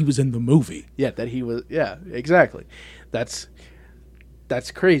 You know, That he was in the movie. yeah, that he was. Yeah, exactly. That's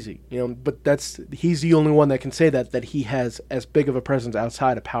crazy. You know, but he's the only one that can say that he has as big of a presence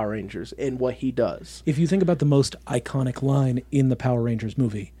outside of Power Rangers in what he does. If you think about the most iconic line in the Power Rangers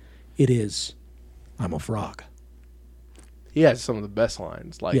movie, it is, "I'm a frog." He has some of the best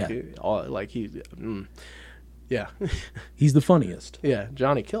lines. Like, Yeah. yeah, He's the funniest. yeah.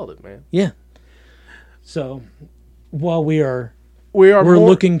 Johnny killed it, man. Yeah. So, while we're We're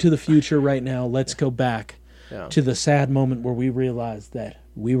looking to the future right now, let's go back Yeah. to the sad moment where we realized that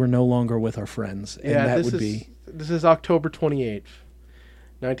we were no longer with our friends, and that this would is, be This is October 28th,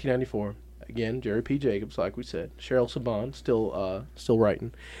 1994. Again, Jerry P. Jacobs, like we said. Cheryl Saban, still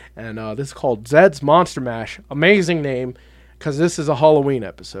writing. And this is called Zed's Monster Mash. Amazing name, because this is a Halloween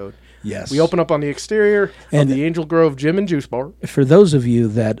episode. yes. We open up on the exterior And- of the Angel Grove Gym and Juice Bar. For those of you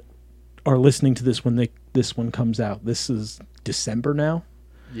that are listening to this when this one comes out, this is December now.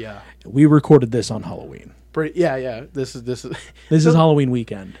 Yeah. We recorded this on Halloween. Yeah. This is This is Halloween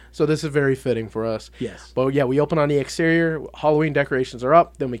weekend. So this is very fitting for us. Yes. But yeah, we open on the exterior. Halloween decorations are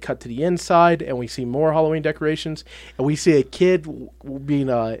up. Then we cut to the inside, and we see more Halloween decorations. And we see a kid being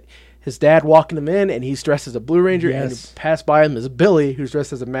his dad walking him in, and he's dressed as a Blue Ranger. And Yes. we pass by him as Billy, who's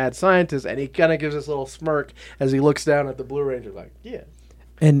dressed as a mad scientist, and he kind of gives this little smirk as he looks down at the Blue Ranger, like, yeah.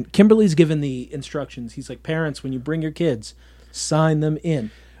 And Kimberly's given the instructions. He's like, parents, when you bring your kids, sign them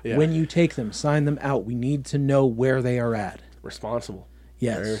in. Yeah. When you take them, sign them out. We need to know where they are at. Responsible.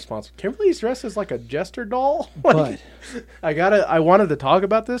 Yes. Very responsible. Kimberly's dressed as like a jester doll. But I wanted to talk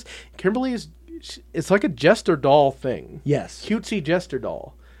about this. It's like a jester doll thing. yes, Cutesy jester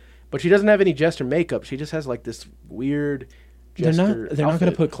doll. But she doesn't have any jester makeup. She just has like this weird jester they're not going to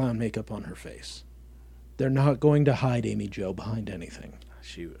outfit. put clown makeup on her face. They're not going to hide Amy Jo behind anything.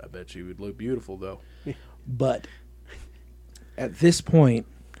 I bet she would look beautiful though. But at this point,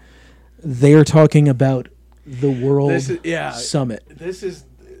 they're talking about the World This is- yeah. Summit. This is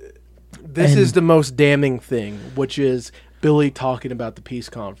And- the most damning thing, which is Billy talking about the peace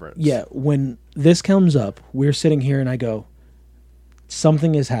conference. Yeah, when this comes up, we're sitting here and I go,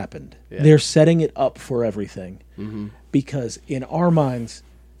 something has happened. Yeah. They're setting it up for everything. Mm-hmm. Because in our minds,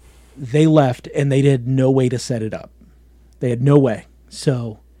 they left and they had no way to set it up. They had no way.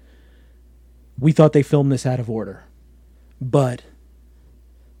 So we thought they filmed this out of order. But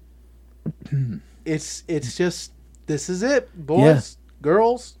It's just, this is it, boys,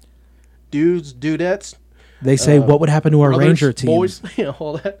 girls, dudes, dudettes. they say, what would happen to our brothers, Ranger team? boys, you know,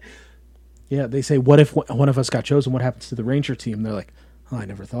 all that. Yeah, they say, what if one of us got chosen? What happens to the Ranger team? They're like, oh, I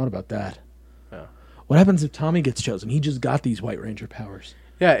never thought about that. Yeah. What happens if Tommy gets chosen? He just got these White Ranger powers.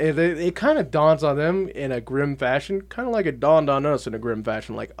 Yeah, it kind of dawns on them in a grim fashion, kind of like it dawned on us in a grim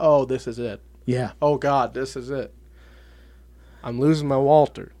fashion, like, oh, this is it. Yeah. Oh, God, this is it. I'm losing my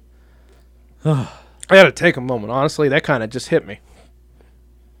Walter. I had to take a moment. Honestly, that kind of just hit me.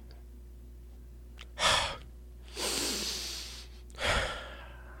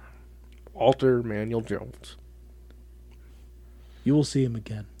 Walter Manuel Jones. You will see him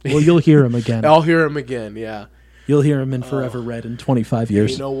again. Well, you'll hear him again. I'll hear him again, yeah. You'll hear him in Forever Red in 25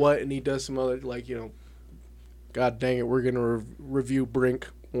 years. You know what? And he does some other, like, you know, God dang it, we're going to review Brink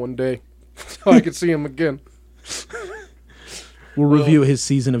one day so I can see him again. We'll review his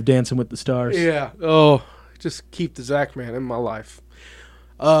season of Dancing with the Stars. Yeah. Oh, just keep the Zach man in my life.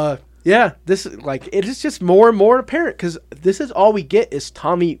 Yeah, this is like, it is just more and more apparent because this is all we get is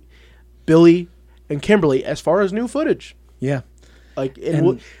Tommy, Billy, and Kimberly as far as new footage. Yeah. Like,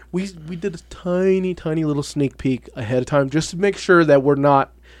 and we did a tiny little sneak peek ahead of time just to make sure that we're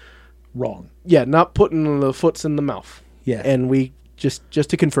not Wrong. Yeah, not putting the foots in the mouth. Yeah. And we just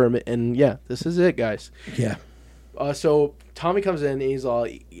to confirm it, and yeah, this is it, guys. Yeah. So Tommy comes in and he's all,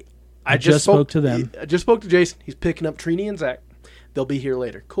 I just spoke to them. I just spoke to Jason. He's picking up Trini and Zach. They'll be here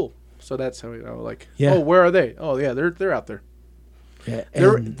later. Cool. So that's how we know, like, Yeah. oh, where are they? Oh, yeah, they're out there. Yeah.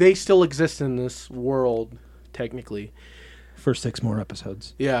 They still exist in this world, technically. For 6 more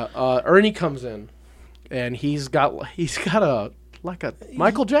episodes. Yeah. Ernie comes in, and he's got a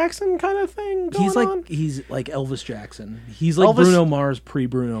Michael Jackson kind of thing going on. He's like Elvis Jackson. He's like Elvis- Bruno Mars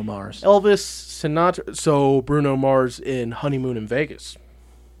pre-Bruno Mars. Elvis, Sinatra. So Bruno Mars in Honeymoon in Vegas.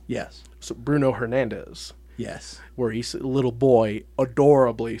 Yes. So Bruno Hernandez, Yes. where he's a little boy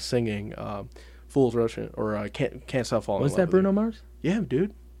adorably singing "Fool's Rush" or "Can't Stop Falling." Was in that Love with Bruno You." Mars? Yeah,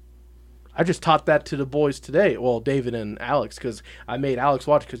 dude. I just taught that to the boys today. Well, David and Alex, because I made Alex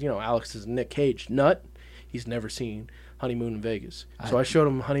watch because, you know, Alex is a Nick Cage nut. He's never seen Honeymoon in Vegas. So I showed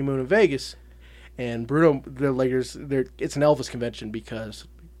him Honeymoon in Vegas, and Bruno, it's an Elvis convention because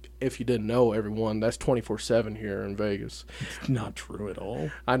if you didn't know, everyone, that's 24/7 here in Vegas. Not true at all.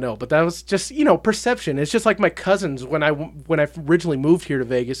 I know, but that was just, you know, perception. It's just like my cousins when I originally moved here to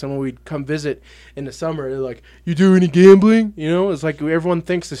Vegas, and when we'd come visit in the summer, they're like, "You do any gambling?" You know, it's like everyone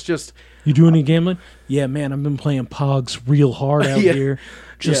thinks it's just. You do any gambling? Yeah, man, I've been playing Pogs real hard out Yeah. here.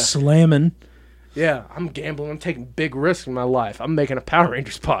 Just Yeah. slamming. Yeah, I'm gambling. I'm taking big risks in my life. I'm making a Power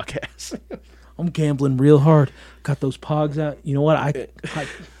Rangers podcast. I'm gambling real hard. Got those Pogs out. You know what?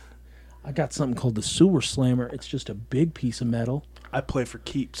 I got something called the Sewer Slammer. It's just a big piece of metal. I play for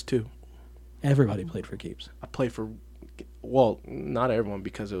keeps too. Everybody played for keeps. I play for, well, not everyone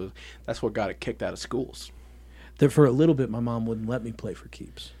because that's what got it kicked out of schools. For a little bit, my mom wouldn't let me play for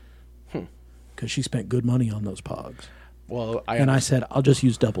keeps. Because she spent good money on those Pogs. Well, I said, I'll just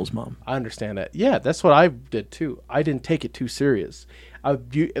use doubles, Mom. I understand that. Yeah, that's what I did too. I didn't take it too serious.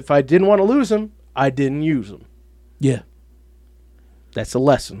 If I didn't want to lose them, I didn't use them. Yeah. That's a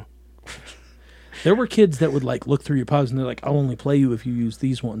lesson. There were kids that would like look through your Pogs and they're like, I'll only play you if you use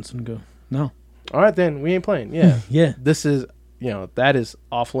these ones, and go, no. All right, then we ain't playing. Yeah, Yeah. This is, that is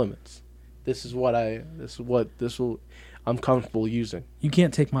off limits. I'm comfortable using. You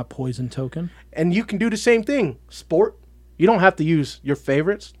can't take my poison token. And you can do the same thing. Sport. You don't have to use your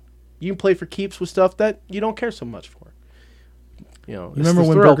favorites. You can play for keeps with stuff that you don't care so much for. You remember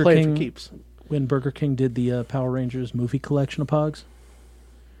when thrill Burger playing King for keeps. When Burger King did the Power Rangers movie collection of Pogs?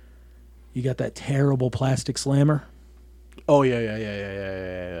 You got that terrible plastic slammer. Oh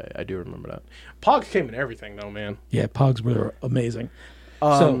yeah. I do remember that. Pogs came in everything though, man. Yeah, Pogs were amazing.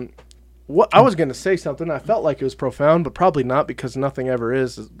 What I was gonna say something. I felt like it was profound, but probably not because nothing ever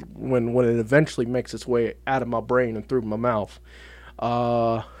is when it eventually makes its way out of my brain and through my mouth.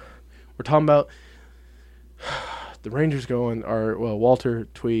 We're talking about the Rangers going, Walter,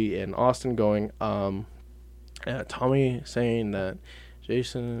 Twee, and Austin going. Tommy saying that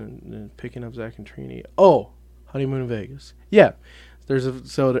Jason picking up Zach and Trini. Oh, Honeymoon in Vegas. Yeah, the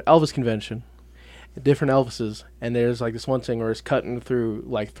Elvis convention. Different Elvises, and there's like this one thing where it's cutting through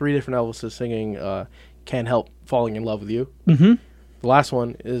like 3 different Elvises singing Can't Help Falling in Love with You. Mm-hmm. The last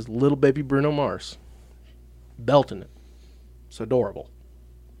one is Little Baby Bruno Mars. Belting it. It's adorable.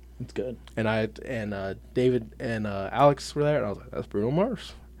 It's good. And David and Alex were there, and I was like, that's Bruno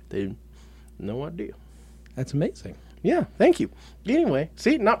Mars. They had no idea. That's amazing. Yeah, thank you. Anyway,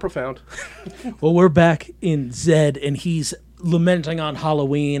 see, not profound. Well, we're back in Zed, and he's lamenting on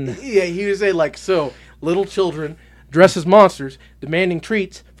Halloween. Yeah, he was saying, like, so, little children dressed as monsters, demanding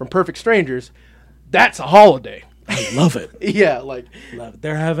treats from perfect strangers. That's a holiday. I love it. Yeah, like, Love it.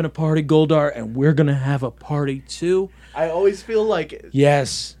 They're having a party, Goldar, and we're going to have a party too. I always feel like,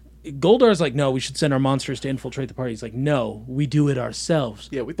 Yes. Goldar's like, no, we should send our monsters to infiltrate the party. He's like, no, we do it ourselves.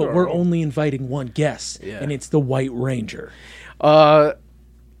 Yeah, we throw but our we're own. only inviting one guest, Yeah. and it's the White Ranger.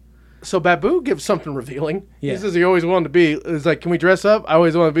 so Babu gives something revealing. Yeah. He says he always wanted to be, it's like, can we dress up? I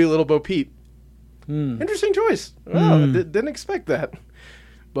always want to be Little Bo Peep. Interesting choice. Wow, didn't expect that.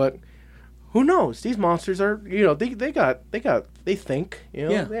 But who knows? These monsters are, you know, they think, you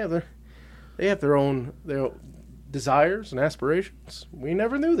know, Yeah. they have their own desires and aspirations. We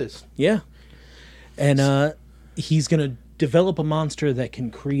never knew this. Yeah. And he's going to develop a monster that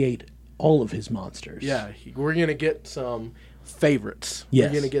can create all of his monsters. Yeah, we're gonna get some favorites.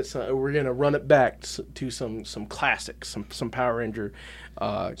 Yes. We're gonna get some. We're gonna run it back to some classics, some Power Ranger.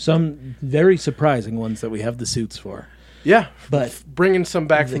 Some very surprising ones that we have the suits for. Yeah, But bringing some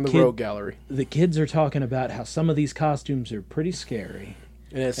back the from the kid- Rogue Gallery. The kids are talking about how some of these costumes are pretty scary.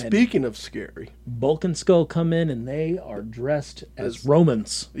 And speaking of scary, Bulk and Skull come in and they are dressed as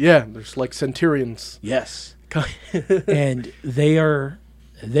Romans. yeah, there's like Centurions. Yes. And they're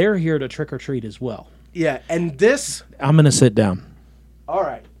here to trick or treat as well. Yeah, and this. I'm going to sit down. All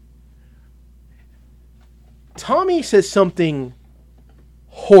right. Tommy says something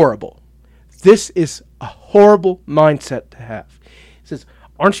horrible. This is a horrible mindset to have. He says,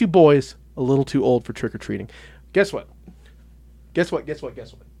 "Aren't you boys a little too old for trick or treating?" Guess what? Guess what?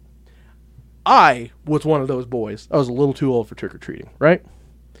 I was one of those boys. I was a little too old for trick or treating, right?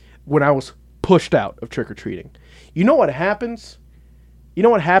 When I was pushed out of trick or treating. You know what happens? You know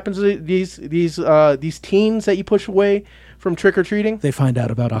what happens to these teens that you push away from trick or treating? They find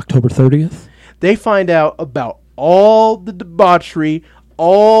out about October 30th. They find out about all the debauchery,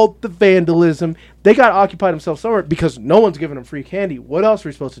 all the vandalism. They got to occupy themselves somewhere because no one's giving them free candy. What else are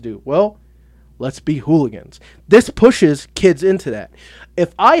we supposed to do? Well, let's be hooligans. This pushes kids into that.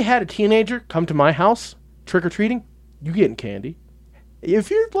 If I had a teenager come to my house trick-or-treating, you getting candy.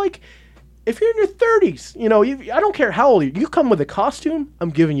 If you're in your 30s, you know, I don't care how old you come with a costume,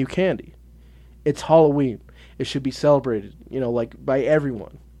 I'm giving you candy. It's Halloween. It should be celebrated, you know, like by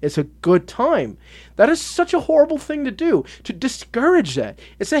everyone. It's a good time. That is such a horrible thing to do, to discourage that.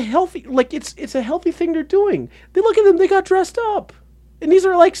 It's a healthy, it's a healthy thing they're doing. They look at them, they got dressed up. And these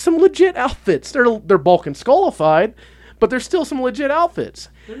are like some legit outfits. They're Bulk and Skullified, but they're still some legit outfits.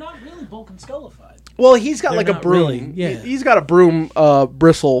 They're not really Bulk and Skullified. Well, he's got They're like a not broom. really, yeah. He's got a broom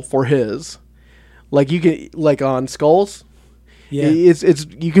bristle for his. Like you can on Skulls. Yeah. It's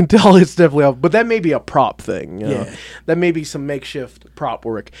you can tell it's definitely off, but that may be a prop thing. You know? Yeah. That may be some makeshift prop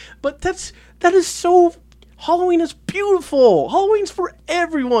work. But that is so. Halloween is beautiful. Halloween's for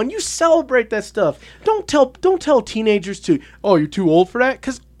everyone. You celebrate that stuff. Don't tell teenagers to, oh, you're too old for that,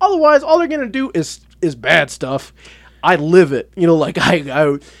 because otherwise all they're gonna do is bad stuff. I live it. You know, like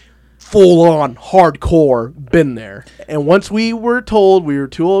I full on hardcore been there. And once we were told we were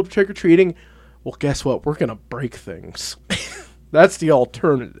too old for trick or treating, well, guess what? We're gonna break things. That's the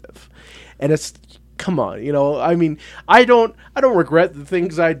alternative. And it's, come on, you know, I mean, I don't regret the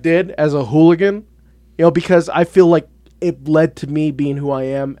things I did as a hooligan, you know, because I feel like it led to me being who I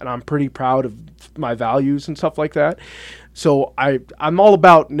am, and I'm pretty proud of my values and stuff like that. So I'm all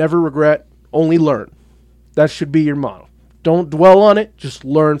about never regret, only learn. That should be your motto. Don't dwell on it, just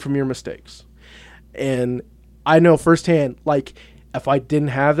learn from your mistakes. And I know firsthand, like, if I didn't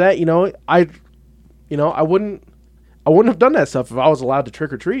have that, you know, I wouldn't have done that stuff if I was allowed to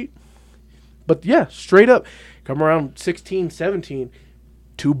trick or treat. But yeah, straight up, come around 16, 17,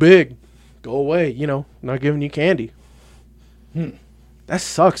 too big, go away, you know, not giving you candy. That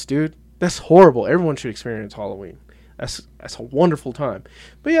sucks, dude. That's horrible. Everyone should experience Halloween. That's a wonderful time.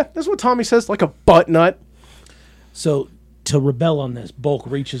 But yeah, that's what Tommy says, like a butt nut. So to rebel on this, Bulk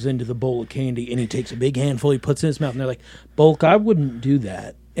reaches into the bowl of candy and he takes a big handful, he puts it in his mouth, and they're like, Bulk, I wouldn't do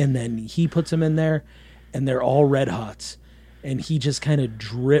that. And then he puts them in there, and they're all Red Hots. And he just kind of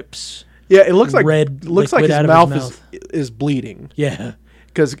drips. Yeah, it looks like red looks like liquid his out of mouth, his mouth. is bleeding. Yeah.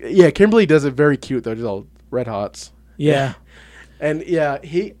 Because, yeah, Kimberly does it very cute, though, just all Red Hots. Yeah. And, yeah,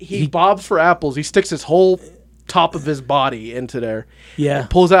 he bobs for apples. He sticks his whole top of his body into there. Yeah. And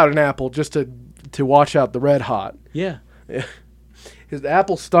pulls out an apple just to to watch out the red hot. Yeah. His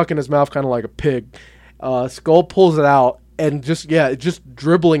apple stuck in his mouth, kind of like a pig. Skull pulls it out, and just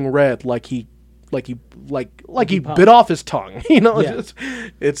dribbling red, like he popped. bit off his tongue. Yeah.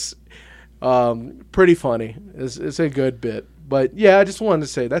 It's pretty funny. It's a good bit, but yeah, I just wanted to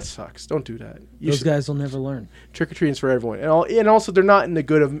say that sucks. Don't do that. Those guys will never learn. Trick or treating's for everyone, and also they're not in a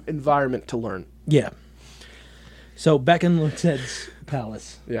good environment to learn. Yeah. So back in Zed's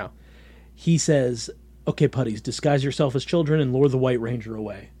palace, Yeah. he says, "Okay, putties, disguise yourself as children and lure the White Ranger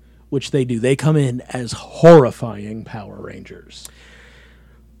away," which they do. They come in as horrifying Power Rangers.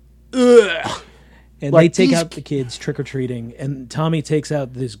 Ugh. And Like they take these out the kids trick-or-treating, and Tommy takes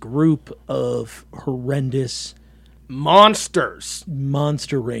out this group of horrendous Monsters.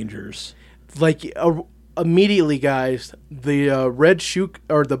 monster rangers. Like immediately, guys, the red shoe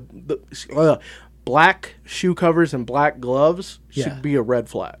or the black shoe covers and black gloves Yeah. should be a red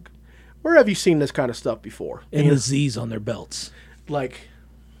flag. Where have you seen this kind of stuff before? And the Z's on their belts. Like,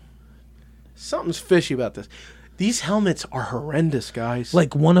 something's fishy about this. These helmets are horrendous, guys.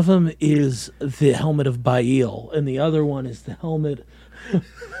 Like, one of them is the helmet of Bail, and the other one is the helmet...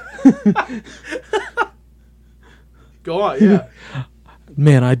 Go on, yeah.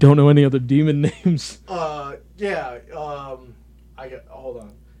 Man, I don't know any other demon names. Yeah. I got.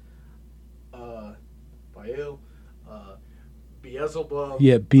 Hold on. Baal. Beelzebub.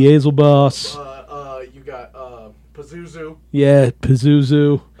 Yeah, Beelzebub. You got Pazuzu. Yeah,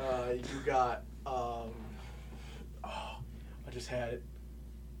 Pazuzu. You got I just had it.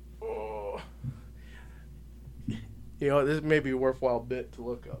 Oh. You know, this may be a worthwhile bit to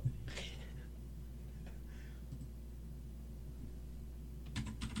look up.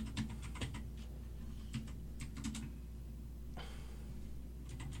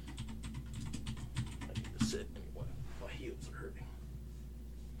 I need to sit anyway. My heels are hurting.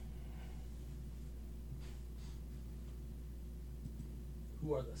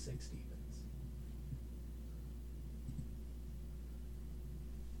 Who are the six demons?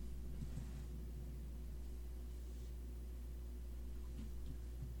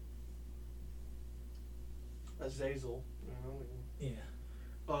 Azazel. Yeah.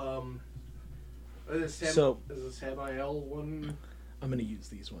 Is this Samael one? I'm going to use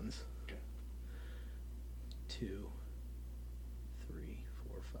these ones. Okay. 2, 3,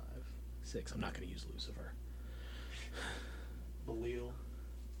 4, 5, 6. I'm not going to use Lucifer. Belial.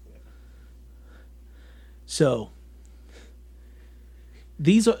 So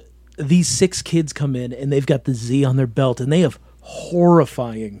these six kids come in and they've got the Z on their belt and they have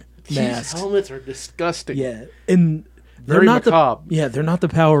horrifying These masks. helmets are disgusting. Yeah, and they're Very not macabre. they're not the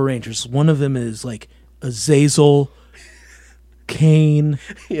Power Rangers. One of them is like Azazel, Kane,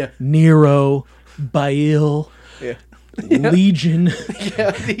 Yeah. Nero, Baal, Yeah. Legion,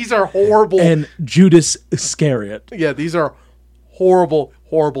 Yeah. These are horrible. and Judas Iscariot. Yeah, these are horrible,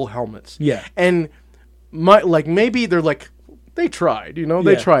 horrible helmets. Yeah. And maybe they're like they tried, they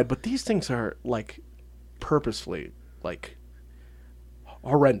Yeah. tried, but these things are like purposefully like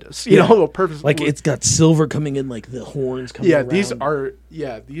horrendous. You Yeah. know, purposefully. Like it's got silver coming in, like the horns coming. yeah, around. these are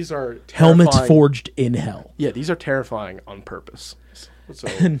helmets terrifying. forged in hell. Yeah, these are terrifying on purpose. So,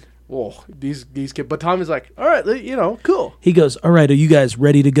 these kids. But Tommy's like, all right, cool. He goes, "All right, are you guys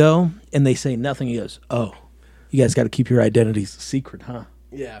ready to go?" And they say nothing. He goes, "Oh, you guys got to keep your identities a secret, huh?"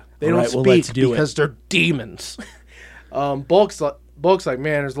 Yeah, they All don't right, well, let's speak do it. because they're demons. Bulk's like,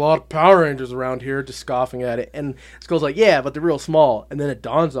 man, there's a lot of Power Rangers around here, just scoffing at it. And Skull's like, yeah, but they're real small. And then it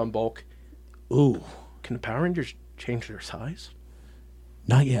dawns on Bulk, Ooh, can the Power Rangers change their size?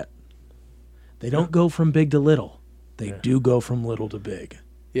 not yet. They don't go from big to little. They do go from little to big.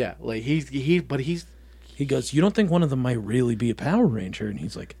 Yeah, like he's. He goes, "You don't think one of them might really be a Power Ranger?" And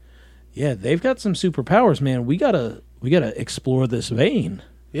he's like, "Yeah, they've got some superpowers, man. We gotta explore this vein."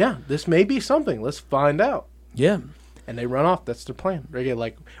 Yeah, this may be something. Let's find out. Yeah, And they run off. That's their plan. They're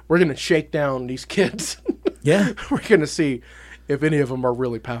like, we're gonna shake down these kids. yeah. We're gonna see if any of them are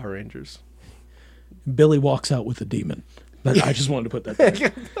really Power Rangers. Billy walks out with a demon. But I just wanted to put that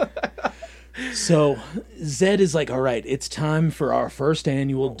there. So Zed is like, all right, it's time for our first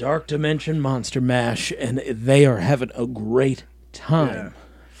annual Dark Dimension Monster Mash, and they are having a great time.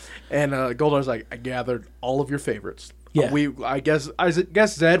 And Goldar's like, I gathered all of your favorites. Yeah. I guess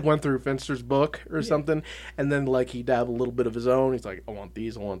Zed went through Finster's book or something, and then like he dabbled a little bit of his own. He's like, I want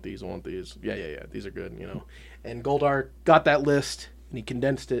these, I want these, I want these. Yeah, these are good, And Goldar got that list and he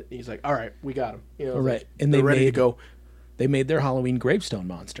condensed it. And he's like, all right, we got them. All right, and they're ready to go. They made their Halloween gravestone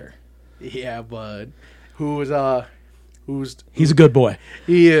monster. Yeah, bud. Who's He's a good boy.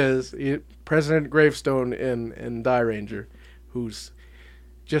 He is President Gravestone in Die Ranger, who's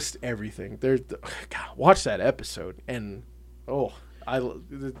just everything. There's God, watch that episode, and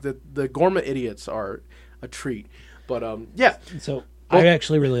the Gorma idiots are a treat. But yeah, So I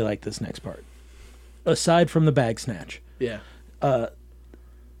actually really like this next part. Aside from the bag snatch, yeah.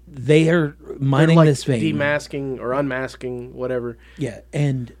 they are mining They're, like, this vein. demasking or unmasking, whatever. Yeah,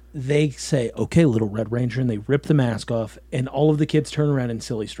 and they say, "Okay, little Red Ranger," and they rip the mask off, and all of the kids turn around and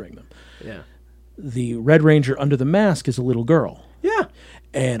silly string them. Yeah, The Red Ranger under the mask is a little girl. yeah.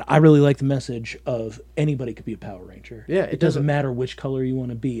 And I really like the message of anybody could be a Power Ranger. Yeah, it it doesn't doesn't- matter which color you want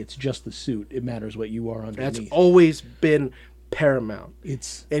to be. It's just the suit. It matters what you are That's underneath. always been paramount.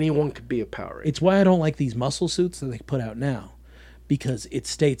 It's Anyone could be a Power Ranger. it's why I don't like these muscle suits that they put out now, because it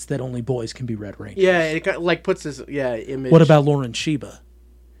states that only boys can be Red Rangers. Yeah, it kind of, like puts this image. What about Lauren Sheba?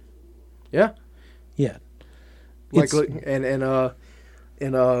 yeah? Yeah, Like It's- look,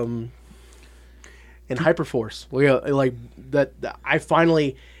 in Hyperforce, like that. I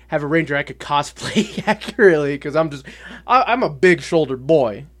finally have a Ranger I could cosplay accurately because I'm a big shouldered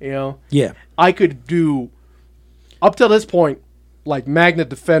boy. You know, yeah, I could do up till this point like Magna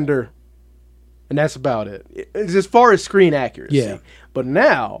Defender, and that's about it. It's as far as screen accuracy. Yeah. But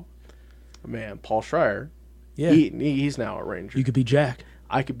now, man, Paul Schreier, yeah. he's now a Ranger. You could be Jack.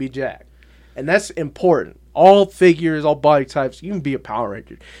 I could be Jack. And that's important. All figures, all body types, you can be a Power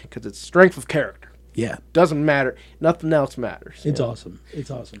Ranger because it's strength of character. Yeah, Doesn't matter. Nothing else matters. it's you know? awesome.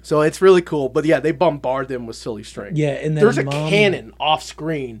 It's awesome. So it's really cool. But yeah, they bombard them with silly string. Yeah, and then there's a Mom- cannon off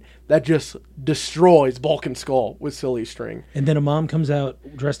screen that just destroys Bulk and Skull with silly string. And then a mom comes out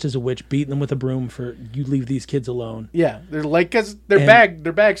dressed as a witch, beating them with a broom for you leave these kids alone. Yeah, they're like because they're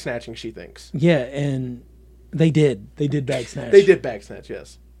And- bag snatching. She thinks Yeah, and they did bag snatch. they did bag snatch.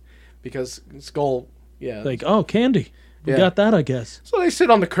 Yes, because Skull. Yeah, Like, oh, candy. We Yeah. got that, I guess. so they sit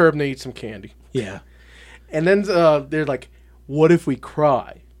on the curb and they eat some candy. Yeah. And then they're like, "What if we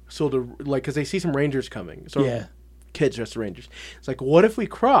cry?" So because they see some Rangers coming. So Yeah. kids dressed as Rangers. It's like, "What if we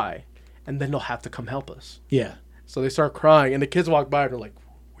cry?" And then they'll have to come help us. Yeah. So they start crying, and the kids walk by and they're like,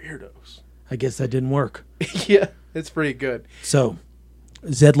 "Weirdos." I guess that didn't work. Yeah, it's pretty good. So,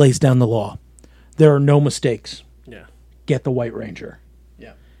 Zed lays down the law. There are no mistakes. Yeah, Get the White Ranger.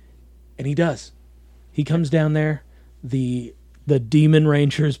 yeah, And he does. He comes down there. The Demon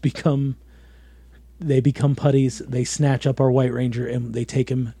Rangers become putties. They snatch up our White Ranger and they take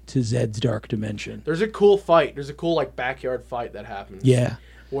him to Zed's dark dimension. There's a cool fight. There's a cool like backyard fight that happens. Yeah.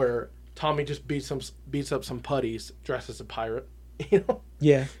 where Tommy just beats up some putties dressed as a pirate. You know.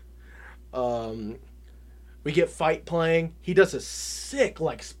 Yeah. We get Fight playing. He does a sick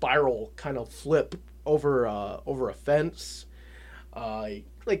like spiral kind of flip over a fence. Like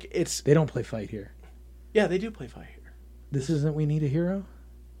it's They don't play fight here. yeah, they do play Fight here, This isn't We Need a Hero?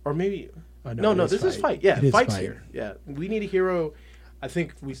 or maybe Oh, no, it this is Fight. Yeah, It is Fight's Fight. here. Yeah, We Need a Hero. I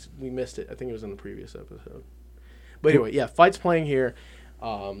think we missed it. I think it was in the previous episode. But anyway, yeah, Fight's playing here.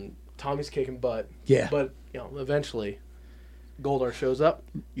 Tommy's kicking butt. Yeah. But eventually, Goldar shows up,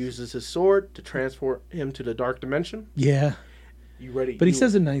 uses his sword to transport him to the dark dimension. Yeah. You ready? But he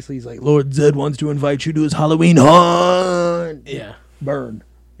says it nicely. He's like, Lord Zed wants to invite you to his Halloween hunt. yeah, Burn.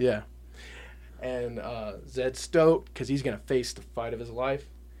 yeah. And Zed's stoked because he's gonna face the fight of his life.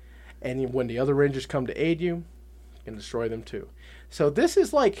 And when the other Rangers come to aid you, you can destroy them too. So this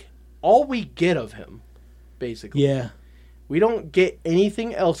is like all we get of him, basically. Yeah. We don't get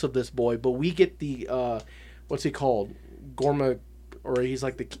anything else of this boy, but we get the what's he called? Gorma, or he's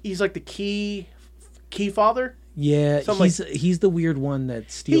like the key father. Yeah. Something He's the weird one that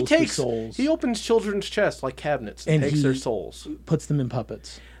steals the souls. He opens children's chests like cabinets and And takes he- their souls. puts them in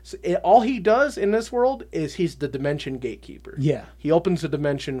puppets. So all he does in this world is he's the dimension gatekeeper. Yeah. He opens a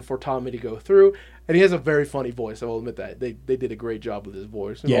dimension for Tommy to go through, and he has a very funny voice. I will admit that they did a great job with his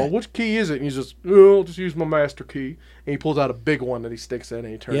voice. Yeah. Which key is it? And he's just, oh, I'll just use my master key. And he pulls out a big one that he sticks in and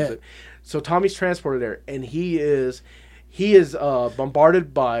he turns Yeah. it. So Tommy's transported there, and he is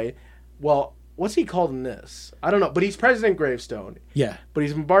bombarded by, well, what's he called in this? I don't know, but he's President Gravestone. Yeah. But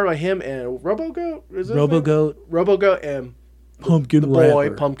he's bombarded by him and Robogoat. Is that his name? Robogoat, Robogoat and Pumpkin the boy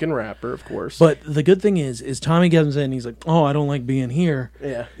Rapper. Pumpkin Rapper, of course. But the good thing is Tommy comes in and he's like, oh, I don't like being here.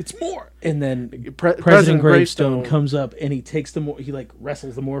 yeah, It's more. And then President President Gravestone Gravestone comes up and he takes the he like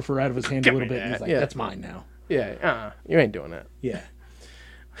wrestles the morpher out of his hand a Give little me bit. And he's that. like, Yeah. that's mine now. Yeah, you ain't doing that. Yeah.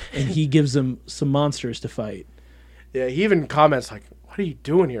 And he gives them some monsters to fight. Yeah, he even comments like, "What are you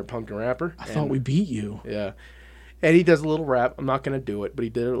doing here, Pumpkin Rapper?" I thought we beat you. Yeah, and he does a little rap. I'm not gonna do it, but he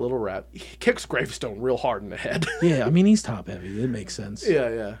did a little rap. He kicks Gravestone real hard in the head. Yeah, I mean, he's top heavy. It makes sense.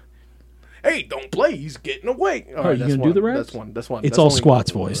 yeah. Hey, don't play. He's getting away. All Are you that's gonna do one. the raps? That's one. It's all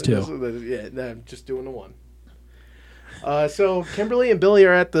Squat's voice, too. Yeah, I'm just doing the one. So Kimberly and Billy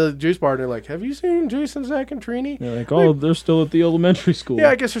are at the juice bar, and they're like, "Have you seen Jason, Zach, and Trini?" They're like, oh, they're still at the elementary school. Yeah,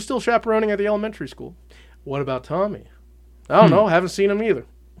 I guess they're still chaperoning at the elementary school. What about Tommy? I don't know. Haven't seen him either.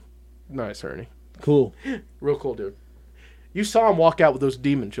 Nice, Ernie. Cool. Real cool, dude. You saw him walk out with those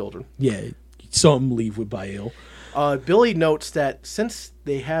demon children. Yeah, saw him leave with Bail. Billy notes that since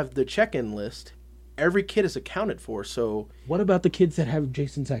they have the check-in list, every kid is accounted for. So What about the kids that have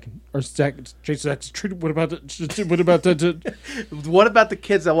Jason Zach or Jason Zach's treated? What about the what about the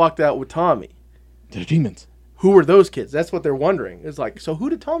kids that walked out with Tommy? they're demons? Who were those kids? That's what they're wondering. It's like, so who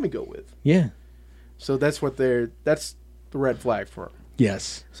did Tommy go with? Yeah. So that's the red flag for him.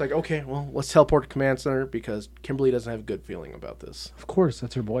 Yes. It's like, okay, well, let's teleport to Command Center because Kimberly doesn't have a good feeling about this. Of course,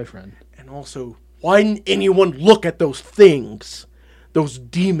 that's her boyfriend. And also, why didn't anyone look at those things? Those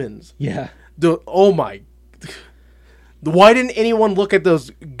demons. Yeah. Why didn't anyone look at those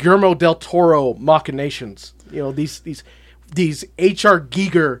Guillermo del Toro machinations? You know, these H.R.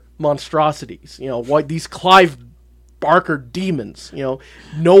 Giger monstrosities. You know, why these Clive Barker demons? You know,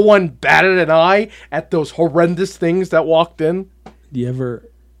 no one batted an eye at those horrendous things that walked in. Do you ever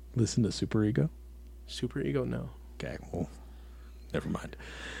listen to Super Ego? Super Ego, no. Okay, well, never mind.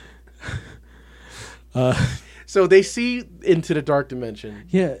 So they see into the dark dimension.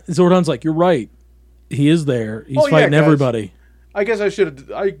 Yeah, Zordon's like, you're right. He is there. He's Oh, yeah, fighting guys. everybody. I guess I should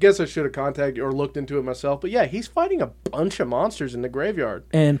have contacted or looked into it myself. But yeah, he's fighting a bunch of monsters in the graveyard.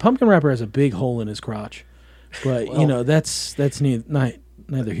 And Pumpkin Wrapper has a big hole in his crotch. But, Well. you know, that's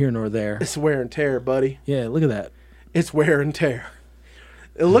neither here nor there. It's wear and tear, buddy. Yeah, look at that. It's wear and tear.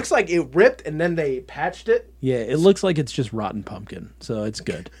 It looks like it ripped and then they patched it. Yeah, it looks like it's just rotten pumpkin, so it's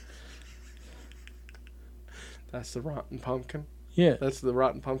good. That's the rotten pumpkin. Yeah, That's the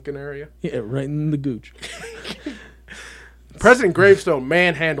rotten pumpkin area. yeah, right in the gooch. President Gravestone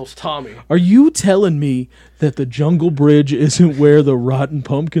manhandles Tommy. Are you telling me that the Jungle Bridge isn't where the rotten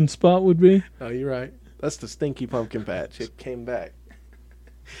pumpkin spot would be? Oh, you're right. That's the stinky pumpkin patch. It came back.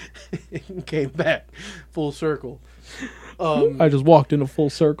 It came back. Full circle. I just walked in a full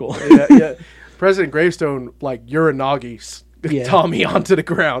circle. Yeah. President Gravestone, like, Uranagi Yeah. Tommy onto the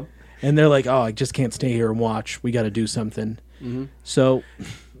ground. And they're like, oh, I just can't stay here and watch. We got to do something. Mm-hmm. So,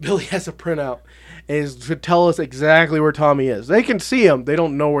 Billy has a printout and is to tell us exactly where Tommy is. They can see him. They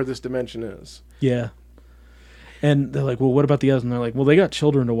don't know where this dimension is. yeah. And they're like, well, what about the others? And they're like, well, they got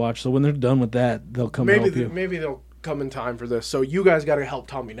children to watch. So when they're done with that, they'll come help you. Maybe they'll come in time for this. So you guys got to help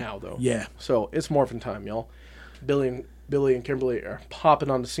Tommy now, though. Yeah. So it's morphin' time, y'all. Billy and Kimberly are popping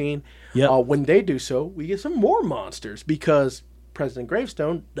on the scene. Yep. When they do so, we get some more monsters because President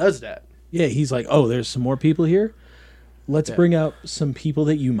Gravestone does that. Yeah, he's like, oh, there's some more people here. Let's bring out some people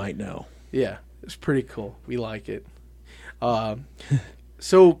that you might know. Yeah, it's pretty cool. We like it.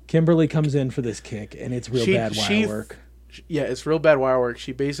 So Kimberly comes in for this kick, and it's real bad wire work. Yeah, it's real bad wire work.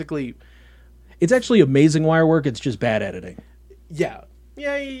 She basically, It's actually amazing wire work. It's just bad editing. yeah,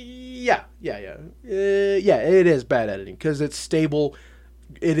 it is bad editing because it's stable.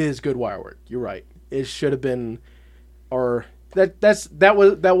 It is good wire work. You're right. It should have been, or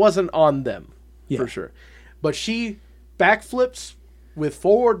that wasn't on them for sure. But she backflips with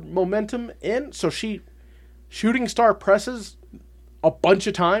forward momentum in, so she shooting star presses a bunch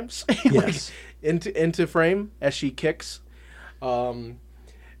of times Yes. into frame as she kicks.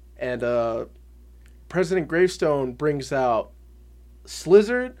 President Gravestone brings out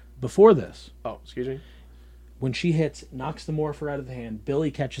Slizzard. Before this, Oh, excuse me. when she hits, knocks the morpher out of the hand, Billy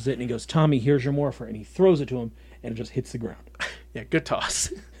catches it, and he goes, Tommy, here's your morpher. And he throws it to him, and it just hits the ground. Yeah, good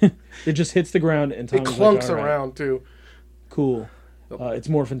toss. It just hits the ground, and It Tommy's clunks like, all right, around too. cool. It's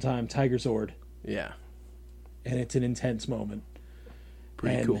morphin' time, Tiger Zord. Yeah, And it's an intense moment.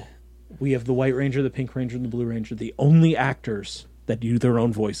 pretty And cool. we have the White Ranger, the Pink Ranger, and the Blue Ranger, the only actors that do their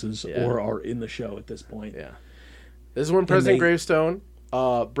own voices Yeah. or are in the show at this point. Yeah, this is when President they- Gravestone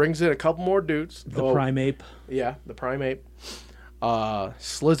brings in a couple more dudes. The Primeape. Yeah, the Primate.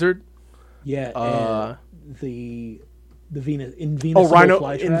 Slizzard. Yeah, and the Venus Oh, Rhino,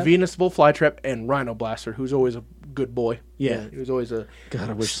 Flytrap. Invincible Flytrap, and Rhino Blaster, who's always a good boy. Yeah. He was always a God,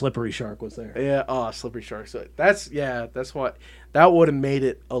 I wish Slippery Shark was there. Slippery Shark. So that's what that would have made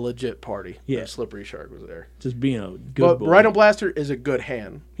it a legit party. Yeah. if Slippery Shark was there. Just being a good But boy. Rhino Blaster is a good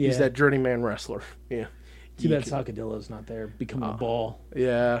hand. He's Yeah. that journeyman wrestler. Yeah. Too bad Sakadilla's not there, becoming a ball.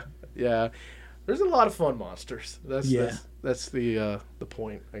 Yeah. There's a lot of fun monsters. That's Yeah. that's the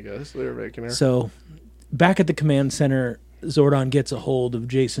point, I guess they're making here. So, back at the command center, Zordon gets a hold of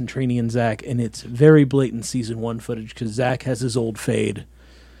Jason, Trini, and Zach, and it's very blatant season 1 footage because Zach has his old fade,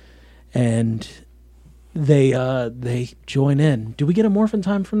 and they join in. Do we get a morphin'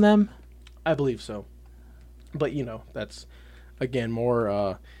 time from them? I believe so. But that's again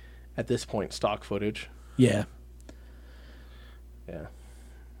more at this point stock footage. Yeah. Yeah.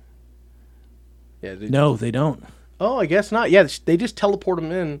 No, they don't. Oh, I guess not. Yeah, they just teleport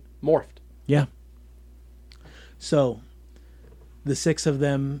them in morphed. Yeah. So the 6 of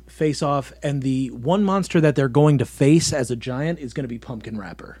them face off, and the one monster that they're going to face as a giant is going to be Pumpkin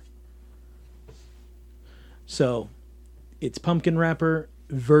Wrapper. So it's Pumpkin Wrapper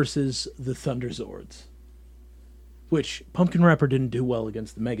versus the Thunderzords, which Pumpkin Wrapper didn't do well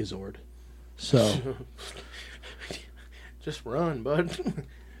against the Megazord. So just run, bud.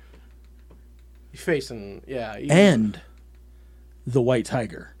 You're facing, and the White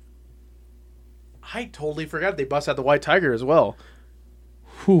Tiger. I totally forgot they bust out the White Tiger as well.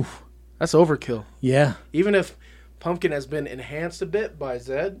 Whew. That's overkill. Yeah. Even if Pumpkin has been enhanced a bit by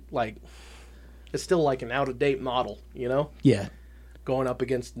Zed, like, it's still like an out-of-date model, Yeah. Going up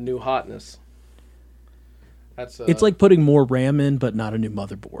against new hotness. That's It's like putting more RAM in, but not a new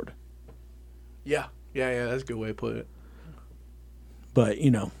motherboard. Yeah, that's a good way to put it. But,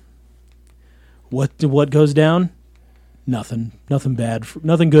 what goes down? Nothing. Nothing bad.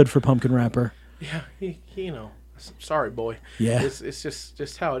 Nothing good for Pumpkin Wrapper. Yeah, sorry, boy. Yeah. It's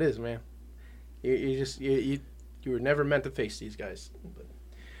just how it is, man. You were never meant to face these guys.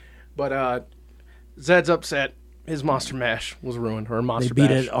 But Zed's upset. His Monster Mash was ruined, or Monster They beat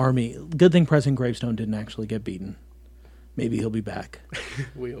Bash. an army. Good thing President Gravestone didn't actually get beaten. Maybe he'll be back.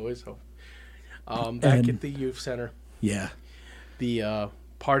 We always hope. Back at the youth center, Yeah. the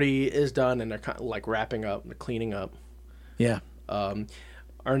party is done, and they're kind of like wrapping up, they're cleaning up. Yeah.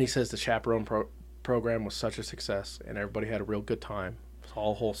 Ernie says the chaperone program was such a success, and everybody had a real good time. It's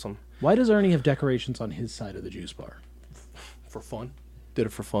all wholesome. Why does Ernie have decorations on his side of the juice bar? For fun. Did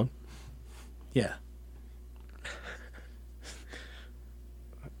it for fun. Yeah.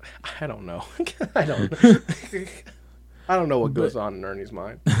 I don't know. I don't know what goes on in Ernie's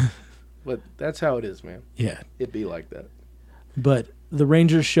mind. But that's how it is, man. Yeah. It'd be like that. But the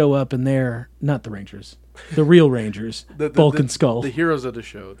Rangers show up, and they're not the Rangers, the real Rangers, Bulk and Skull. The heroes of the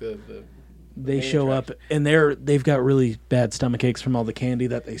show. They main show up, and they've got really bad stomach aches from all the candy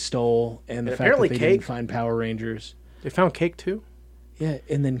that they stole, and the And fact that apparently they cake. didn't find Power Rangers. They found cake too? Yeah,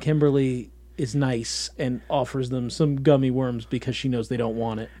 and then Kimberly is nice and offers them some gummy worms because she knows they don't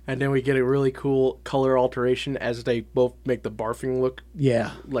want it. And then we get a really cool color alteration as they both make the barfing look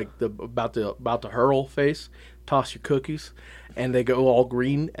Yeah. like the about to hurl face. Toss your cookies, and they go all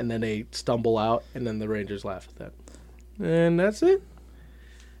green, and then they stumble out, and then the Rangers laugh at that. And that's it.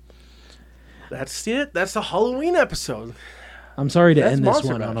 That's it. That's the Halloween episode. I'm sorry to That's end this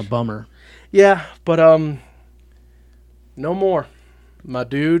Monster one on a Bash. bummer. Yeah, but no more. My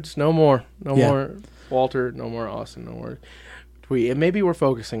dudes, no more. No Yeah. more Walter, no more Austin, no more Tweet. And maybe we're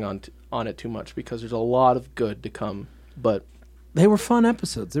focusing on it too much because there's a lot of good to come, but They were fun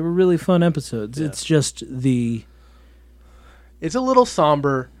episodes. They were really fun episodes. Yeah. It's just the... it's a little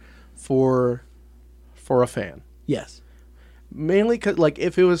somber for a fan. Yes. Mainly because, like,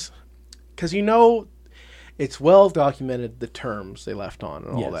 if it was... Because, it's well documented the terms they left on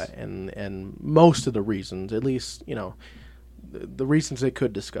and all Yes. that. And most of the reasons, at least, the reasons they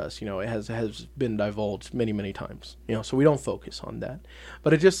could discuss, it has been divulged many, many times. So we don't focus on that.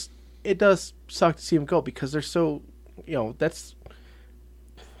 But it does suck to see them go because they're so,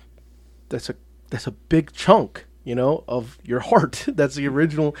 that's a big chunk, of your heart. That's the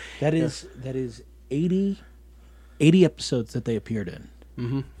original. That is 80 episodes that they appeared in.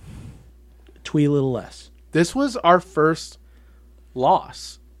 Mm-hmm. Twee a little less. This was our first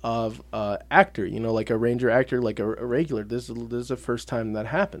loss of actor, like a Ranger actor, like a regular. This is the first time that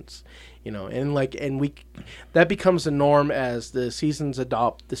happens, that becomes the norm as the seasons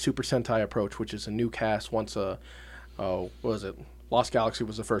adopt the Super Sentai approach, which is a new cast once what was it? Lost Galaxy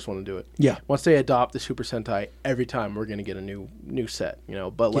was the first one to do it. Yeah. Once they adopt the Super Sentai, every time we're gonna get a new set,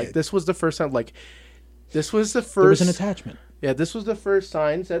 But Yeah. this was the first time. This was the first. There was an attachment. Yeah, this was the first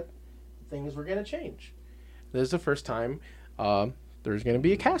signs that things were going to change. This is the first time there's going to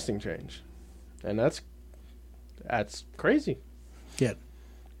be a casting change. And that's crazy. Yeah.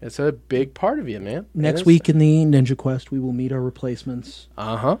 It's a big part of you, man. Next week in the Ninja Quest, we will meet our replacements.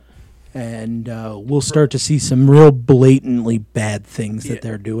 Uh-huh. And we'll start to see some real blatantly bad things that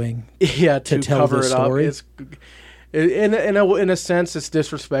they're doing. Yeah, to tell cover the it story. up. It's in a sense it's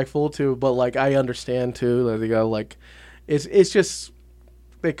disrespectful too, but I understand too that they got it's just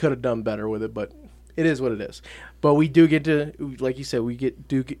they could have done better with it, but it is what it is. But we do get to, like you said, we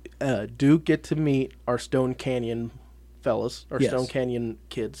do get to meet our Stone Canyon fellas, our Yes. Stone Canyon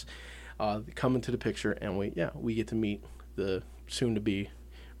kids, come into the picture, and we get to meet the soon to be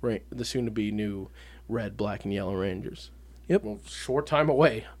the soon-to-be new red, black, and yellow Rangers. Yep. Well, short time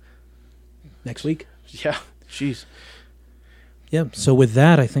away. Next week. Yeah. Jeez. Yeah. So with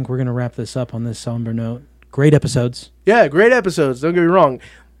that, I think we're going to wrap this up on this somber note. Great episodes. Yeah, great episodes. Don't get me wrong.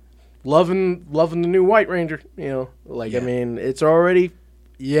 Loving the new White Ranger. You know, like, Yeah. I mean, it's already,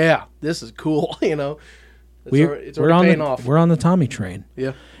 yeah, this is cool. You know, it's We're already on paying off. We're on the Tommy train.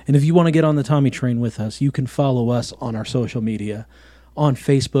 Yeah. And if you want to get on the Tommy train with us, you can follow us on our social media, on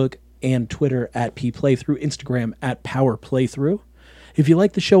Facebook and Twitter at PPlaythrough, Instagram at Power Playthrough. If you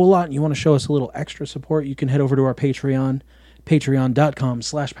like the show a lot and you want to show us a little extra support, you can head over to our Patreon,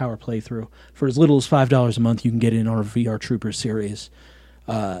 patreon.com/powerplaythrough. For as little as $5 a month, you can get in our VR Troopers series.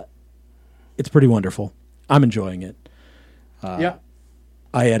 It's pretty wonderful. I'm enjoying it. Yeah.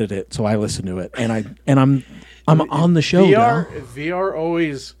 I edit it, so I listen to it, and I'm on the show now. VR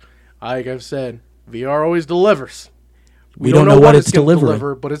always, like I've said, VR always delivers. We don't know what it's gonna delivering.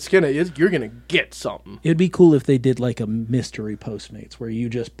 deliver, but you're gonna get something. It'd be cool if they did like a mystery Postmates where you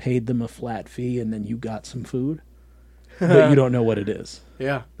just paid them a flat fee and then you got some food, but you don't know what it is.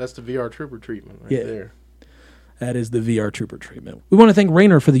 Yeah, that's the VR Trooper treatment right Yeah. there. That is the VR Trooper treatment. We want to thank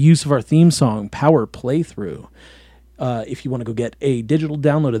Rainer for the use of our theme song, Power Playthrough. If you want to go get a digital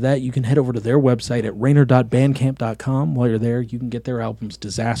download of that, you can head over to their website at rainer.bandcamp.com. While you're there, you can get their albums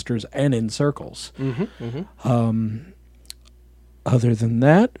Disasters and In Circles. Other than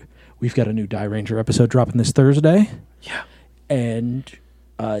that, we've got a new Die Ranger episode dropping this Thursday. Yeah. And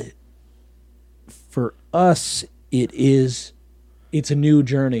for us, it's a new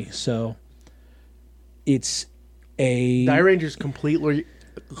journey. So it's a... Die Ranger is completely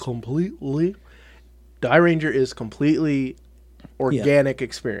Die Ranger is completely organic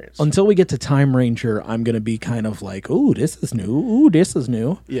experience. Until we get to Time Ranger, I'm going to be kind of like, ooh, this is new. Ooh, this is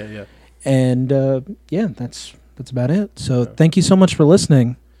new. Yeah, yeah. And yeah, that's about it. So thank you so much for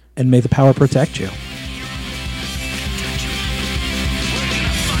listening, and may the power protect you.